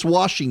root against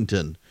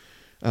Washington.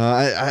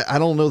 I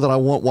don't know that I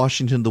want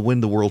Washington to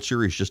win the World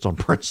Series just on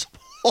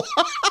principle.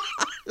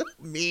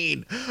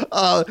 Mean.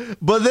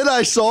 But then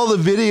I saw the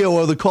video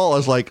of the call. I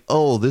was like,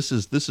 oh, this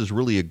is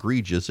really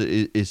egregious.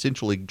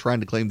 Essentially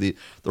trying to claim the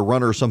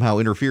runner somehow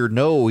interfered.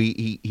 No,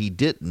 he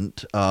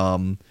didn't.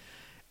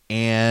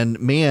 And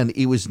man,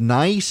 it was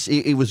nice.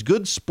 It was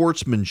good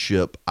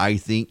sportsmanship, I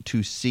think,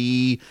 to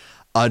see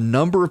a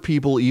number of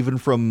people, even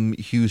from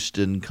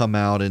Houston, come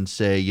out and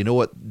say, you know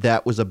what,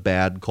 that was a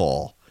bad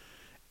call.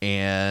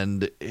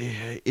 And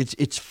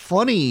it's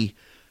funny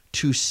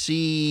to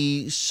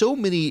see so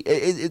many.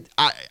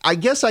 I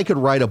guess I could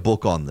write a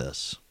book on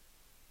this,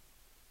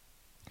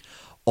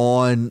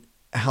 on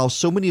how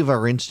so many of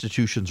our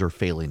institutions are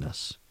failing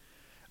us.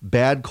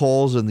 Bad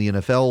calls in the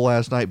NFL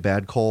last night,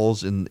 bad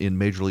calls in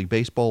Major League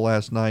Baseball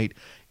last night.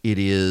 It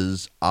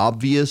is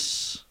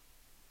obvious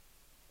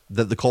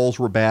that the calls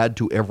were bad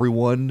to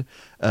everyone,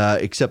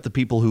 except the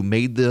people who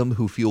made them,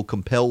 who feel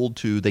compelled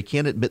to. They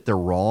can't admit they're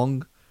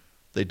wrong.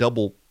 They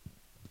double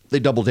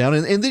down.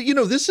 And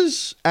this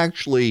is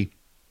actually,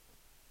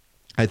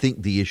 I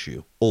think, the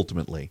issue,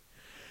 ultimately,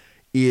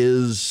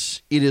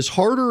 is it is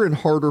harder and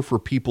harder for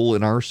people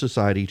in our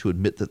society to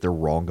admit that they're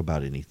wrong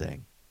about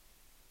anything.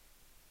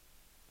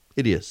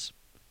 It is.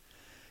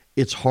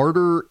 It's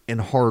harder and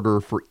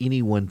harder for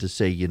anyone to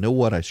say, you know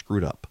what, I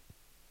screwed up.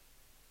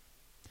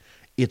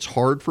 It's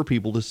hard for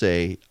people to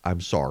say,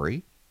 I'm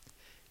sorry.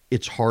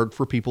 It's hard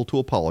for people to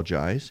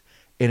apologize.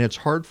 And it's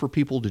hard for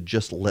people to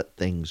just let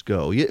things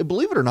go.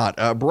 Believe it or not,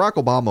 Barack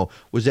Obama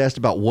was asked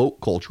about woke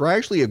culture. I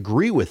actually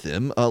agree with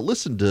him.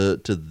 Listen to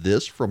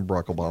this from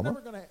Barack Obama. You're never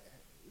gonna,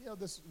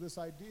 this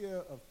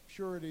idea of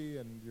purity,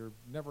 and you're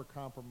never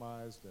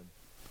compromised, and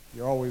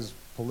you're always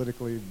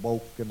politically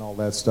woke and all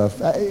that stuff.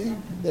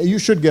 You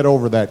should get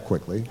over that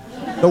quickly.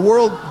 The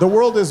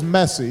world is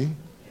messy.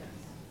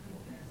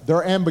 There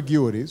are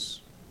ambiguities.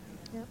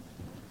 Yep.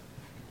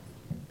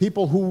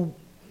 People who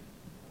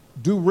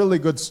do really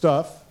good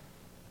stuff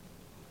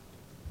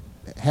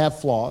have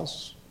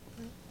flaws.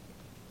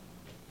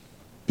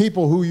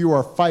 People who you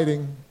are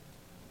fighting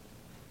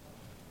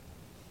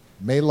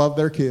may love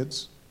their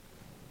kids,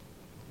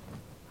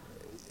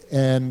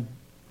 and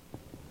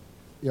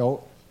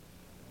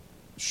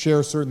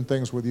share certain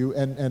things with you.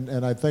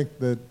 And I think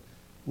that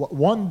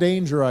one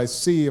danger I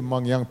see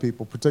among young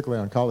people,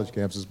 particularly on college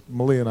campuses,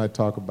 Malia and I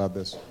talk about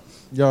this.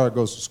 Yara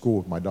goes to school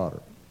with my daughter.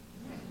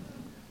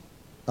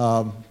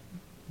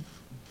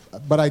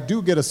 But I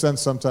do get a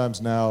sense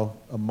sometimes now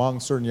among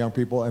certain young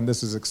people, and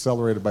this is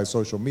accelerated by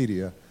social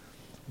media,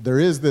 there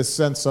is this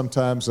sense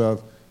sometimes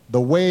of the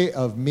way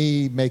of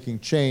me making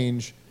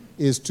change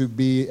is to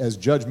be as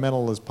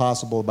judgmental as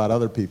possible about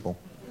other people.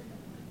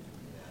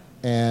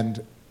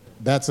 And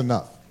that's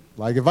enough.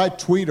 Like if I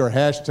tweet or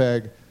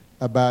hashtag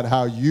about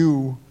how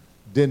you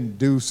didn't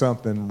do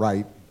something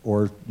right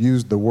or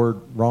used the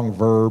wrong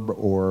verb,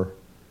 or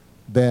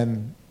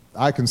then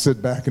I can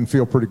sit back and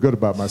feel pretty good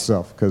about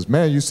myself because,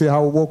 man, you see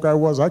how woke I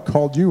was? I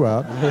called you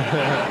out. I'm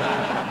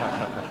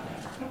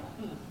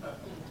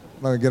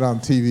going to get on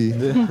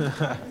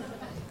TV,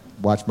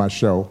 watch my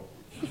show,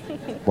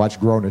 watch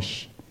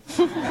Grownish.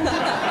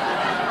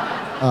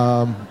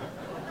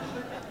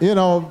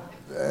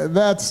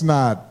 That's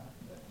not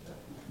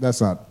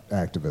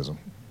activism.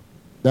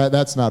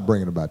 That's not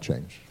bringing about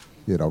change.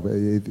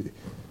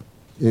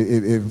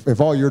 If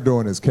all you're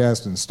doing is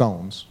casting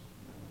stones,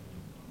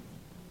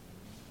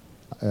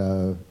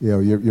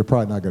 you're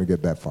probably not going to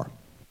get that far.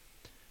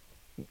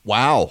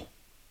 Wow.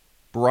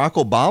 Barack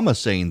Obama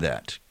saying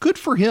that. Good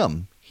for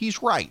him.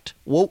 He's right.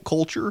 Woke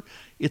culture,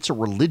 it's a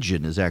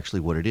religion is actually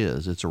what it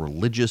is. It's a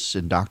religious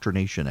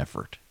indoctrination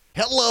effort.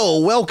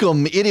 Hello,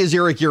 welcome. It is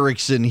Eric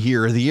Erickson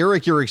here, the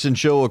Eric Erickson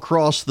Show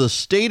across the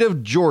state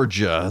of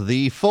Georgia.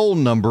 The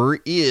phone number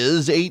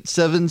is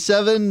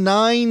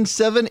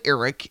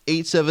 877-97-ERIC,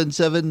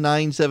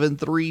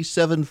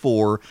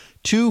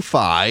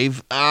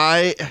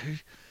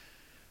 877-973-7425.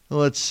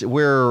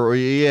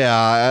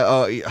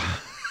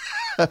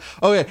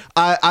 Okay,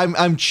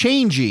 I'm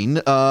changing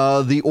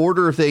the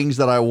order of things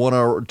that I want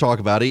to talk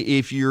about.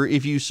 If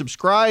you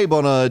subscribe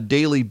on a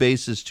daily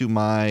basis to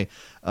my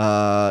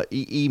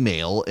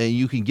email, and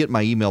you can get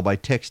my email by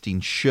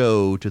texting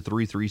show to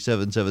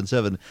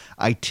 33777.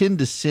 I tend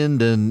to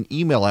send an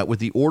email out with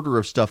the order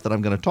of stuff that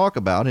I'm going to talk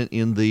about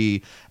in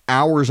the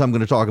hours I'm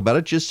going to talk about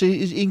it, just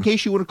in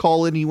case you want to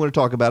call in and you want to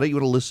talk about it, you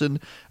want to listen,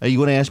 you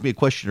want to ask me a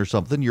question or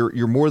something,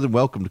 you're more than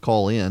welcome to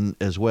call in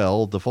as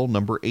well. The phone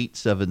number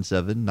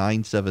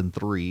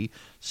 877-973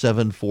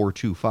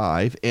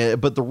 877-481-7425.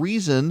 But the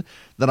reason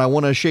that I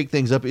want to shake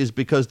things up is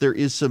because there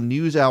is some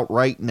news out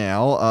right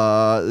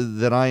now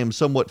that I am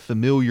somewhat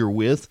familiar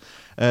with.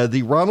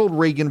 The Ronald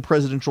Reagan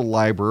Presidential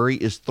Library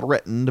is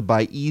threatened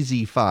by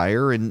easy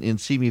fire in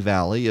Simi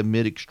Valley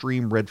amid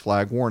extreme red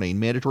flag warning.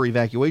 Mandatory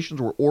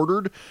evacuations were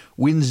ordered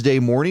Wednesday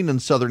morning in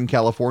Southern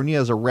California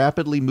as a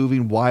rapidly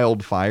moving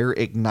wildfire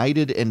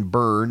ignited and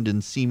burned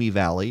in Simi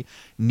Valley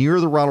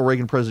near the Ronald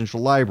Reagan Presidential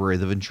Library.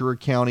 The Ventura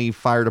County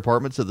Fire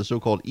Department said the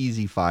so-called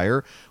easy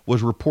fire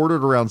was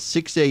reported around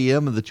 6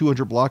 a.m. in the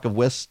 200 block of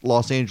West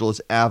Los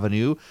Angeles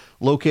Avenue,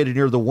 located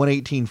near the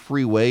 118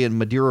 freeway and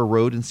Madeira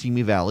Road in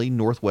Simi Valley,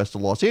 northwest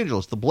of Los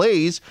Angeles. The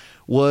blaze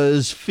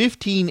was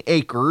 15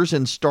 acres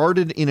and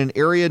started in an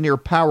area near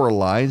power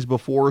lines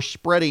before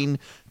spreading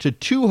to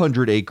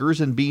 200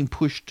 acres and being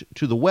pushed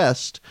to the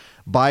west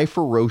by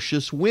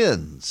ferocious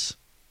winds.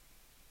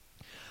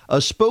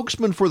 A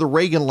spokesman for the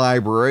Reagan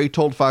Library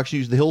told Fox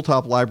News the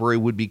Hilltop Library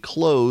would be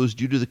closed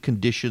due to the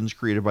conditions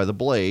created by the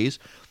blaze.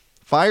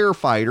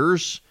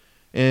 Firefighters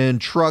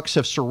and trucks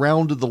have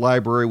surrounded the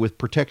library with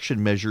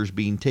protection measures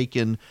being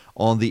taken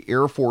on the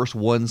Air Force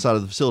One side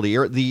of the facility.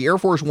 The Air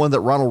Force One that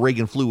Ronald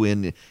Reagan flew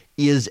in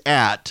is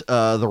at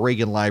the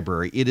Reagan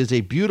Library. It is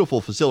a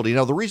beautiful facility.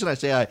 Now, the reason I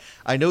say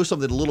I know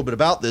something a little bit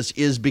about this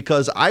is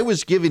because I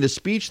was giving a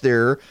speech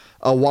there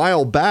a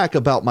while back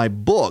about my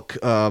book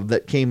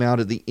that came out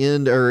at the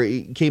end, or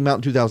it came out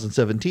in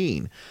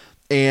 2017.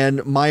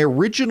 And my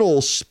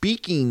original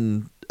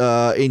speaking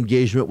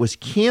engagement was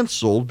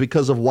canceled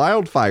because of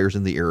wildfires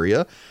in the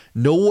area.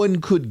 No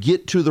one could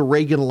get to the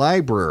Reagan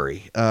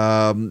Library.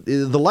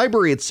 The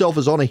library itself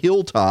is on a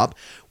hilltop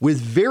with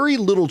very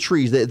little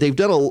trees. They've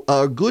done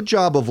a good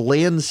job of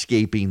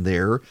landscaping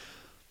there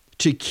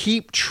to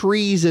keep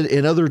trees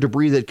and other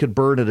debris that could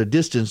burn at a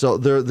distance. So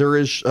there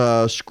is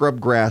scrub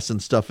grass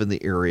and stuff in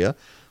the area.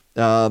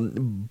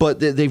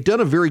 But they've done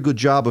a very good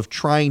job of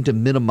trying to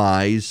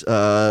minimize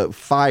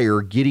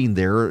fire getting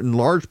there, in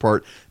large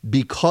part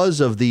because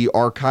of the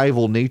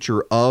archival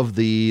nature of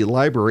the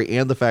library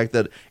and the fact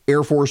that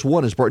Air Force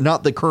One is part,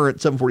 not the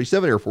current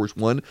 747 Air Force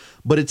One,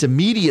 but its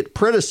immediate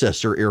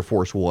predecessor, Air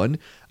Force One,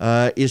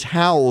 is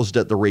housed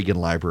at the Reagan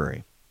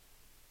Library,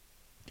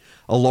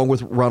 along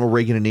with Ronald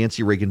Reagan and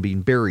Nancy Reagan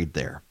being buried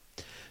there.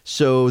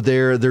 So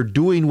they're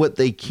doing what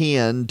they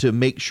can to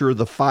make sure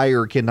the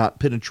fire cannot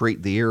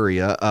penetrate the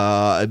area.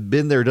 I've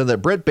been there, done that.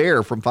 Brett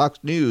Baer from Fox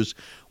News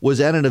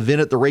was at an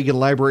event at the Reagan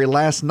Library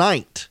last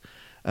night,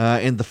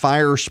 and the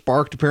fire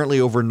sparked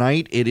apparently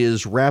overnight. It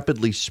is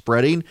rapidly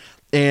spreading.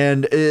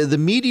 And the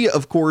media,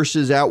 of course,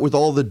 is out with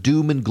all the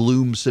doom and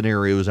gloom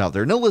scenarios out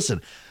there. Now,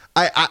 listen,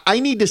 I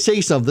need to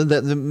say something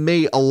that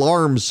may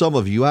alarm some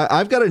of you.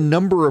 I've got a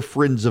number of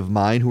friends of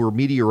mine who are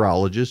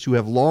meteorologists who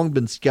have long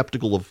been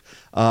skeptical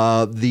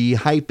of the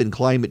hype in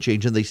climate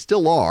change, and they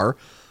still are.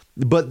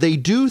 But they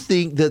do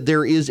think that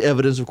there is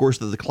evidence, of course,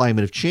 that the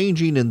climate is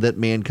changing and that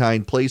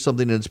mankind plays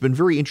something. And it's been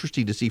very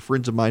interesting to see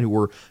friends of mine who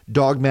were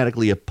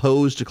dogmatically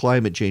opposed to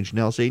climate change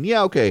now saying,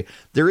 yeah, okay,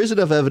 there is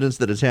enough evidence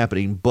that it's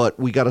happening, but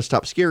we got to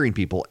stop scaring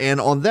people.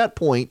 And on that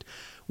point,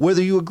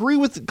 whether you agree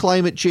with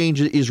climate change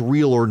is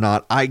real or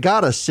not, I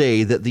gotta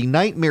say that the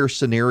nightmare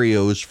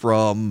scenarios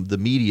from the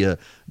media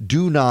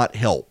do not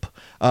help.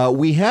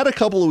 We had a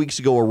couple of weeks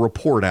ago a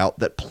report out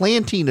that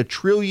planting 1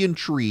 trillion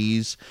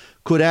trees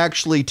could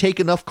actually take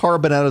enough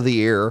carbon out of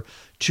the air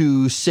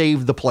to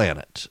save the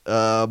planet.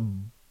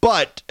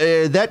 But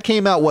that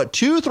came out,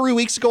 2-3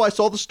 weeks ago? I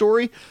saw the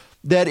story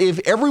that if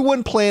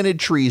everyone planted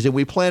trees and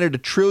we planted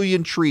 1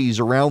 trillion trees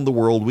around the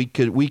world, we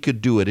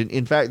could do it.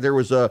 In fact, there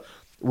was a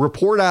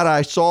report out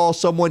I saw.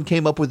 Someone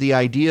came up with the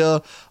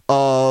idea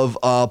of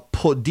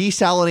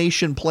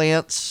desalination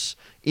plants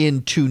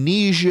in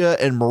Tunisia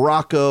and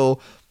Morocco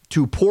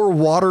to pour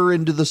water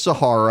into the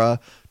Sahara,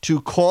 to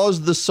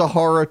cause the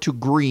Sahara to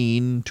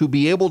green, to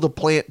be able to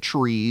plant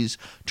trees,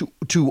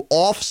 to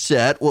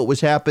offset what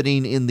was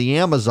happening in the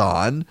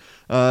Amazon,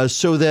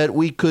 so that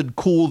we could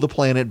cool the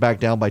planet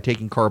back down by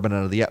taking carbon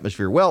out of the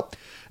atmosphere. Well,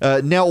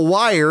 now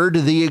Wired,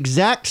 the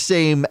exact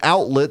same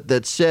outlet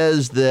that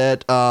says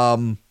that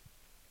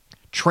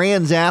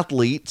trans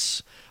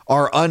athletes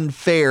are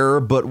unfair,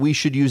 but we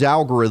should use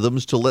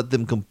algorithms to let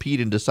them compete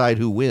and decide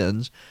who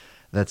wins.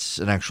 That's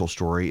an actual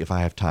story. If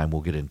I have time,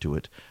 we'll get into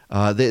it.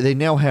 They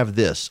now have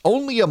this.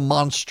 Only a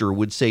monster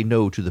would say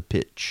no to the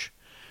pitch.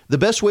 The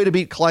best way to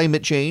beat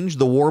climate change,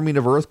 the warming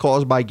of Earth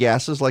caused by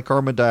gases like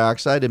carbon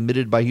dioxide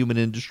emitted by human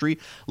industry,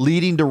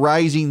 leading to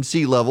rising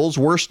sea levels,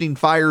 worsening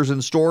fires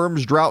and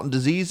storms, drought and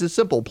disease, is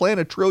simple. Plant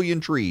 1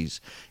 trillion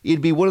trees. It'd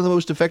be one of the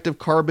most effective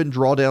carbon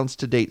drawdowns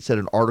to date, said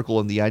an article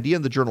in The Idea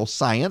in the journal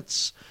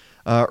Science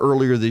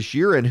earlier this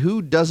year. And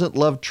who doesn't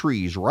love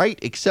trees, right?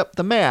 Except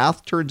the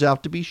math turns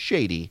out to be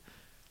shady.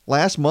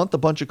 Last month, a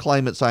bunch of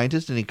climate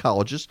scientists and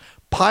ecologists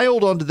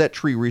piled onto that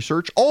tree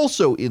research,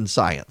 also in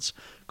Science,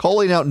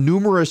 calling out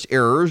numerous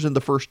errors in the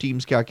first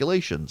team's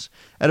calculations.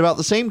 At about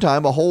the same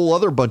time, a whole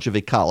other bunch of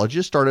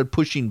ecologists started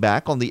pushing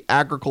back on the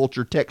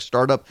agriculture tech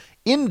startup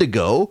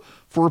Indigo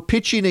for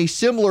pitching a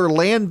similar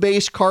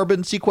land-based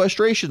carbon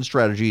sequestration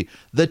strategy,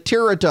 the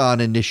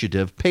Terraton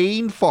Initiative,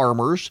 paying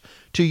farmers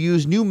to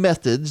use new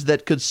methods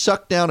that could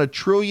suck down 1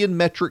 trillion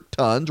metric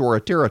tons, or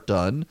a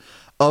teraton,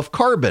 of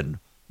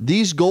carbon.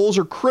 These goals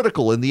are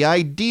critical and the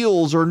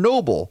ideals are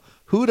noble.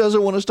 Who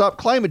doesn't want to stop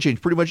climate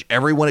change? Pretty much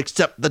everyone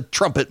except the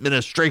Trump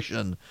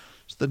administration.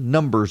 It's the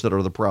numbers that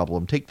are the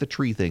problem. Take the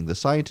tree thing. The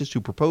scientists who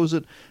propose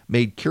it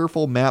made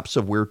careful maps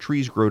of where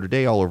trees grow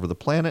today all over the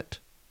planet.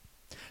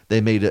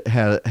 They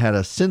had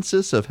a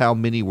census of how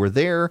many were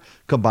there,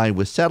 combined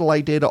with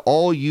satellite data,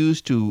 all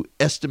used to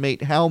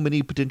estimate how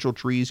many potential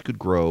trees could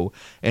grow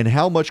and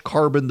how much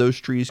carbon those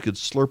trees could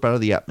slurp out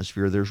of the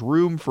atmosphere. There's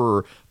room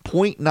for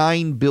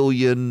 0.9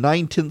 billion,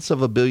 9/10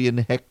 of a billion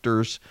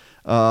hectares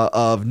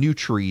of new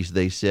trees,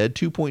 they said.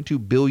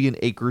 2.2 billion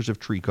acres of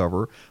tree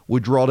cover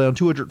would draw down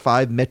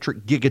 205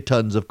 metric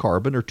gigatons of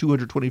carbon, or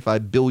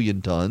 225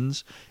 billion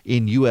tons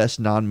in U.S.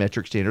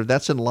 non-metric standard.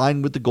 That's in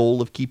line with the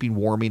goal of keeping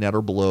warming at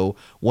or below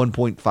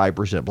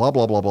 1.5%, blah,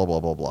 blah, blah, blah, blah,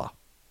 blah, blah.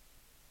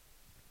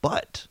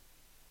 But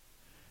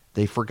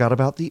they forgot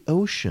about the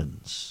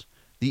oceans.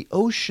 The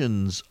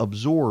oceans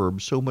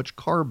absorb so much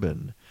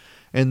carbon,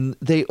 and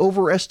they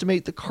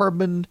overestimate the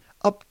carbon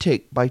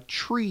uptake by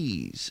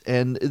trees,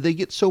 and they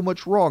get so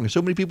much wrong.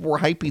 So many people were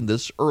hyping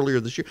this earlier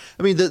this year.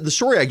 I mean, the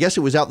story, I guess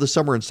it was out this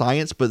summer in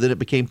Science, but then it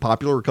became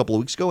popular a couple of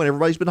weeks ago, and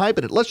everybody's been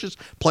hyping it. Let's just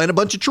plant a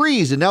bunch of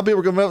trees, and now people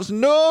are coming out and saying,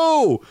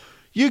 no,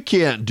 you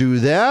can't do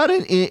that.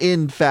 And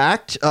in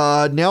fact,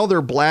 now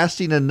they're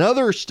blasting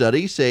another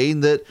study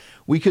saying that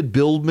we could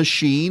build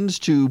machines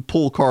to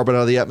pull carbon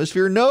out of the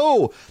atmosphere.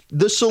 No,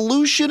 the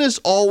solution is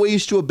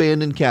always to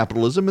abandon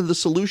capitalism, and the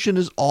solution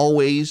is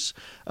always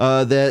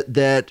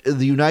that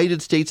the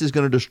United States is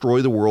going to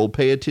destroy the world.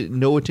 Pay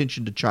no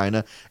attention to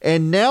China.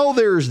 And now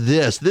there's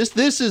this.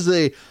 This is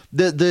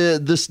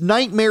this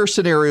nightmare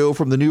scenario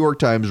from the New York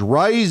Times.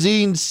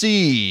 Rising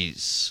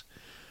seas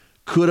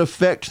could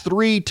affect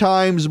 3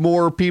 times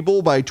more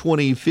people by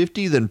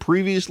 2050 than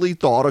previously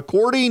thought,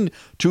 according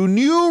to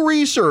new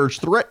research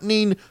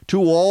threatening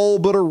to all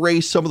but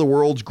erase some of the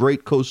world's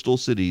great coastal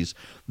cities.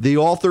 The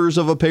authors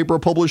of a paper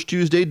published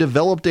Tuesday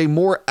developed a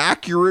more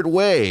accurate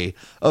way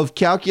of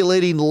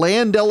calculating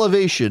land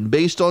elevation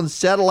based on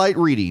satellite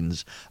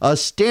readings, a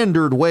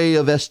standard way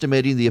of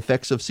estimating the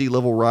effects of sea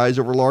level rise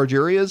over large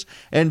areas,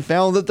 and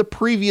found that the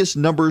previous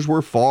numbers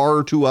were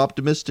far too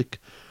optimistic.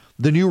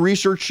 The new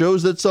research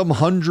shows that some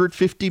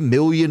 150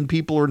 million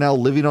people are now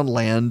living on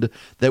land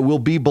that will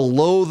be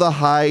below the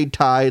high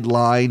tide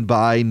line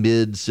by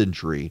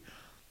mid-century.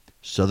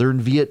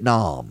 Southern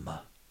Vietnam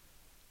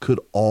could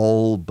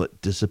all but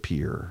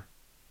disappear.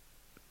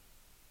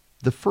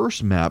 The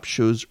first map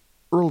shows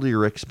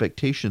earlier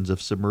expectations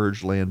of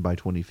submerged land by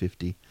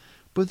 2050,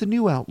 but the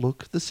new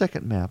outlook, the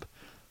second map,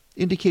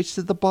 indicates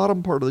that the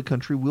bottom part of the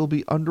country will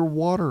be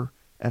underwater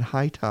at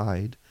high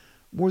tide.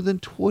 More than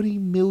 20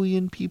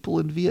 million people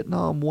in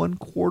Vietnam,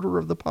 1/4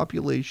 of the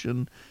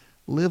population,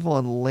 live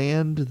on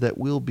land that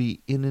will be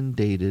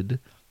inundated.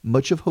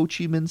 Much of Ho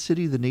Chi Minh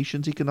City, the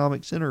nation's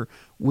economic center,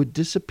 would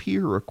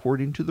disappear,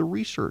 according to the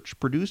research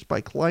produced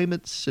by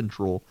Climate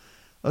Central,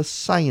 a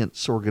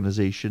science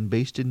organization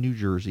based in New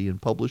Jersey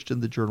and published in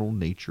the journal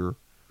Nature.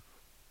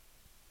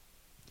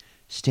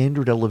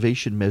 Standard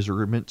elevation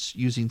measurements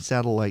using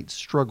satellites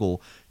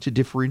struggle to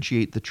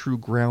differentiate the true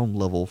ground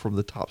level from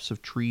the tops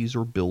of trees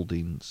or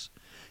buildings.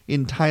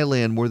 In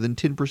Thailand, more than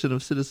 10%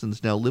 of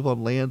citizens now live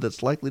on land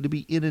that's likely to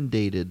be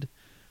inundated.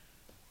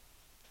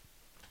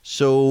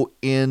 So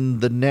in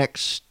the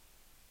next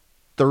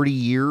 30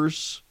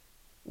 years,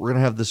 we're going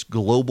to have this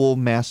global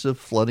massive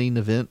flooding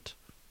event.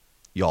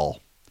 Y'all,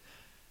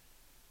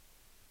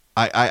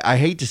 I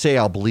hate to say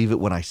I'll believe it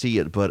when I see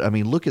it, but I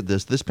mean, look at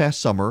this. This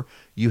past summer,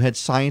 you had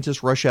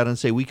scientists rush out and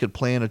say we could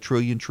plant 1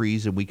 trillion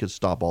trees and we could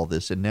stop all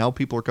this. And now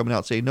people are coming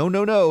out saying,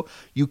 no,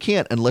 you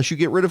can't. Unless you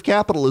get rid of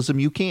capitalism,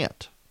 you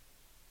can't.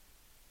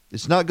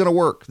 It's not going to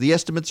work. The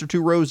estimates are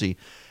too rosy.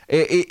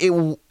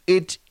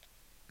 It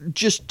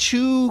just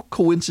too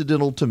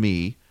coincidental to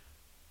me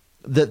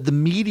that the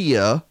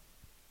media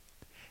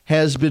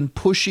has been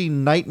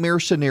pushing nightmare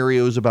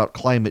scenarios about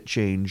climate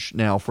change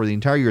now for the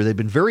entire year. They've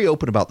been very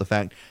open about the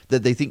fact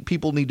that they think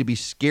people need to be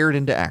scared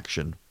into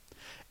action.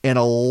 And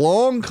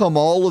along come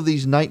all of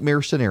these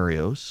nightmare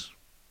scenarios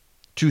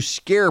to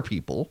scare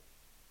people,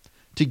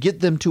 to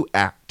get them to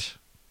act.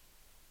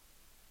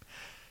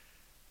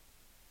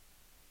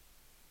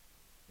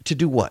 To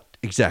do what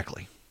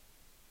exactly?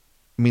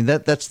 I mean,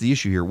 that's the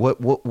issue here.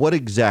 What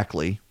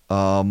exactly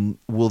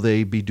will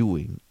they be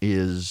doing?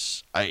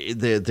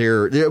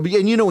 They're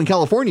and in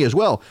California as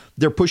well,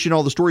 they're pushing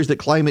all the stories that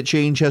climate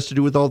change has to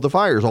do with all the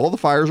fires. All the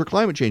fires are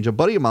climate change. A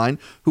buddy of mine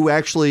who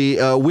actually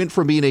went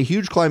from being a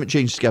huge climate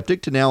change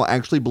skeptic to now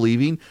actually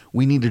believing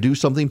we need to do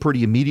something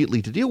pretty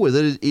immediately to deal with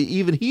it.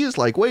 Even he is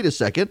like, wait a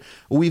second,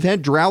 we've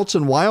had droughts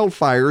and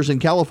wildfires in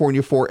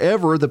California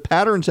forever. The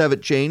patterns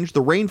haven't changed.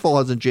 The rainfall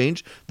hasn't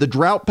changed. The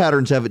drought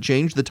patterns haven't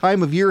changed. The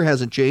time of year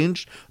hasn't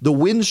changed. The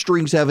wind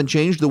strings haven't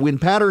changed. The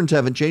wind patterns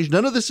haven't changed.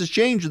 None of this has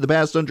changed in the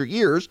past 100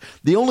 years.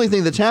 The only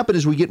thing that's happened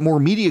is we get more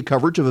media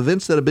coverage of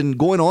events that have been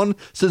going on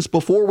since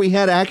before we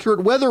had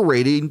accurate weather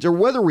ratings or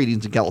weather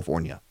readings in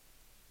California.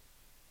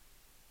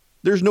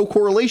 There's no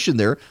correlation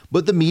there,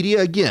 but the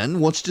media, again,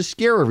 wants to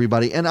scare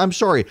everybody. And I'm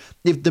sorry,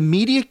 if the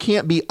media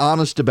can't be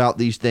honest about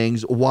these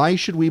things, why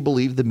should we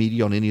believe the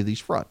media on any of these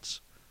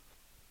fronts?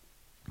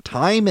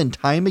 Time and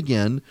time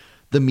again,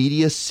 the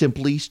media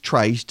simply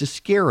tries to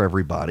scare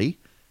everybody.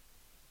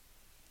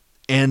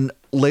 And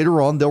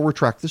later on, they'll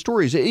retract the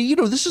stories.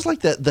 This is like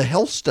the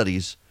health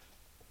studies.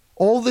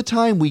 All the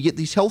time we get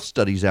these health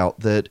studies out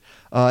that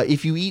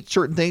if you eat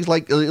certain things,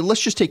 like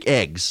let's just take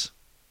eggs.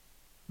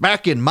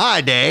 Back in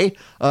my day,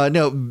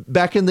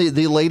 back in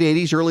the late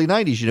 80s, early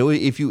 90s,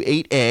 if you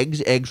ate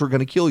eggs were going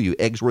to kill you.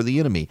 Eggs were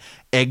the enemy.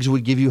 Eggs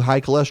would give you high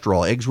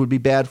cholesterol. Eggs would be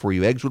bad for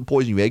you. Eggs would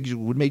poison you. Eggs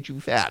would make you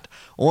fat.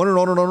 On and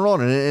on and on and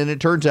on. And it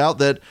turns out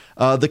that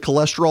the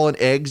cholesterol in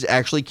eggs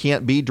actually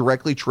can't be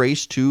directly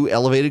traced to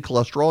elevated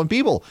cholesterol in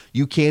people.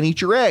 You can't eat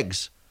your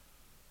eggs.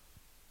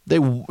 They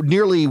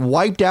nearly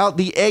wiped out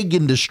the egg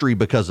industry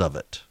because of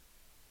it.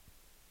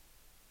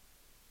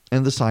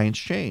 And the science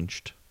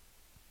changed.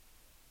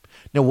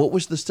 Now, what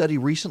was the study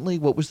recently?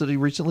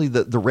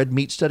 The red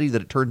meat study,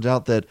 that it turns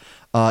out that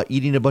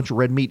eating a bunch of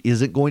red meat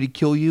isn't going to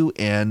kill you,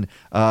 and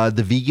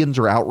the vegans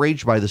are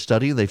outraged by the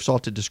study. They've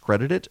sought to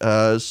discredit it.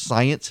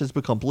 Science has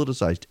become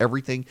politicized.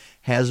 Everything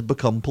has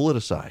become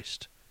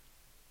politicized.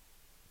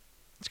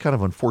 It's kind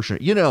of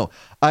unfortunate.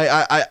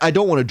 I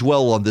don't want to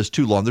dwell on this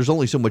too long. There's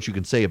only so much you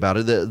can say about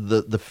it,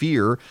 the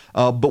fear.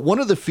 But one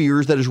of the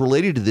fears that is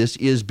related to this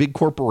is big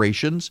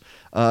corporations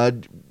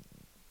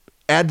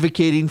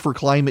advocating for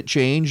climate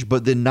change,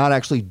 but then not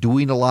actually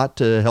doing a lot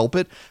to help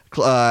it.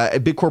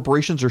 Big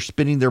corporations are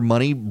spending their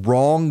money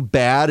wrong,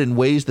 bad, in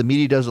ways the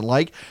media doesn't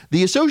like.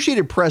 The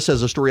Associated Press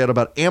has a story out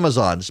about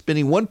Amazon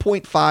spending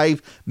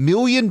 $1.5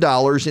 million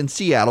in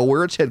Seattle,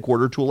 where it's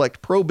headquartered, to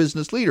elect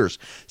pro-business leaders.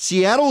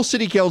 Seattle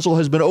City Council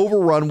has been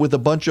overrun with a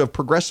bunch of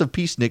progressive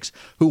peaceniks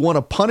who want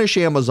to punish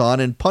Amazon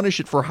and punish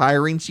it for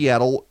hiring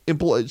Seattle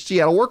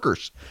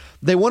workers.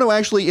 They want to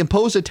actually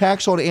impose a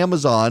tax on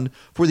Amazon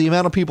for the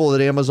amount of people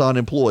that Amazon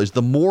employs.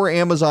 The more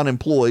Amazon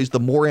employs, the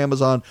more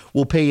Amazon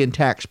will pay in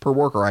tax per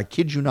worker. I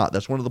kid you not.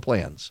 That's one of the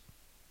plans.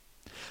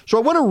 So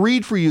I want to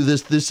read for you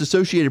this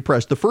Associated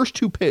Press, the first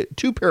two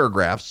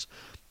paragraphs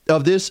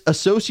of this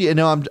Associated.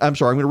 No, I'm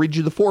sorry. I'm going to read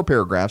you the 4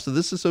 paragraphs of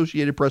this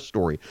Associated Press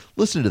story.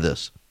 Listen to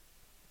this.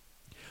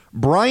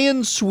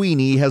 Brian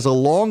Sweeney has a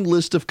long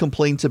list of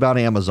complaints about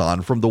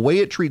Amazon, from the way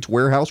it treats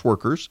warehouse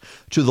workers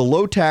to the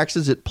low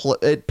taxes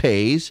it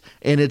pays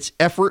and its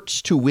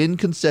efforts to win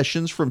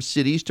concessions from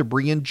cities to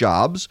bring in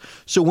jobs.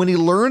 So when he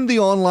learned the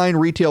online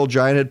retail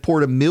giant had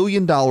poured $1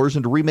 million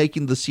into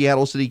remaking the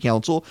Seattle City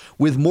Council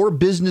with more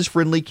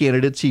business-friendly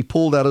candidates, he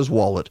pulled out his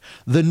wallet.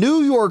 The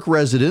New York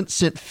resident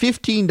sent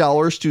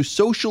 $15 to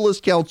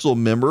Socialist Council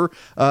member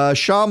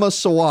Shama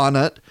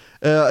Sawanat,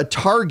 a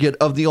target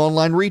of the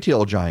online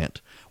retail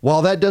giant.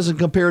 While that doesn't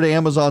compare to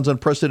Amazon's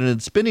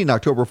unprecedented spending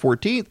October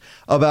 14th,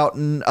 about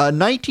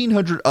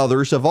 1,900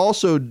 others have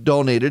also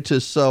donated to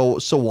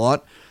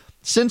Sawant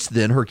since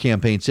then, her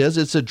campaign says.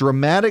 It's a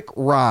dramatic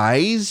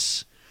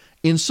rise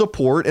in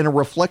support and a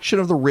reflection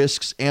of the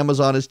risks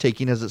Amazon is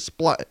taking as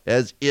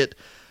it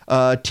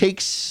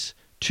takes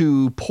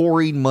to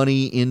pouring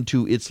money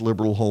into its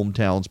liberal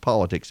hometown's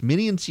politics.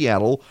 Many in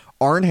Seattle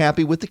aren't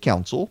happy with the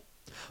council,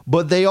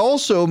 but they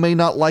also may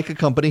not like a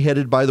company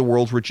headed by the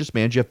world's richest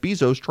man, Jeff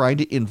Bezos, trying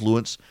to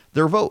influence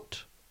their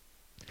vote.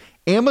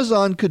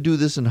 Amazon could do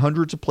this in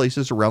hundreds of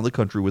places around the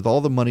country with all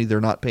the money they're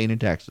not paying in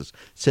taxes,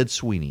 said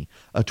Sweeney,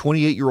 a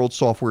 28-year-old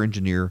software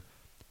engineer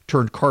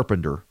turned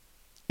carpenter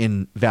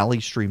in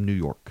Valley Stream, New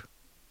York.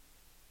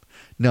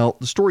 Now,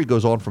 the story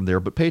goes on from there,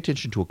 but pay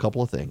attention to a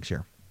couple of things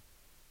here.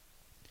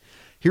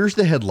 Here's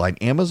the headline.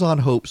 Amazon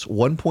hopes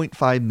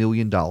 $1.5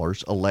 million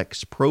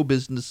elects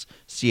pro-business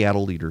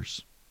Seattle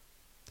leaders.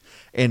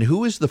 And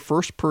who is the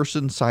first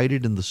person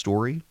cited in the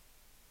story?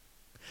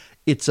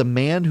 It's a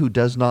man who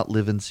does not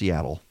live in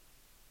Seattle.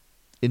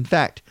 In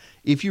fact,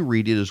 if you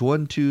read it as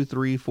 1, 2,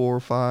 3, 4,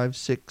 5,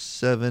 6,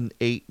 7,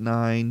 8,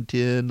 9,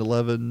 10,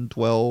 11,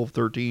 12,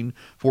 13,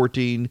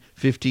 14,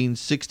 15,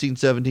 16,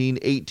 17,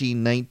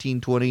 18,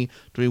 19, 20,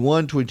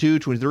 21, 22,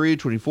 23,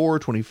 24,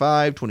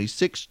 25,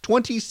 26,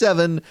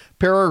 27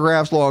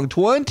 paragraphs long.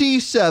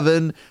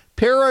 27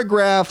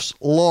 paragraphs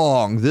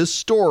long. This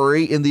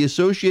story in the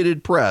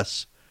Associated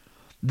Press.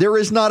 There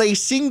is not a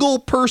single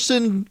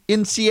person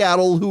in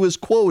Seattle who is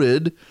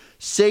quoted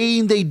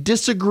saying they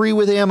disagree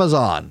with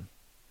Amazon.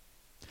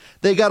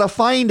 They got to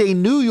find a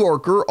New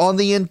Yorker on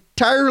the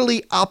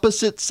entirely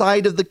opposite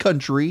side of the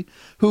country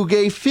who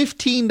gave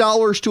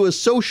 $15 to a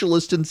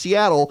socialist in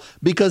Seattle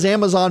because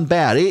Amazon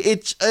bad.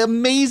 It's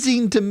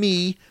amazing to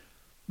me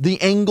the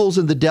angles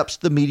and the depths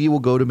the media will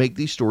go to make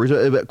these stories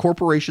about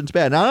corporations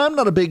bad. Now, I'm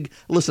not a big,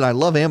 listen, I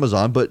love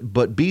Amazon, but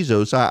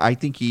Bezos, I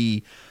think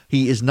he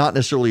is not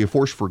necessarily a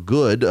force for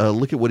good.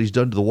 Look at what he's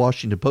done to the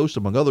Washington Post,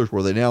 among others,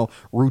 where they now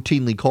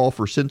routinely call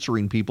for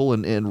censoring people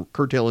and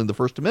curtailing the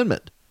First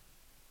Amendment.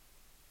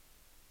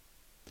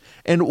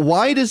 And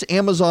why does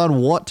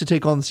Amazon want to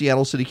take on the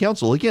Seattle City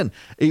Council? Again,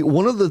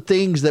 one of the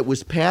things that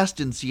was passed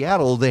in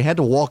Seattle, they had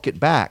to walk it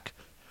back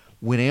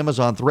when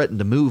Amazon threatened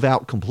to move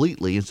out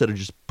completely instead of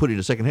just putting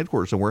a second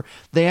headquarters somewhere.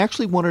 They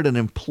actually wanted an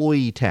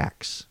employee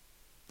tax.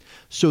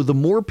 So the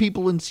more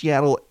people in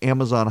Seattle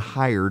Amazon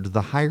hired,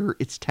 the higher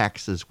its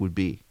taxes would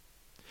be,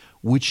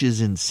 which is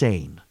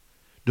insane.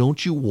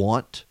 Don't you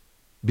want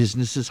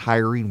businesses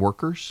hiring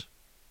workers?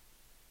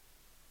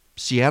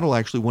 Seattle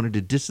actually wanted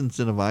to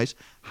disincentivize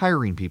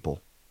hiring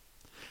people,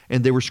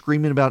 and they were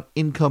screaming about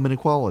income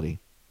inequality.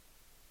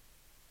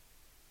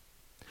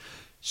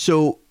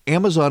 So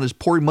Amazon is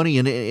pouring money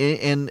in,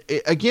 and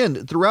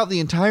again, throughout the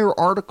entire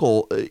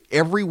article,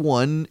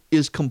 everyone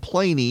is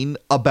complaining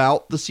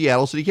about the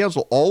Seattle City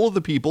Council. All of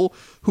the people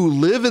who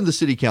live in the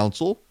city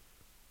council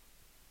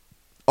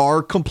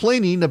are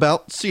complaining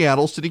about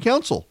Seattle City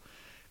Council.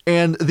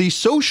 And the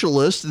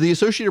socialist, the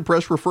Associated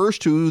Press refers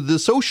to the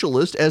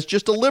socialist as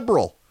just a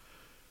liberal.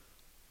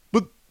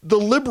 But the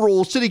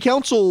liberal city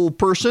council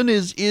person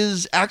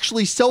is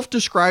actually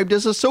self-described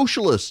as a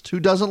socialist who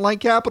doesn't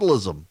like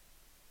capitalism.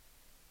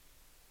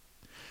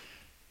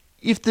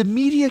 If the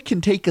media can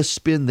take a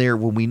spin there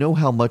when we know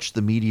how much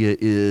the media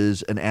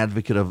is an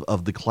advocate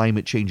of the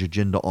climate change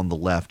agenda on the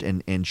left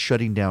and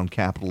shutting down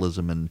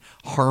capitalism and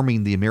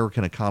harming the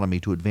American economy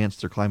to advance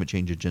their climate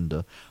change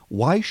agenda,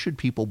 why should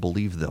people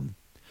believe them?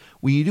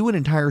 When you do an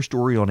entire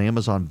story on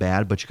Amazon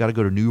bad, but you got to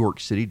go to New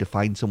York City to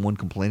find someone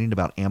complaining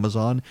about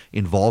Amazon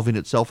involving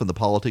itself in the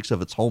politics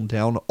of its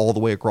hometown all the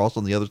way across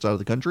on the other side of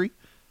the country,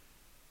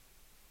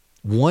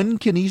 one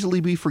can easily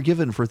be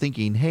forgiven for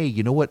thinking, hey,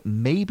 you know what,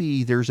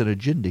 maybe there's an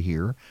agenda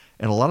here,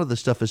 and a lot of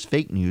this stuff is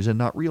fake news and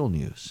not real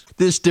news.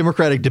 This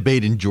Democratic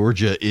debate in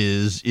Georgia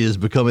is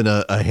becoming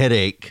a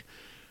headache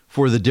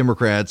for the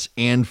Democrats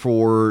and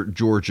for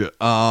Georgia.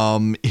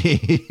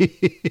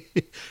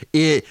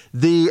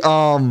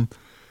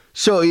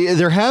 So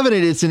they're having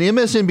it. It's an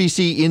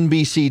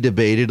MSNBC-NBC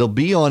debate. It'll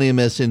be on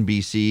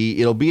MSNBC.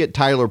 It'll be at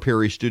Tyler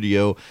Perry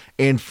Studio.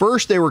 And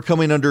first, they were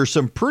coming under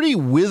some pretty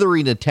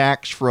withering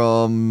attacks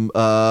from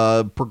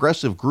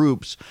progressive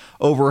groups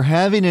over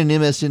having an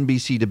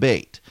MSNBC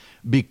debate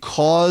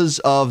because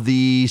of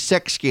the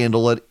sex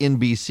scandal at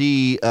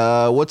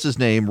NBC. What's his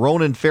name?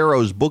 Ronan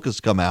Farrow's book has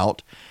come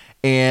out.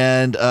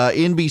 And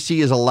NBC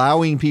is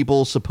allowing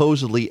people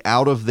supposedly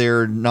out of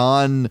their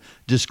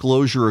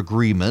non-disclosure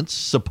agreements,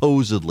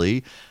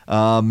 supposedly.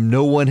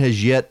 No one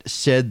has yet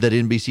said that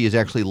NBC has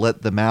actually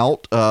let them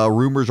out.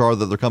 Rumors are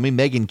that they're coming.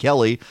 Megyn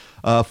Kelly,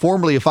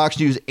 formerly of Fox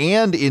News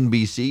and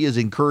NBC, is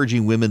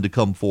encouraging women to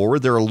come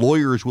forward. There are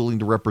lawyers willing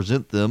to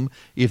represent them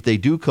if they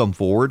do come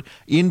forward.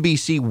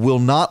 NBC will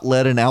not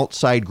let an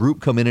outside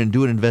group come in and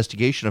do an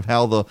investigation of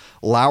how the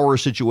Lauer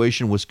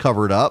situation was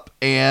covered up.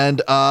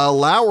 And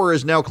Lauer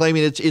is now claiming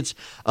it's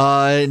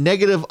a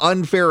negative,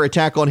 unfair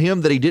attack on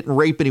him, that he didn't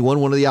rape anyone.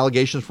 One of the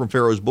allegations from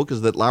Farrow's book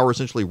is that Lauer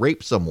essentially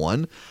raped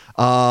someone.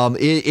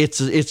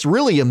 It's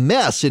really a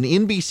mess, and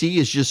NBC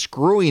is just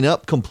screwing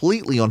up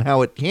completely on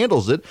how it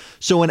handles it.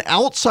 So an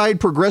outside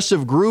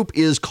progressive group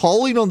is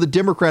calling on the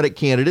Democratic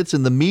candidates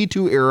in the Me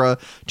Too era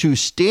to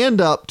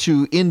stand up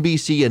to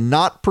NBC and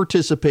not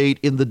participate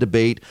in the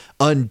debate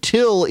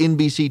until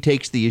NBC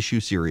takes the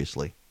issue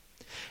seriously.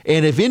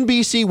 And if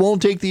NBC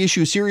won't take the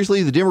issue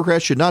seriously, the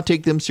Democrats should not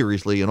take them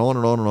seriously, and on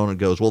and on and on it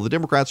goes. Well, the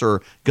Democrats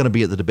are going to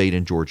be at the debate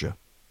in Georgia.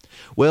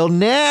 Well,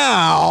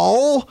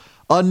 now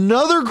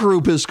another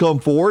group has come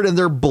forward, and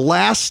they're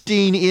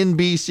blasting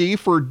NBC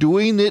for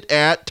doing it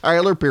at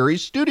Tyler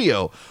Perry's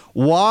studio.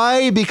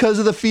 Why? Because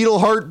of the fetal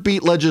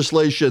heartbeat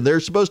legislation.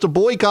 They're supposed to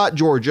boycott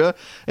Georgia,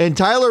 and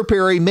Tyler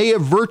Perry may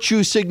have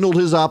virtue signaled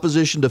his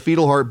opposition to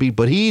fetal heartbeat,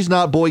 but he's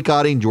not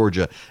boycotting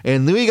Georgia.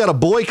 And then we got to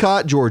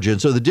boycott Georgia,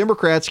 and so the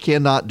Democrats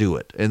cannot do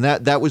it. And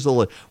that was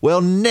the...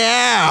 Well,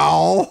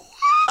 now...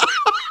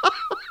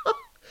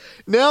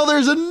 Now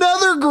there's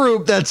another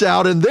group that's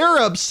out, and they're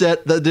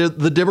upset that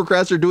the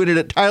Democrats are doing it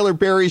at Tyler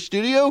Perry's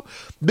studio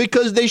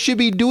because they should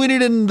be doing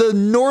it in the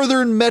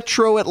northern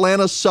metro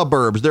Atlanta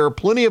suburbs. There are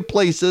plenty of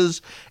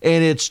places,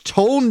 and it's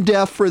tone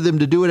deaf for them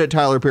to do it at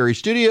Tyler Perry's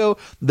studio.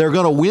 They're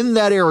going to win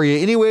that area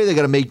anyway. They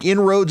got to make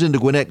inroads into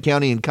Gwinnett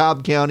County and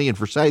Cobb County and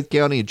Forsyth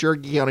County and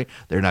Cherokee County.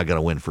 They're not going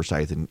to win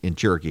Forsyth and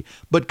Cherokee,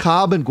 but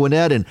Cobb and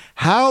Gwinnett, and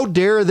how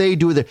dare they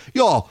do that?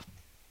 Y'all,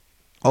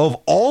 of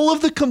all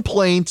of the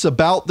complaints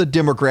about the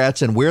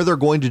Democrats and where they're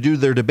going to do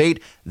their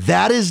debate,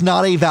 that is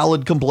not a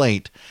valid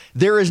complaint.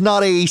 There is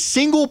not a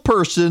single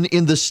person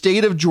in the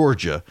state of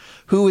Georgia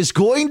who is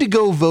going to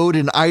go vote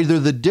in either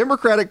the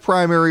Democratic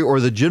primary or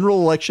the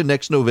general election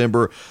next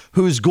November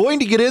who's going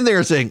to get in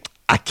there saying,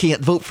 I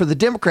can't vote for the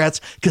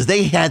Democrats because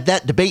they had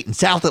that debate in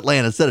South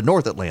Atlanta instead of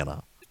North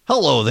Atlanta.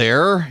 Hello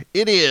there.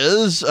 It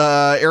is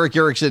Eric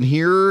Erickson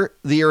here,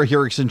 The Eric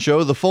Erickson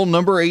Show. The phone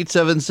number,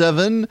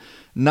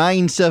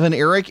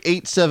 877-97-ERIC,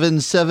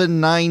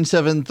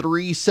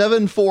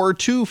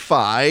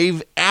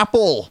 877-973-7425.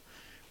 Apple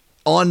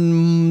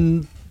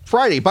on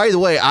Friday. By the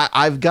way,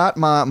 I've got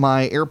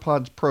my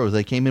AirPods Pro.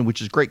 They came in,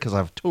 which is great because I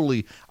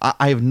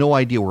have no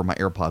idea where my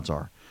AirPods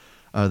are.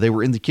 They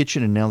were in the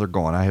kitchen and now they're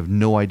gone. I have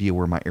no idea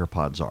where my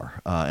AirPods are.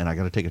 And I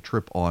got to take a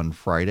trip on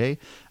Friday.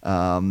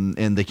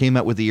 And they came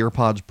out with the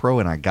AirPods Pro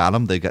and I got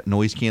them. They got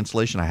noise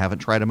cancellation. I haven't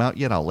tried them out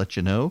yet. I'll let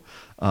you know.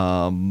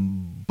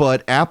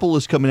 But Apple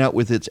is coming out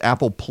with its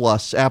Apple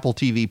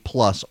TV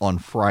Plus on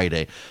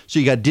Friday. So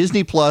you got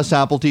Disney Plus,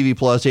 Apple TV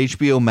Plus,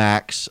 HBO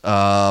Max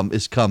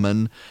is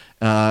coming.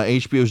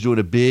 HBO is doing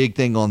a big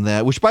thing on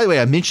that, which, by the way,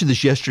 I mentioned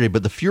this yesterday,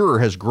 but the furor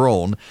has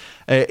grown.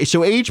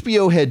 So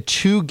HBO had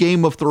 2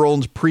 Game of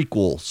Thrones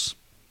prequels,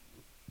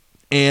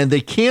 and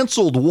they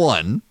canceled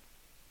one,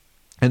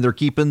 and they're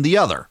keeping the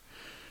other.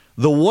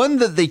 The one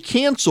that they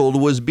canceled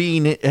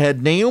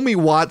had Naomi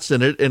Watts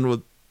in it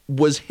and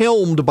was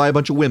helmed by a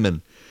bunch of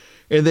women.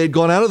 And they'd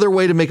gone out of their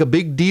way to make a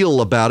big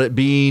deal about it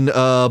being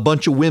a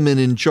bunch of women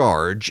in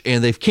charge,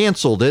 and they've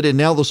canceled it, and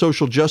now the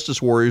social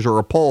justice warriors are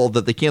appalled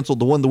that they canceled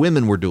the one the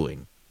women were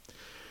doing.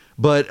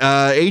 But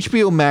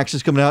HBO Max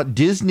is coming out.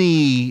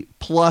 Disney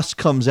Plus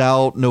comes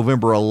out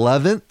November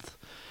 11th.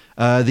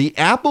 The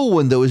Apple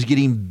one, though, is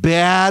getting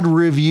bad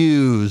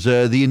reviews,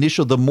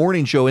 the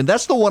morning show, and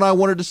that's the one I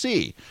wanted to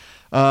see.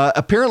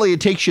 Apparently, it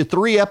takes you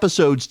 3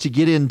 episodes to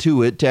get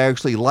into it, to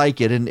actually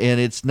like it, and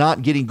it's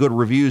not getting good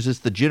reviews. It's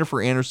the Jennifer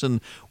Aniston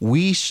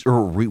Reese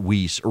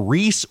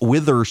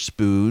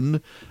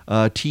Witherspoon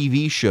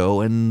TV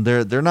show, and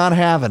they're not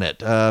having it.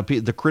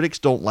 The critics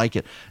don't like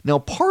it. Now,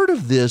 part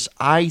of this,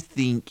 I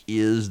think,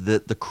 is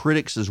that the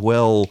critics as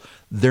well,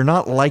 they're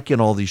not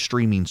liking all these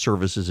streaming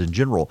services in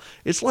general.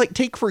 It's like,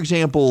 take, for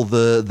example,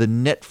 the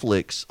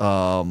Netflix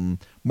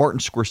Martin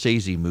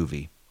Scorsese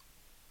movie.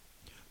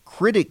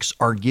 Critics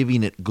are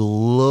giving it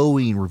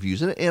glowing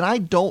reviews, and I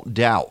do not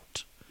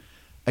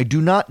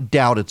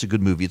doubt it's a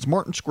good movie. It's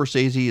Martin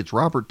Scorsese, it's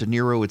Robert De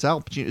Niro, it's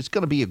Al Pacino. It's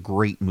going to be a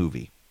great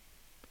movie.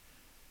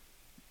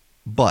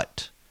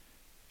 But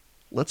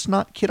let's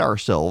not kid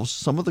ourselves.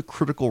 Some of the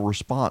critical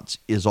response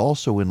is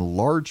also in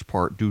large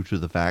part due to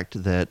the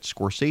fact that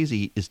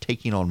Scorsese is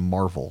taking on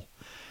Marvel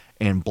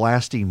and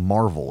blasting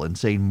Marvel and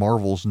saying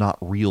Marvel's not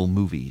real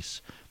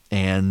movies.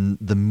 And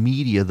the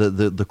media,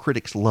 the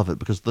critics love it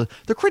because the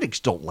critics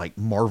don't like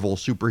Marvel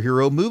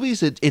superhero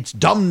movies. It's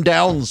dumbed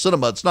down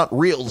cinema. It's not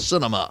real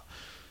cinema.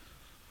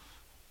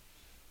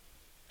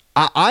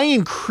 I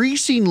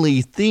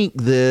increasingly think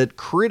that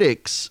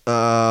critics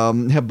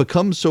have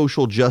become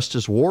social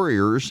justice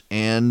warriors,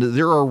 and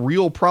there are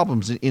real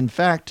problems. In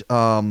fact,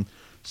 I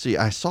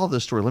saw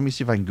this story. Let me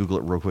see if I can Google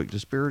it real quick.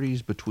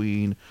 Disparities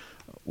between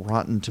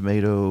Rotten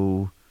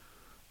Tomato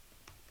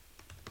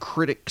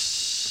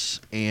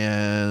critics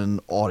and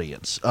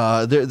audience.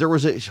 There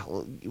was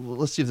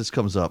let's see if this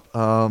comes up.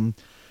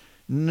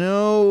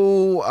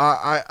 No,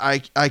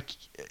 I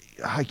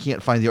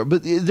can't find the article,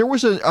 but there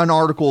was an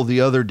article the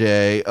other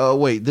day. Oh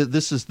wait,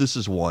 this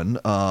is one.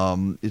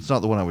 It's not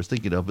the one I was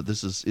thinking of, but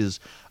this is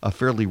a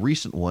fairly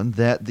recent one,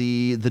 that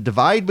the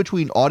divide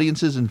between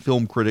audiences and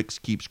film critics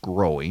keeps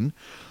growing.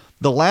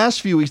 The last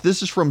few weeks,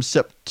 this is from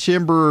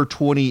September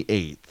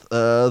 28th.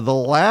 The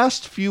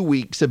last few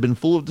weeks have been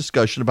full of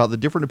discussion about the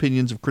different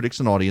opinions of critics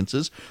and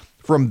audiences,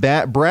 from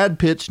Brad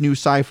Pitt's new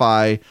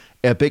sci-fi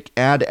epic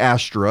Ad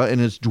Astra and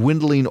its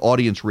dwindling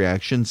audience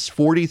reactions.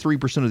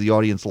 43% of the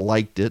audience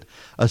liked it,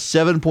 a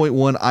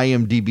 7.1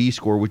 IMDb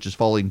score, which is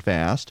falling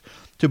fast,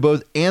 to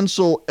both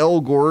Ansel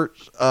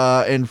Elgort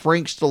and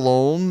Frank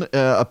Stallone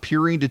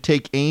appearing to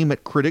take aim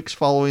at critics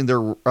following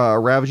their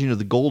ravaging of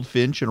The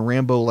Goldfinch and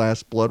Rambo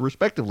Last Blood,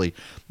 respectively.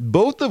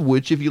 Both of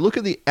which, if you look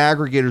at the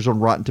aggregators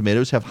on Rotten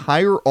Tomatoes, have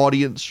higher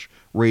audience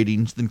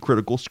ratings than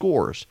critical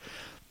scores.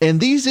 And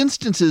these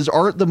instances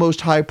aren't the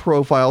most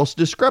high-profile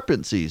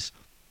discrepancies.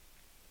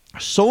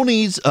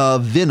 Sony's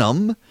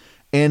Venom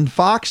and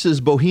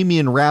Fox's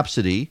Bohemian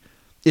Rhapsody,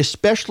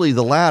 especially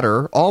the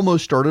latter,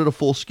 almost started a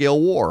full-scale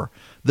war.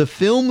 The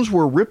films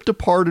were ripped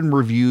apart in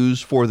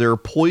reviews for their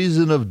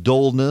poison of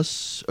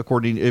dullness,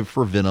 according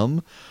for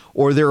Venom,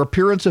 or their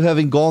appearance of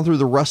having gone through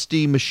the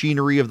rusty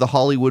machinery of the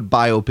Hollywood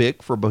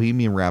biopic for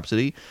Bohemian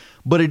Rhapsody.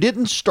 But it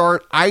didn't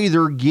start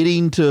either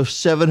getting to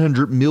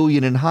 700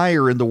 million and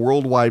higher in the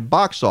worldwide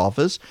box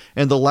office,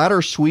 and the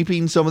latter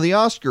sweeping some of the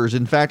Oscars.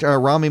 In fact,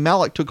 Rami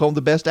Malek took home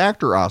the Best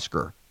Actor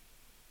Oscar.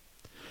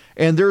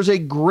 And there's a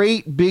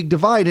great big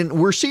divide, and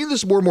we're seeing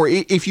this more and more.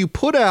 If you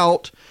put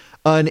out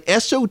an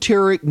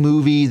esoteric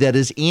movie that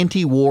is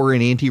anti-war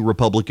and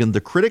anti-Republican.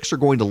 The critics are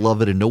going to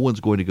love it, and no one's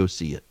going to go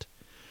see it.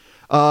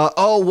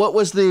 What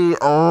was the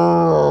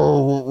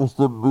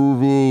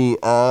movie?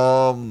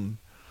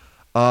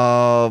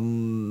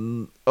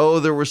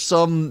 There was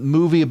some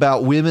movie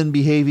about women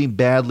behaving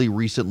badly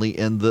recently,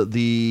 and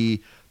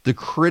the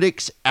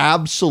critics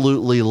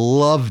absolutely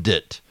loved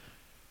it,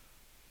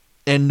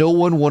 and no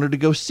one wanted to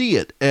go see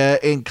it.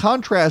 And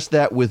contrast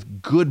that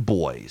with Good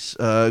Boys.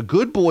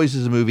 Good Boys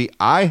is a movie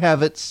I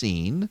haven't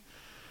seen,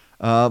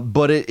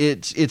 but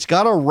it's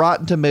got a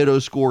Rotten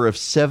Tomatoes score of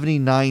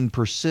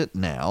 79%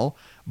 now.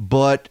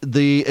 But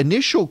the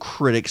initial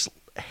critics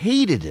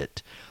hated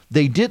it.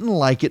 They didn't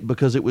like it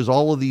because it was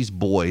all of these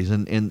boys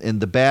and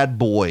the bad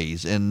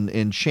boys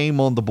and shame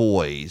on the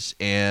boys.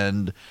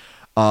 And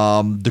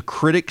the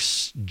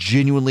critics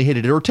genuinely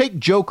hated it. Or take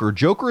Joker.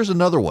 Joker is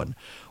another one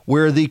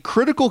where the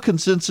critical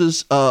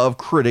consensus of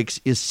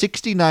critics is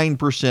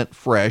 69%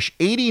 fresh,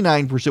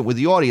 89% with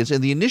the audience,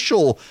 and the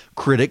initial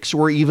critics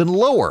were even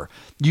lower.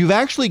 You've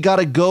actually got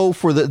to go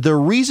for the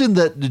reason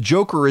that the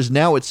Joker is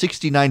now at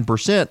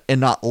 69% and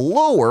not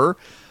lower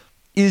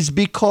is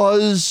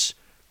because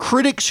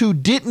critics who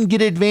didn't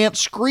get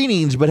advanced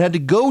screenings but had to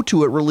go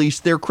to it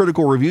released their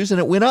critical reviews, and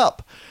it went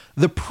up.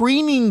 The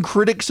preening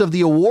critics of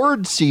the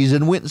award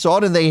season went and saw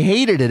it, and they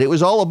hated it. It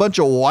was all a bunch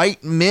of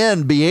white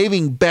men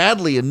behaving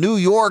badly in New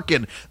York,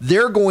 and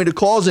they're going to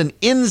cause an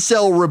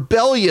incel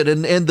rebellion,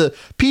 and the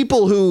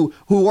people who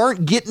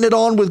aren't getting it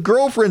on with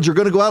girlfriends are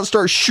going to go out and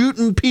start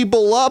shooting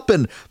people up,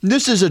 and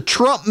this is a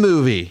Trump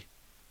movie.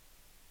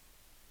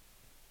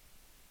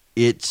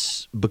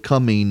 It's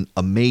becoming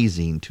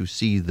amazing to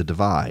see the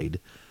divide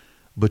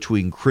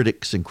between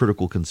critics and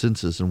critical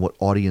consensus and what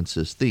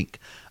audiences think.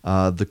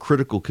 The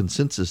critical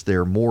consensus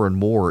there more and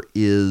more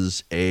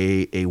is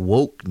a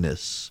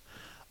wokeness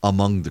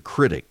among the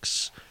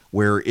critics,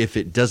 where if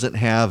it doesn't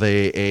have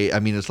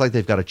it's like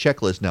they've got a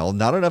checklist now.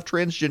 Not enough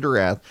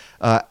transgender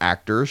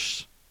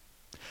actors,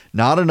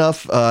 not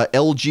enough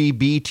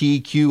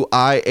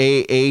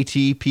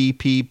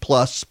LGBTQIAATPP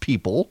plus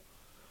people,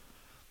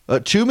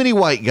 too many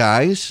white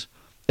guys.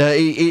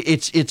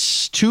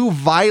 It's too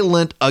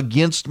violent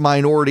against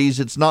minorities.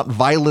 It's not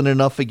violent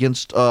enough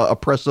against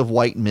oppressive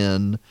white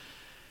men.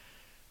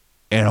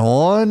 And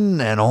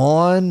on and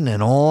on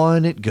and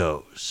on it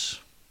goes.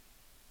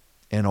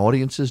 And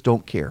audiences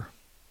don't care.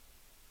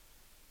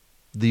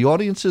 The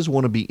audiences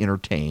want to be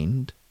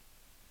entertained,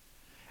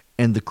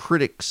 and the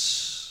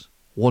critics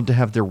want to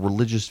have their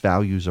religious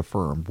values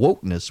affirmed.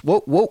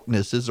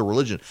 Wokeness is a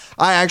religion.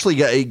 I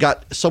actually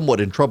got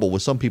somewhat in trouble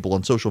with some people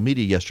on social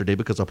media yesterday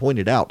because I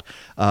pointed out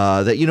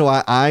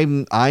that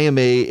I am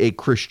a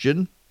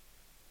Christian.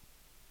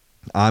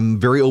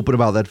 I'm very open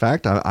about that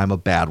fact. I'm a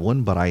bad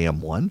one, but I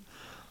am one.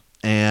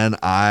 And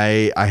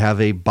I have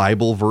a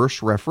Bible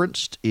verse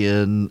referenced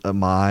in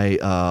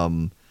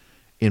my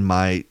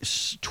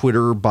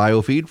Twitter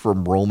bio feed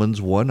from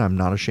Romans 1. I'm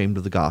not ashamed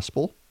of the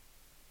gospel.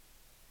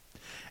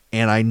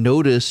 And I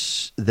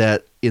notice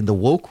that in the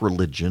woke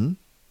religion,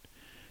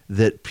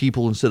 that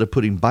people, instead of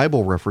putting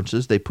Bible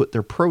references, they put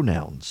their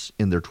pronouns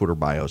in their Twitter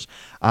bios.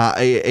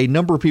 A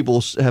number of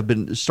people have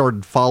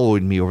started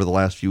following me over the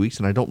last few weeks,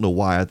 and I don't know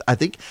why. I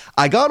think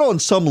I got on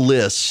some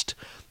list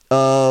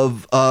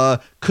of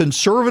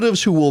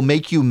conservatives who will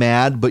make you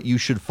mad, but you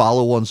should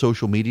follow on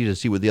social media to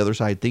see what the other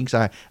side thinks.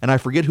 I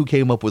forget who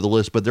came up with the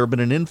list, but there have been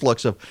an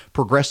influx of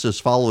progressives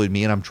following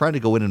me, and I'm trying to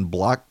go in and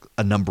block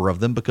a number of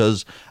them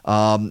because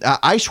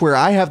I swear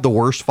I have the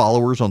worst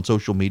followers on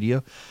social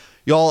media.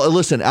 Y'all,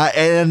 listen,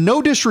 and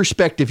no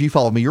disrespect if you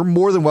follow me. You're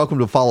more than welcome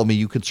to follow me.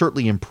 You can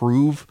certainly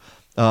improve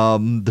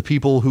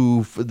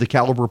the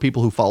caliber of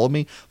people who follow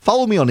me.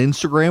 Follow me on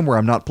Instagram, where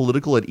I'm not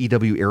political, at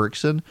EW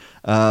Erickson.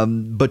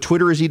 But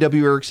Twitter is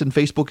EW Erickson.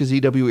 Facebook is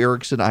EW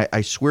Erickson.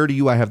 I swear to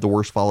you, I have the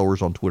worst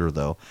followers on Twitter,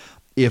 though.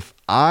 If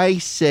I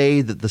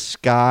say that the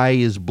sky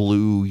is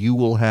blue, you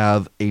will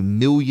have 1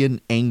 million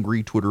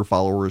angry Twitter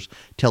followers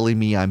telling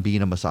me I'm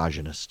being a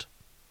misogynist.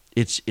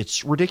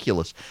 It's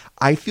ridiculous.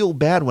 I feel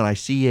bad when I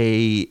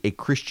see a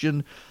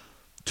Christian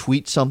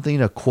tweet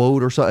something, a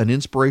quote or an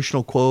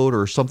inspirational quote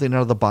or something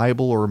out of the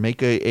Bible, or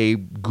make a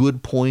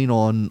good point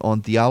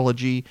on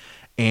theology,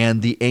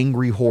 and the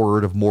angry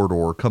horde of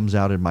Mordor comes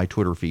out in my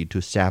Twitter feed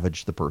to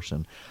savage the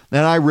person.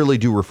 And I really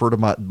do refer to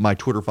my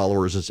Twitter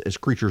followers as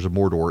creatures of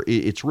Mordor.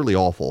 It's really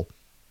awful.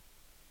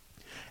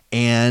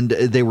 And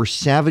they were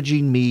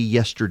savaging me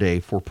yesterday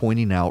for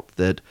pointing out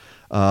that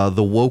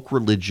the woke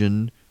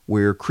religion,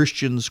 where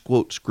Christians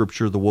quote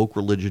scripture, the woke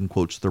religion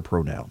quotes their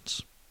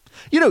pronouns.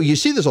 You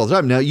see this all the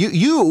time. Now,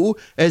 you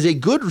as a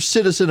good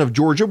citizen of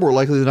Georgia, more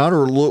likely than not,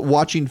 are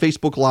watching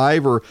Facebook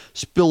Live or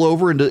spill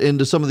over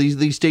into some of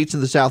these states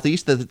in the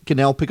Southeast that can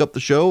now pick up the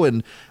show.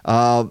 And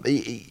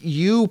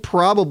you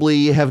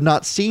probably have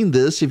not seen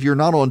this if you're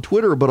not on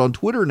Twitter. But on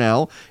Twitter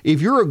now,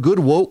 if you're a good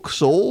woke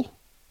soul,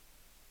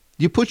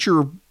 you put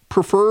your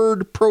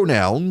preferred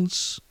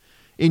pronouns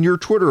in your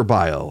Twitter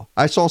bio.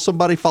 I saw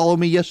somebody follow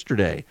me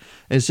yesterday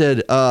and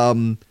said,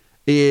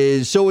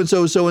 is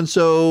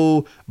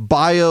so-and-so,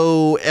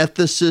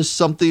 bioethicist,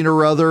 something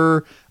or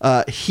other,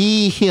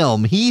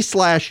 he/him. It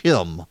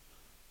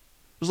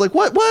was like,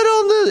 what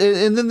on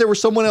the, and then there was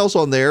someone else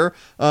on there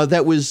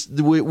that was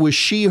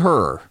she,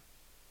 her.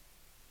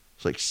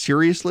 It's like,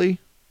 seriously?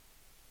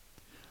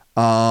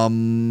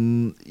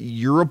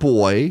 You're a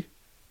boy,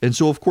 and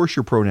so of course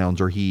your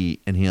pronouns are he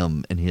and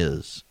him and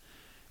his.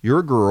 You're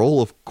a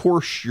girl, of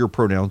course your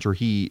pronouns are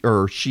he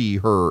or she,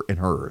 her, and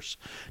hers.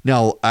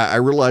 Now, I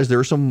realize there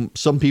are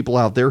some people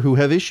out there who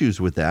have issues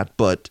with that,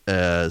 but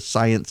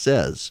science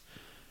says.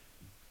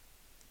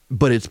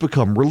 But it's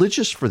become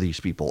religious for these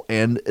people,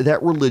 and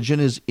that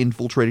religion is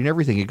infiltrating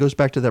everything. It goes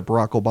back to that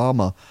Barack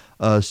Obama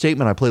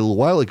statement I played a little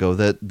while ago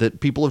that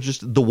people have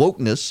just, the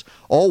wokeness,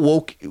 all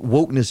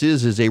wokeness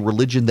is a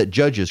religion that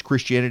judges.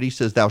 Christianity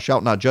says thou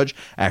shalt not judge.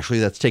 Actually,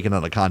 that's taken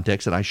out of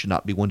context, and I should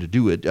not be one to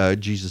do it.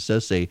 Jesus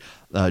says say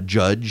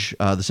judge.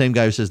 The same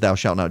guy who says thou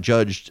shalt not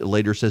judge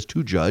later says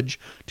to judge,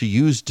 to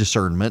use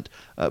discernment.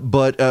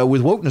 But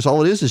with wokeness,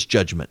 all it is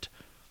judgment.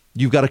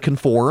 You've got to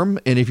conform,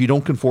 and if you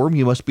don't conform,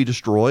 you must be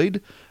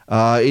destroyed.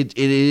 It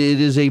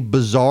is a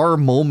bizarre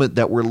moment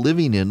that we're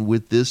living in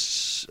with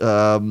this.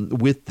 I'm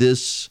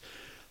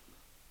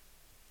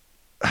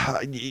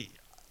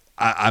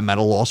at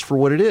a loss for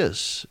what it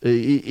is.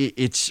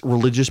 It's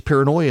religious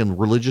paranoia and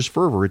religious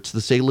fervor. It's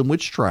the Salem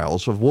witch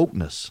trials of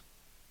wokeness.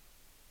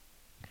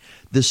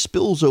 This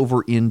spills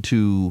over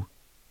into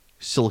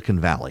Silicon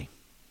Valley.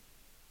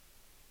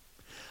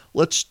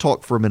 Let's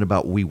talk for a minute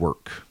about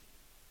WeWork.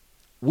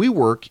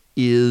 WeWork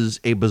is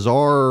a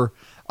bizarre,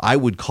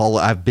 I've been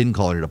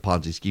calling it a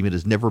Ponzi scheme. It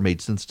has never made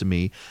sense to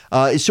me.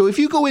 So if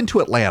you go into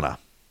Atlanta,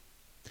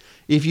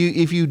 if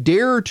you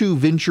dare to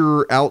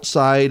venture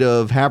outside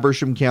of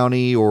Habersham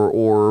County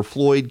or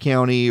Floyd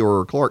County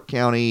or Clark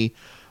County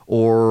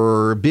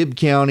or Bibb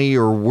County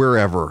or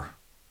wherever,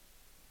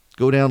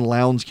 go down to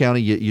Lowndes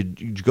County, you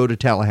go to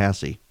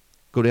Tallahassee,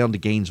 go down to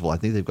Gainesville. I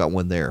think they've got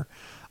one there.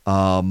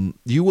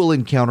 You will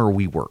encounter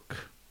WeWork.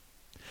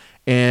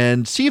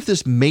 And see if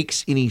this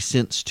makes any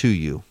sense to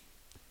you.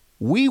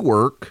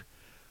 WeWork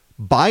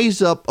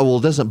buys up,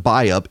 it doesn't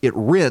buy up, it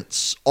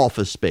rents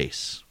office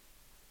space.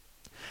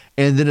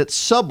 And then it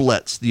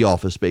sublets the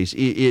office space.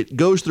 It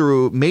goes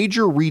through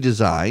major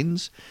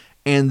redesigns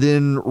and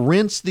then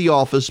rents the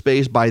office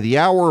space by the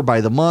hour,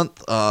 by the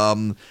month,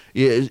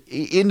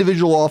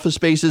 individual office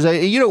spaces.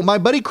 My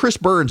buddy Chris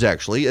Burns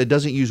actually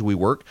doesn't use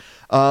WeWork.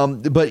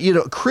 But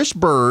Chris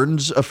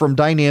Burns from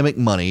Dynamic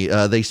Money,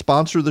 they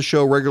sponsor the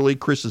show regularly.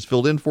 Chris has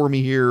filled in for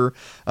me here.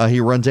 He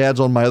runs ads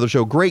on my other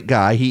show. Great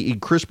guy.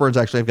 Chris Burns,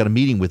 actually, I've got a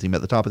meeting with him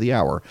at the top of the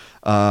hour.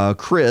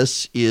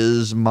 Chris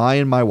is my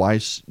and my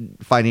wife's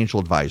financial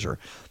advisor.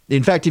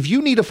 In fact, if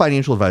you need a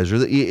financial advisor,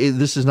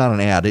 this is not an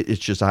ad.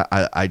 It's just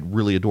I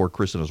really adore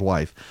Chris and his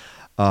wife.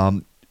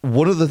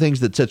 One of the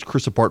things that sets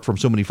Chris apart from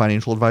so many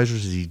financial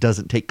advisors is he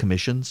doesn't take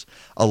commissions.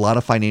 A lot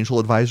of financial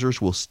advisors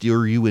will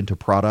steer you into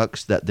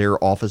products that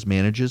their office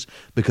manages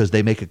because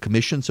they make a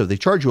commission. So they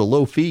charge you a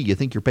low fee. You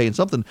think you're paying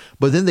something,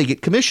 but then they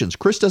get commissions.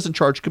 Chris doesn't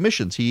charge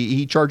commissions.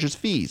 He charges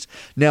fees.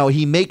 Now,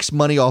 he makes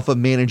money off of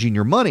managing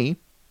your money.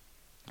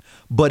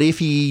 But if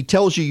he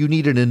tells you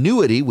need an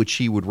annuity, which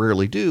he would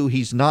rarely do,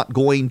 he's not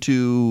going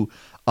to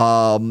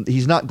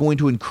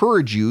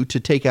encourage you to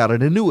take out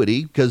an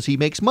annuity because he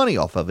makes money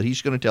off of it.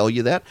 He's going to tell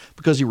you that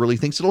because he really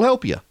thinks it'll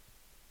help you.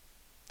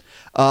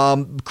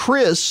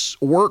 Chris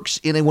works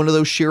in one of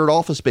those shared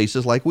office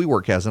spaces like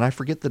WeWork has, and I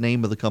forget the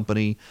name of the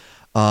company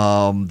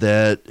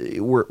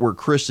where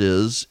Chris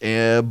is,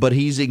 but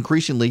he's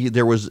increasingly,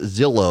 there was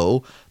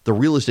Zillow, the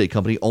real estate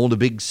company, owned a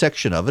big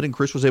section of it, and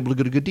Chris was able to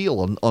get a good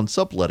deal on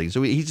subletting.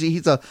 So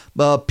he's a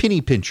penny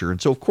pincher,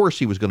 and so of course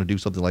he was going to do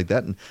something like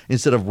that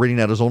instead of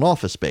renting out his own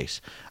office space.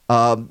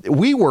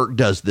 WeWork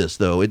does this,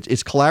 though.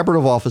 It's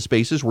collaborative office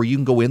spaces where you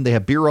can go in, they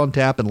have beer on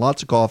tap and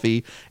lots of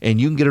coffee,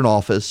 and you can get an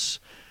office.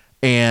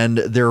 And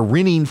they're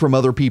renting from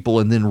other people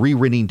and then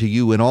re-renting to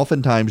you. And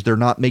oftentimes they're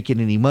not making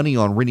any money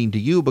on renting to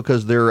you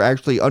because they're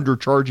actually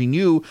undercharging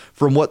you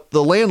from what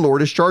the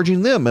landlord is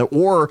charging them.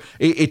 Or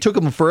it took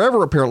them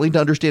forever, apparently, to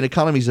understand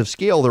economies of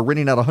scale. They're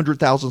renting out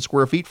 100,000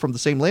 square feet from the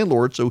same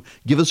landlord, so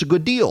give us a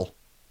good deal.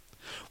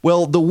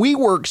 Well, the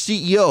WeWork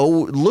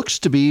CEO looks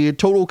to be a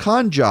total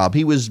con job.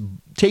 He was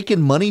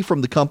taking money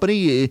from the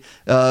company,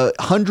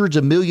 hundreds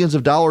of millions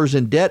of dollars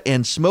in debt,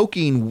 and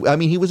smoking. I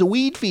mean, he was a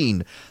weed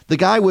fiend. The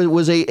guy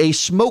was a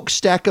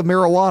smokestack of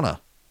marijuana.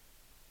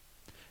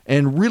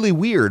 And really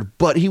weird,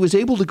 but he was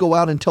able to go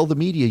out and tell the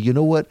media, you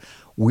know what?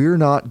 We're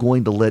not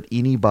going to let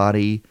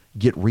anybody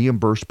get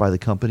reimbursed by the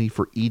company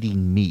for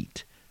eating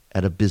meat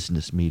at a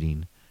business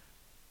meeting.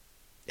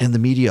 And the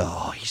media,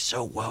 oh, he's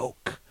so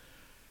woke.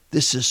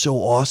 This is so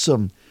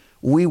awesome.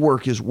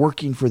 WeWork is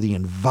working for the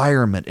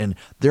environment, and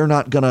they're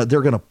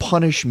gonna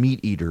punish meat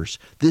eaters.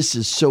 This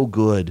is so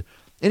good.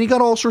 And he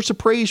got all sorts of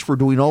praise for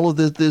doing all of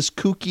this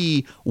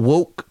kooky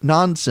woke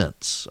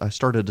nonsense. I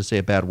started to say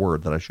a bad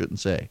word that I shouldn't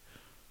say.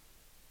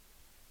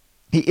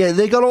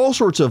 They got all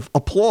sorts of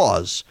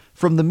applause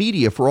from the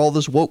media for all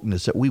this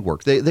wokeness at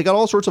WeWork. They got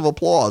all sorts of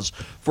applause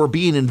for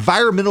being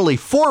environmentally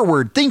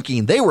forward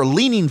thinking. They were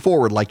leaning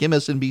forward like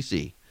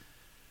MSNBC.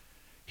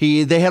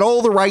 They had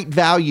all the right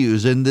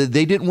values, and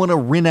they didn't want to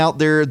rent out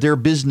their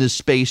business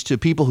space to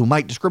people who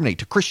might discriminate,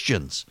 to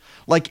Christians,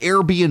 like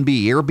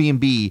Airbnb.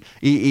 Airbnb,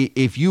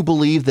 if you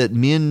believe that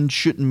men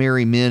shouldn't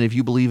marry men, if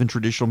you believe in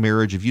traditional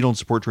marriage, if you don't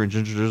support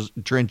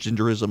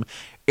transgenderism,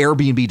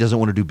 Airbnb doesn't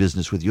want to do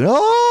business with you.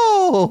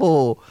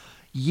 Oh,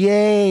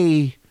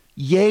 yay,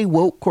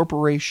 woke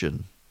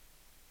corporation.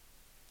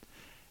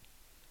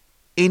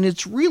 And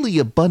it's really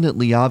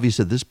abundantly obvious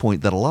at this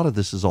point that a lot of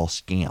this is all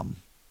scam.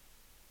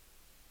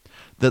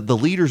 That the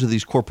leaders of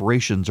these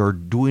corporations are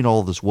doing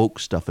all this woke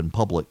stuff in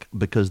public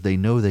because they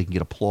know they can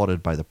get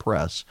applauded by the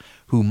press,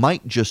 who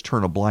might just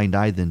turn a blind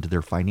eye then to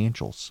their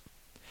financials.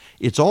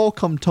 It's all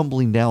come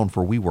tumbling down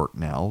for WeWork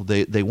now.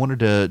 They wanted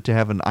to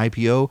have an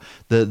IPO.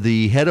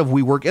 The head of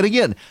WeWork, and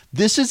again,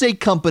 this is a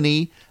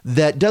company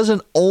that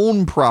doesn't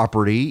own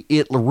property.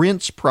 It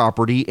rents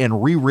property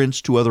and re-rents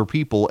to other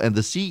people. And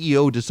the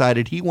CEO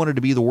decided he wanted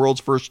to be the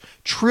world's first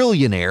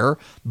trillionaire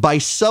by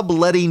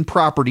subletting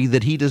property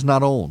that he does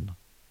not own.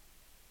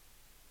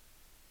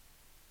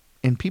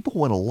 And people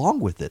went along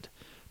with it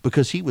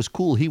because he was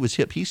cool, he was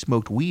hip, he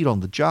smoked weed on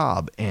the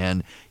job,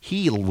 and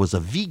he was a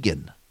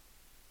vegan.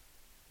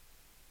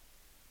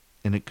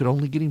 And it could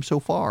only get him so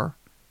far.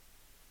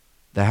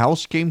 The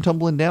house came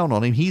tumbling down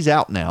on him. He's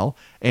out now,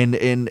 and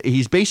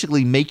he's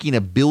basically making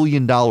 $1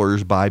 billion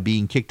by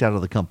being kicked out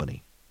of the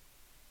company.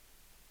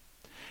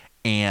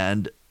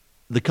 And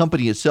the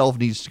company itself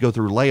needs to go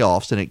through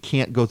layoffs, and it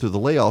can't go through the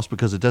layoffs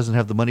because it doesn't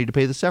have the money to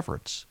pay the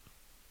severance.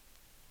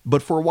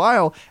 But for a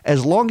while,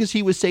 as long as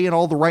he was saying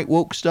all the right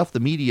woke stuff, the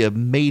media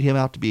made him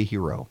out to be a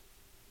hero.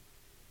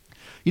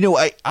 You know,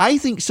 I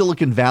think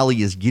Silicon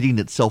Valley is getting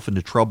itself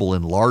into trouble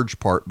in large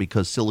part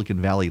because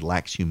Silicon Valley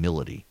lacks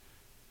humility.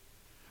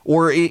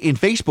 Or in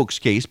Facebook's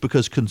case,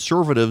 because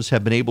conservatives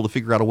have been able to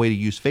figure out a way to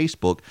use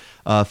Facebook.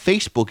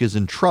 Facebook is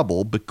in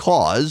trouble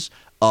because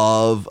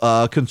of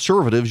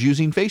conservatives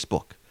using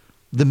Facebook.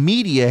 The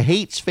media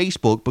hates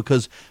Facebook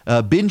because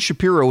Ben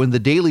Shapiro and the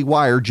Daily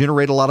Wire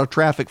generate a lot of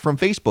traffic from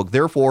Facebook.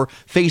 Therefore,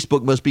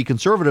 Facebook must be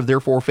conservative.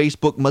 Therefore,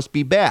 Facebook must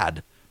be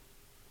bad.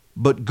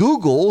 But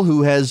Google,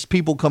 who has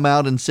people come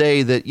out and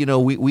say that, you know,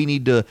 we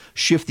need to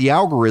shift the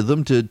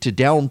algorithm to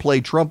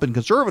downplay Trump and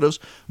conservatives,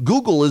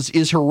 Google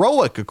is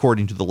heroic,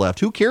 according to the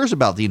left. Who cares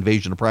about the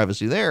invasion of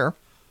privacy there?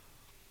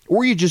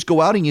 Or you just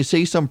go out and you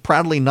say some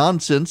prattling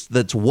nonsense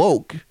that's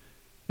woke,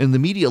 and the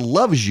media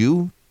loves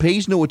you,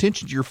 pays no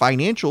attention to your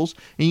financials,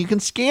 and you can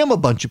scam a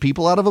bunch of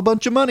people out of a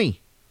bunch of money.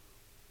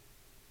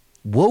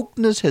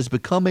 Wokeness has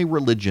become a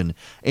religion,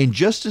 and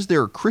just as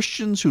there are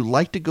Christians who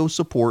like to go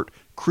support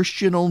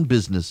Christian-owned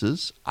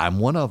businesses, I'm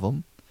one of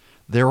them,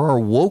 there are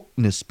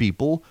wokeness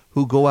people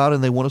who go out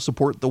and they want to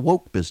support the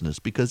woke business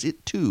because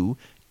it, too,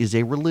 is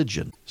a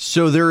religion.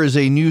 So there is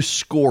a new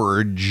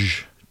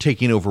scourge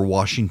taking over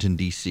Washington,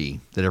 D.C.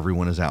 that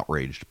everyone is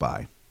outraged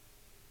by.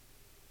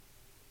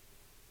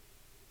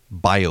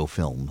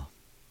 Biofilm.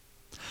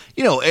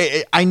 You know,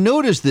 I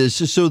noticed this.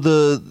 So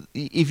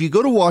if you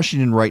go to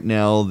Washington right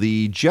now,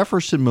 the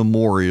Jefferson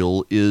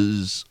Memorial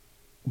is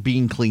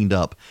being cleaned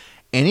up,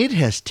 and it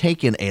has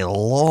taken a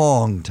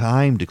long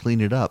time to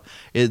clean it up.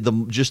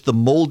 Just the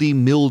moldy,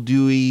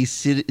 mildewy,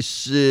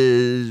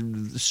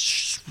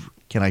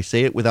 can I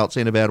say it without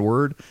saying a bad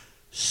word?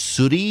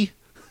 Sooty?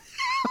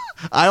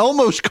 I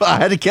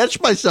had to catch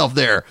myself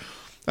there.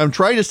 I'm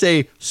trying to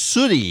say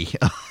sooty.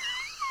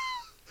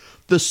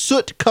 The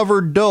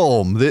soot-covered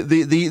dome,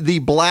 the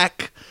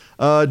black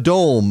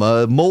dome,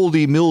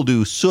 moldy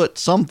mildew, soot,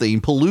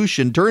 something,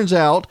 pollution. Turns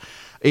out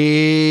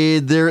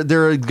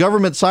their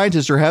government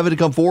scientists are having to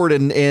come forward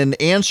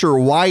and answer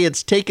why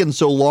it's taken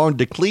so long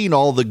to clean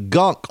all the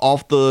gunk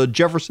off the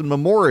Jefferson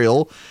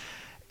Memorial.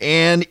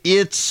 And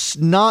it's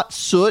not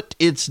soot,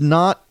 it's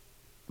not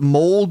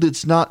mold,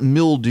 it's not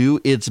mildew,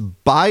 it's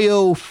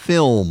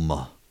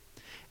biofilm,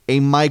 a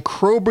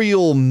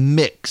microbial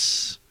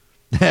mix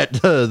that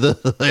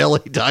the LA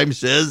Times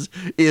says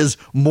is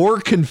more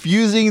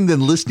confusing than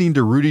listening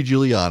to Rudy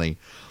Giuliani.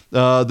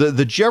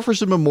 The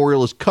Jefferson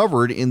Memorial is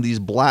covered in these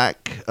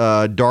black,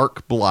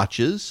 dark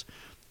blotches,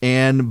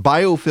 and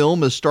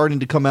biofilm is starting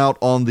to come out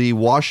on the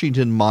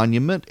Washington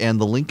Monument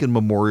and the Lincoln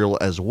Memorial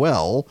as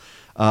well.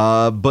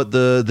 But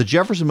the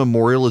Jefferson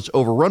Memorial is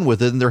overrun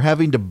with it, and they're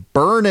having to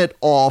burn it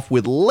off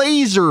with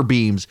laser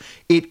beams.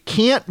 It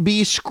can't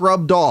be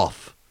scrubbed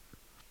off.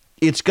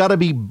 It's got to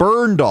be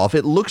burned off.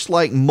 It looks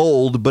like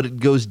mold, but it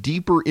goes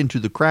deeper into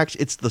the cracks.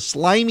 It's the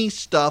slimy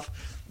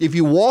stuff. If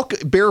you walk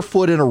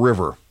barefoot in a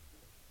river,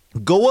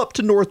 go up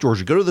to North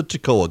Georgia, go to the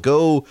Toccoa,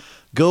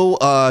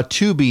 go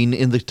tubing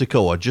in the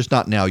Toccoa. Just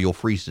not now, you'll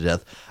freeze to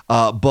death.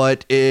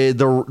 But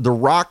the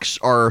rocks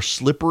are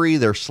slippery,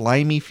 they're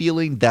slimy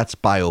feeling. That's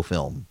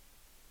biofilm.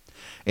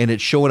 And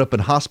it's showing up in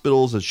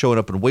hospitals. It's showing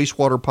up in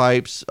wastewater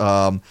pipes.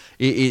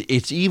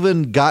 It's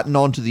even gotten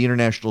onto the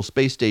International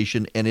Space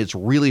Station, and it's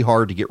really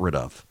hard to get rid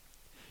of.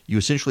 You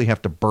essentially have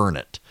to burn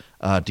it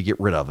to get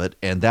rid of it,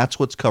 and that's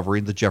what's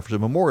covering the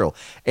Jefferson Memorial.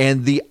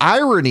 And the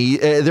irony,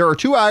 there are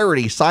two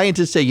ironies.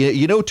 Scientists say,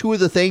 you know, two of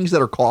the things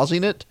that are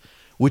causing it,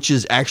 which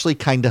is actually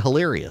kind of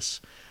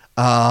hilarious.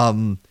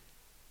 The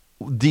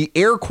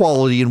air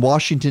quality in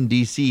Washington,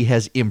 D.C.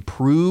 has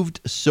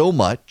improved so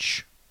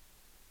much.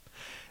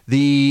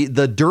 The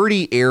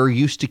dirty air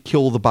used to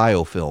kill the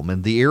biofilm,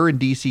 and the air in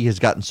D.C. has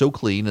gotten so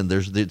clean, and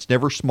it's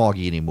never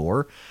smoggy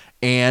anymore.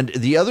 And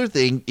the other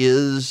thing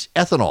is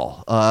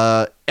ethanol.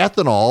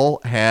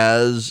 Ethanol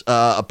has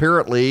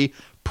apparently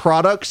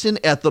products in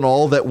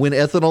ethanol that when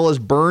ethanol is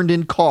burned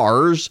in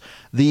cars,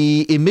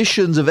 the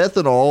emissions of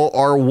ethanol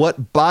are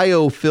what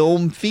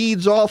biofilm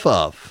feeds off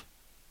of.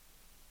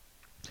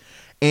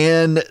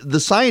 And the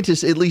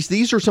scientists, at least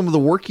these are some of the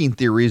working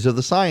theories of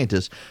the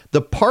scientists.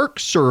 The Park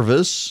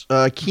Service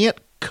can't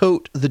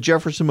coat the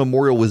Jefferson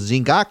Memorial with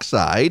zinc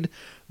oxide,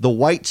 the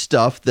white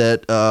stuff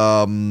that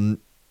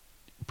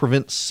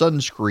prevents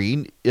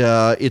sunscreen.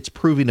 It's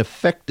proving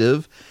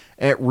effective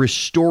at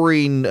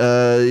restoring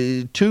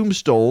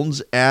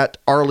tombstones at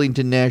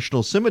Arlington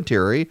National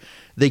Cemetery.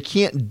 They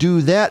can't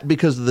do that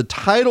because of the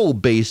tidal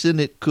basin.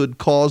 It could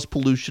cause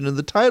pollution in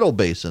the tidal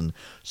basin.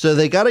 So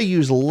they got to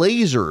use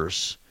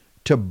lasers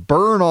to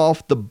burn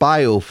off the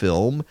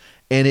biofilm,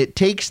 and it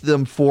takes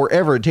them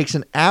forever. It takes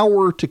an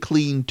hour to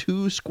clean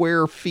 2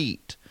 square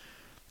feet,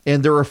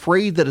 and they're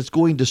afraid that it's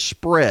going to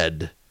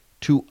spread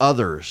to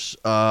others.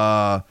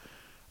 Oh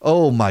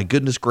my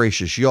goodness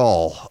gracious,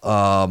 y'all.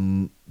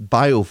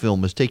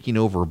 Biofilm is taking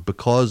over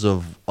because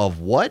of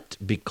what?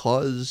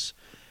 Because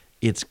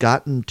it's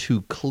gotten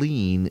too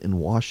clean in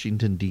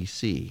Washington,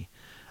 D.C.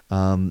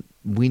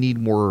 We need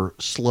more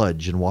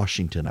sludge in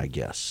Washington, I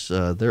guess.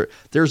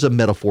 There's a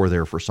metaphor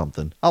there for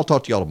something. I'll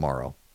talk to y'all tomorrow.